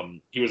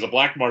 He was a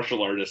black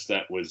martial artist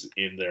that was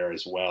in there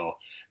as well.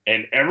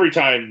 And every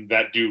time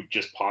that dude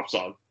just pops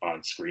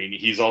on screen,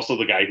 he's also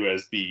the guy who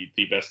has the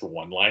best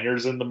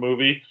one-liners in the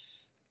movie.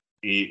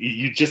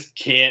 You just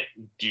can't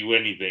do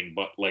anything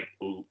but like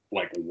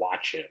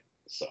watch him.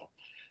 So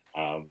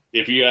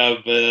if you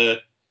have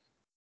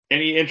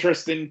any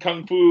interest in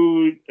kung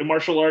fu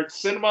martial arts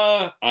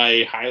cinema,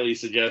 I highly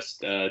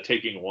suggest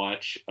taking a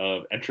watch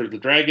of Enter the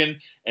Dragon.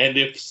 And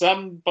if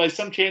by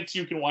some chance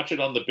you can watch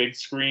it on the big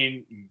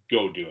screen,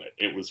 go do it.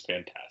 It was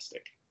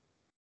fantastic.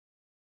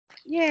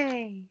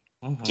 Yay.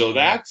 So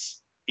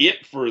that's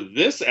it for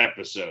this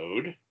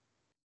episode.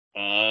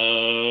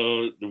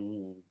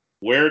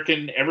 Where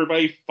can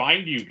everybody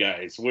find you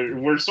guys?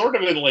 We're sort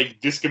of in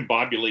like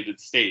discombobulated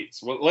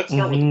states. Well, let's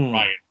start with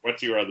Ryan.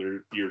 What's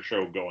your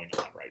show going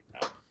on right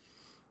now?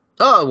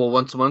 Oh, well,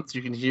 once a month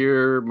you can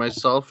hear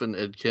myself and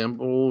Ed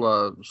Campbell,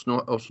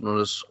 also known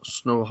as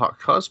Snowhawk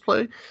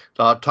Cosplay,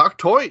 talk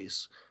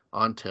toys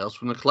on Tales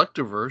from the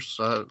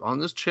Collectorverse on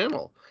this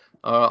channel.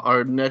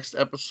 Our next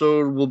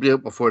episode will be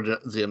out before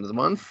the end of the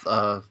month.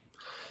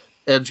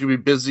 Ed's going to be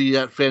busy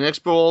at Fan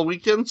Expo all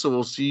weekend, so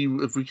we'll see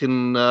if we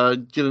can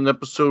get an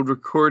episode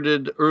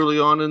recorded early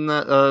on in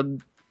that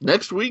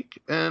next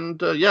week, and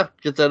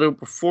get that out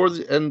before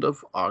the end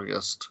of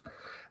August.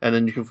 And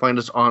then you can find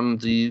us on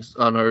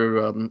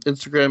our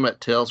Instagram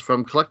at Tales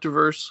from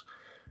Collectiverse,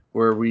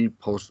 where we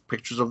post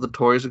pictures of the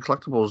toys and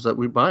collectibles that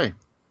we buy.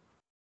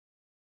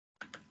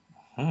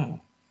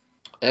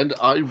 And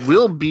I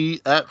will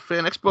be at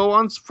Fan Expo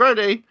on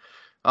Friday,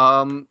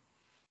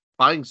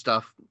 buying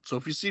stuff. So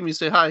if you see me,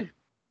 say hi.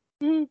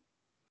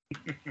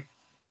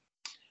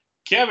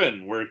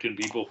 Kevin, where can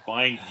people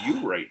find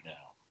you right now?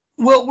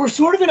 Well, we're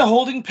sort of in a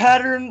holding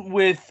pattern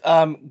with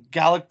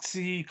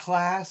Galaxy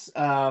Class.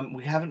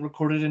 We haven't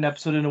recorded an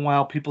episode in a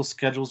while. People's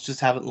schedules just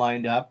haven't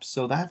lined up.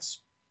 So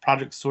that's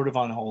project sort of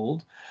on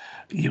hold.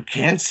 You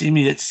can see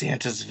me at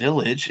Santa's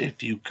Village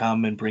if you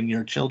come and bring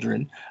your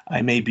children.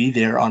 I may be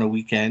there on a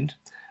weekend.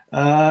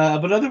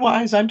 But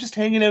otherwise, I'm just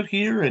hanging out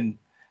here and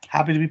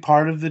happy to be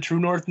part of the True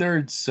North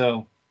Nerds.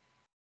 So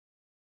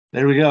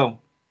there we go.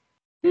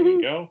 There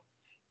we go.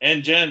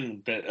 And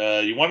Jen,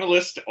 you want to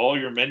list all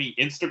your many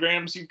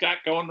Instagrams you've got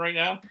going right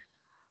now?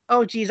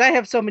 Oh, geez, I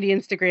have so many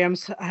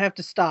Instagrams. I have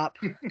to stop.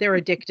 They're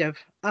addictive.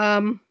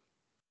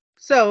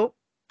 So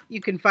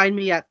you can find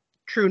me at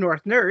True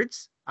North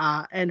Nerds,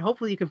 and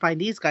hopefully you can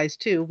find these guys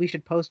too. We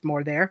should post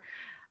more there.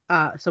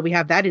 So we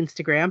have that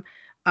Instagram.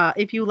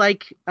 If you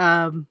like,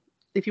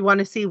 if you want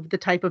to see the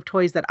type of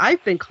toys that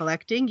I've been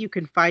collecting, you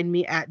can find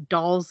me at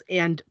Dolls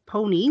and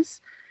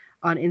Ponies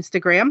on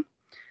Instagram.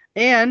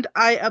 And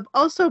I have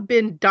also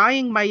been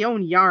dyeing my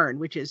own yarn,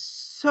 which is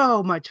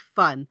so much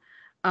fun.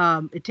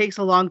 It takes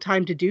a long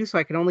time to do, so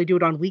I can only do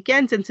it on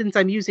weekends. And since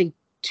I'm using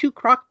 2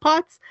 crock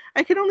pots,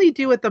 I can only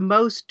do at the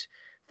most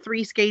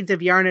 3 skeins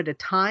of yarn at a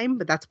time,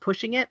 but that's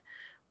pushing it.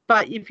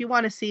 But if you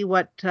want to see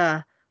what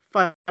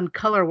fun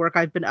color work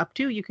I've been up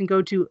to, you can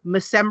go to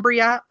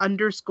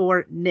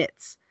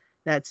Mesembria_knits.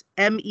 That's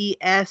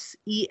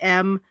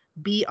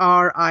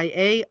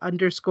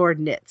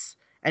MESEMBRIA_knits.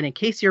 And in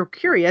case you're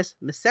curious,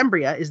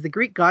 Mesembria is the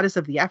Greek goddess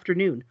of the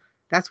afternoon.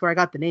 That's where I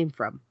got the name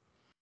from.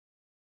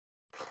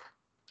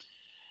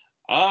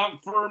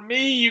 For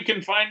me, you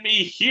can find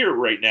me here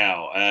right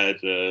now at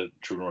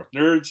True North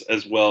Nerds,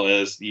 as well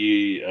as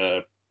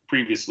the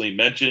previously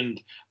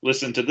mentioned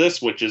Listen to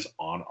This, which is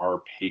on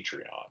our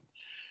Patreon.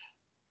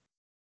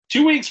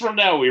 2 weeks from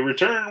now, we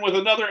return with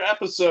another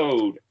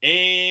episode.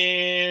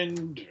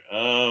 And,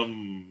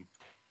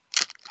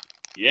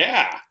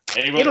 yeah.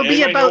 It'll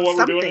be about know what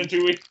something. We're doing in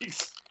 2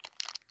 weeks?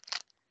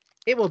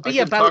 It will be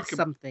about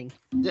something.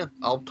 Yeah,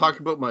 I'll talk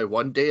about my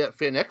one day at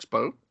Fan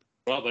Expo.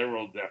 Well, there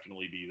will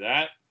definitely be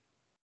that.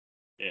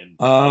 And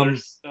other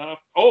stuff.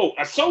 Oh,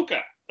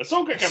 Ahsoka.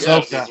 Ahsoka comes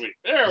out this week.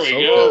 There we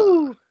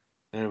go.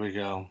 There we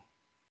go.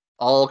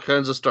 All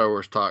kinds of Star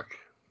Wars talk.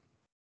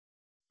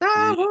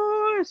 Star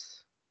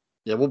Wars.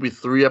 Yeah, we'll be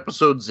 3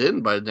 episodes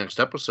in by the next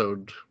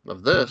episode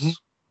of this.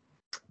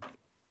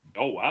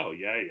 Oh, wow.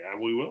 Yeah,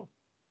 we will.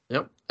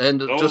 Yep. And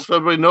just so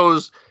everybody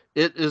knows,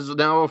 it is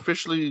now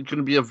officially going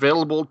to be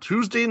available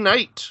Tuesday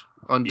night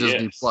on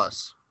Disney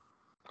Plus.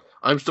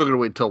 I'm still going to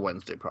wait till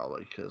Wednesday,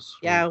 probably.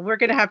 Yeah, we're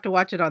going to have to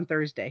watch it on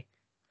Thursday.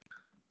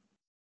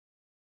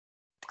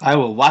 I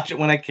will watch it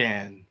when I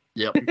can.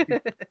 Yep.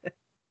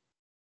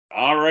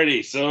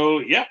 Alrighty,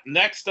 so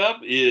next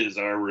up is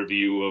our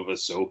review of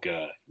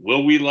Ahsoka.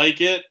 Will we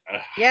like it?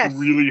 Yes. I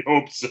really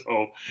hope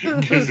so,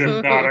 because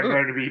if not, I'm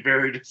going to be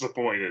very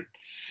disappointed.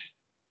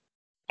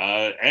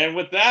 And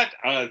with that,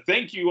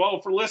 thank you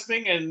all for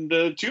listening, and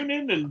tune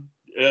in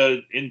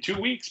in 2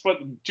 weeks.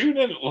 But tune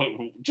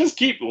in, just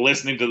keep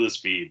listening to this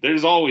feed.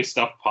 There's always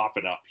stuff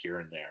popping up here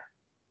and there.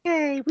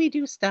 Yay, we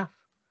do stuff.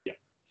 Yeah.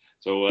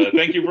 So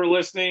thank you for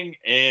listening,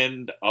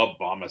 and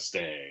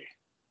Obamaste.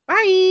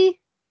 Bye.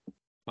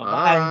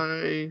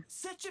 Bye.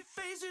 Set your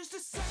phasers to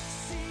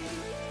sexy.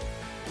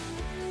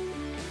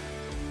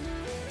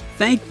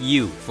 Thank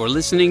you for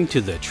listening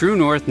to the True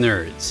North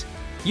Nerds.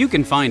 You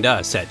can find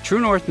us at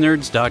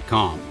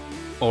TrueNorthNerds.com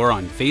or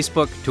on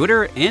Facebook,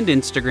 Twitter, and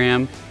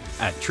Instagram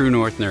at True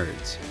North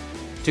Nerds.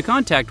 To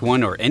contact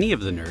one or any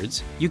of the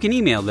nerds, you can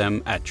email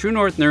them at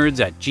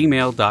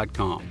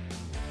TrueNorthNerds@gmail.com.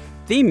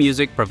 Theme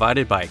music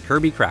provided by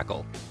Kirby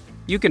Crackle.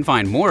 You can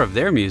find more of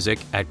their music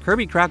at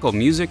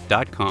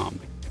KirbyCrackleMusic.com.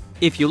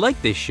 If you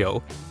like this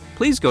show,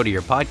 please go to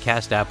your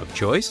podcast app of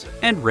choice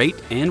and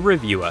rate and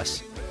review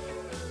us.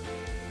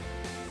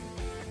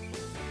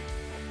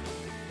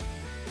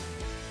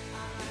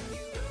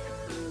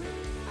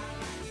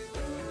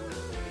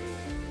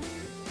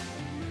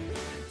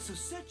 So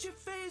set your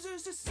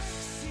phasers to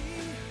sexy.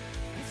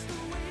 It's the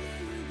way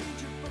you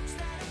read your books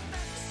that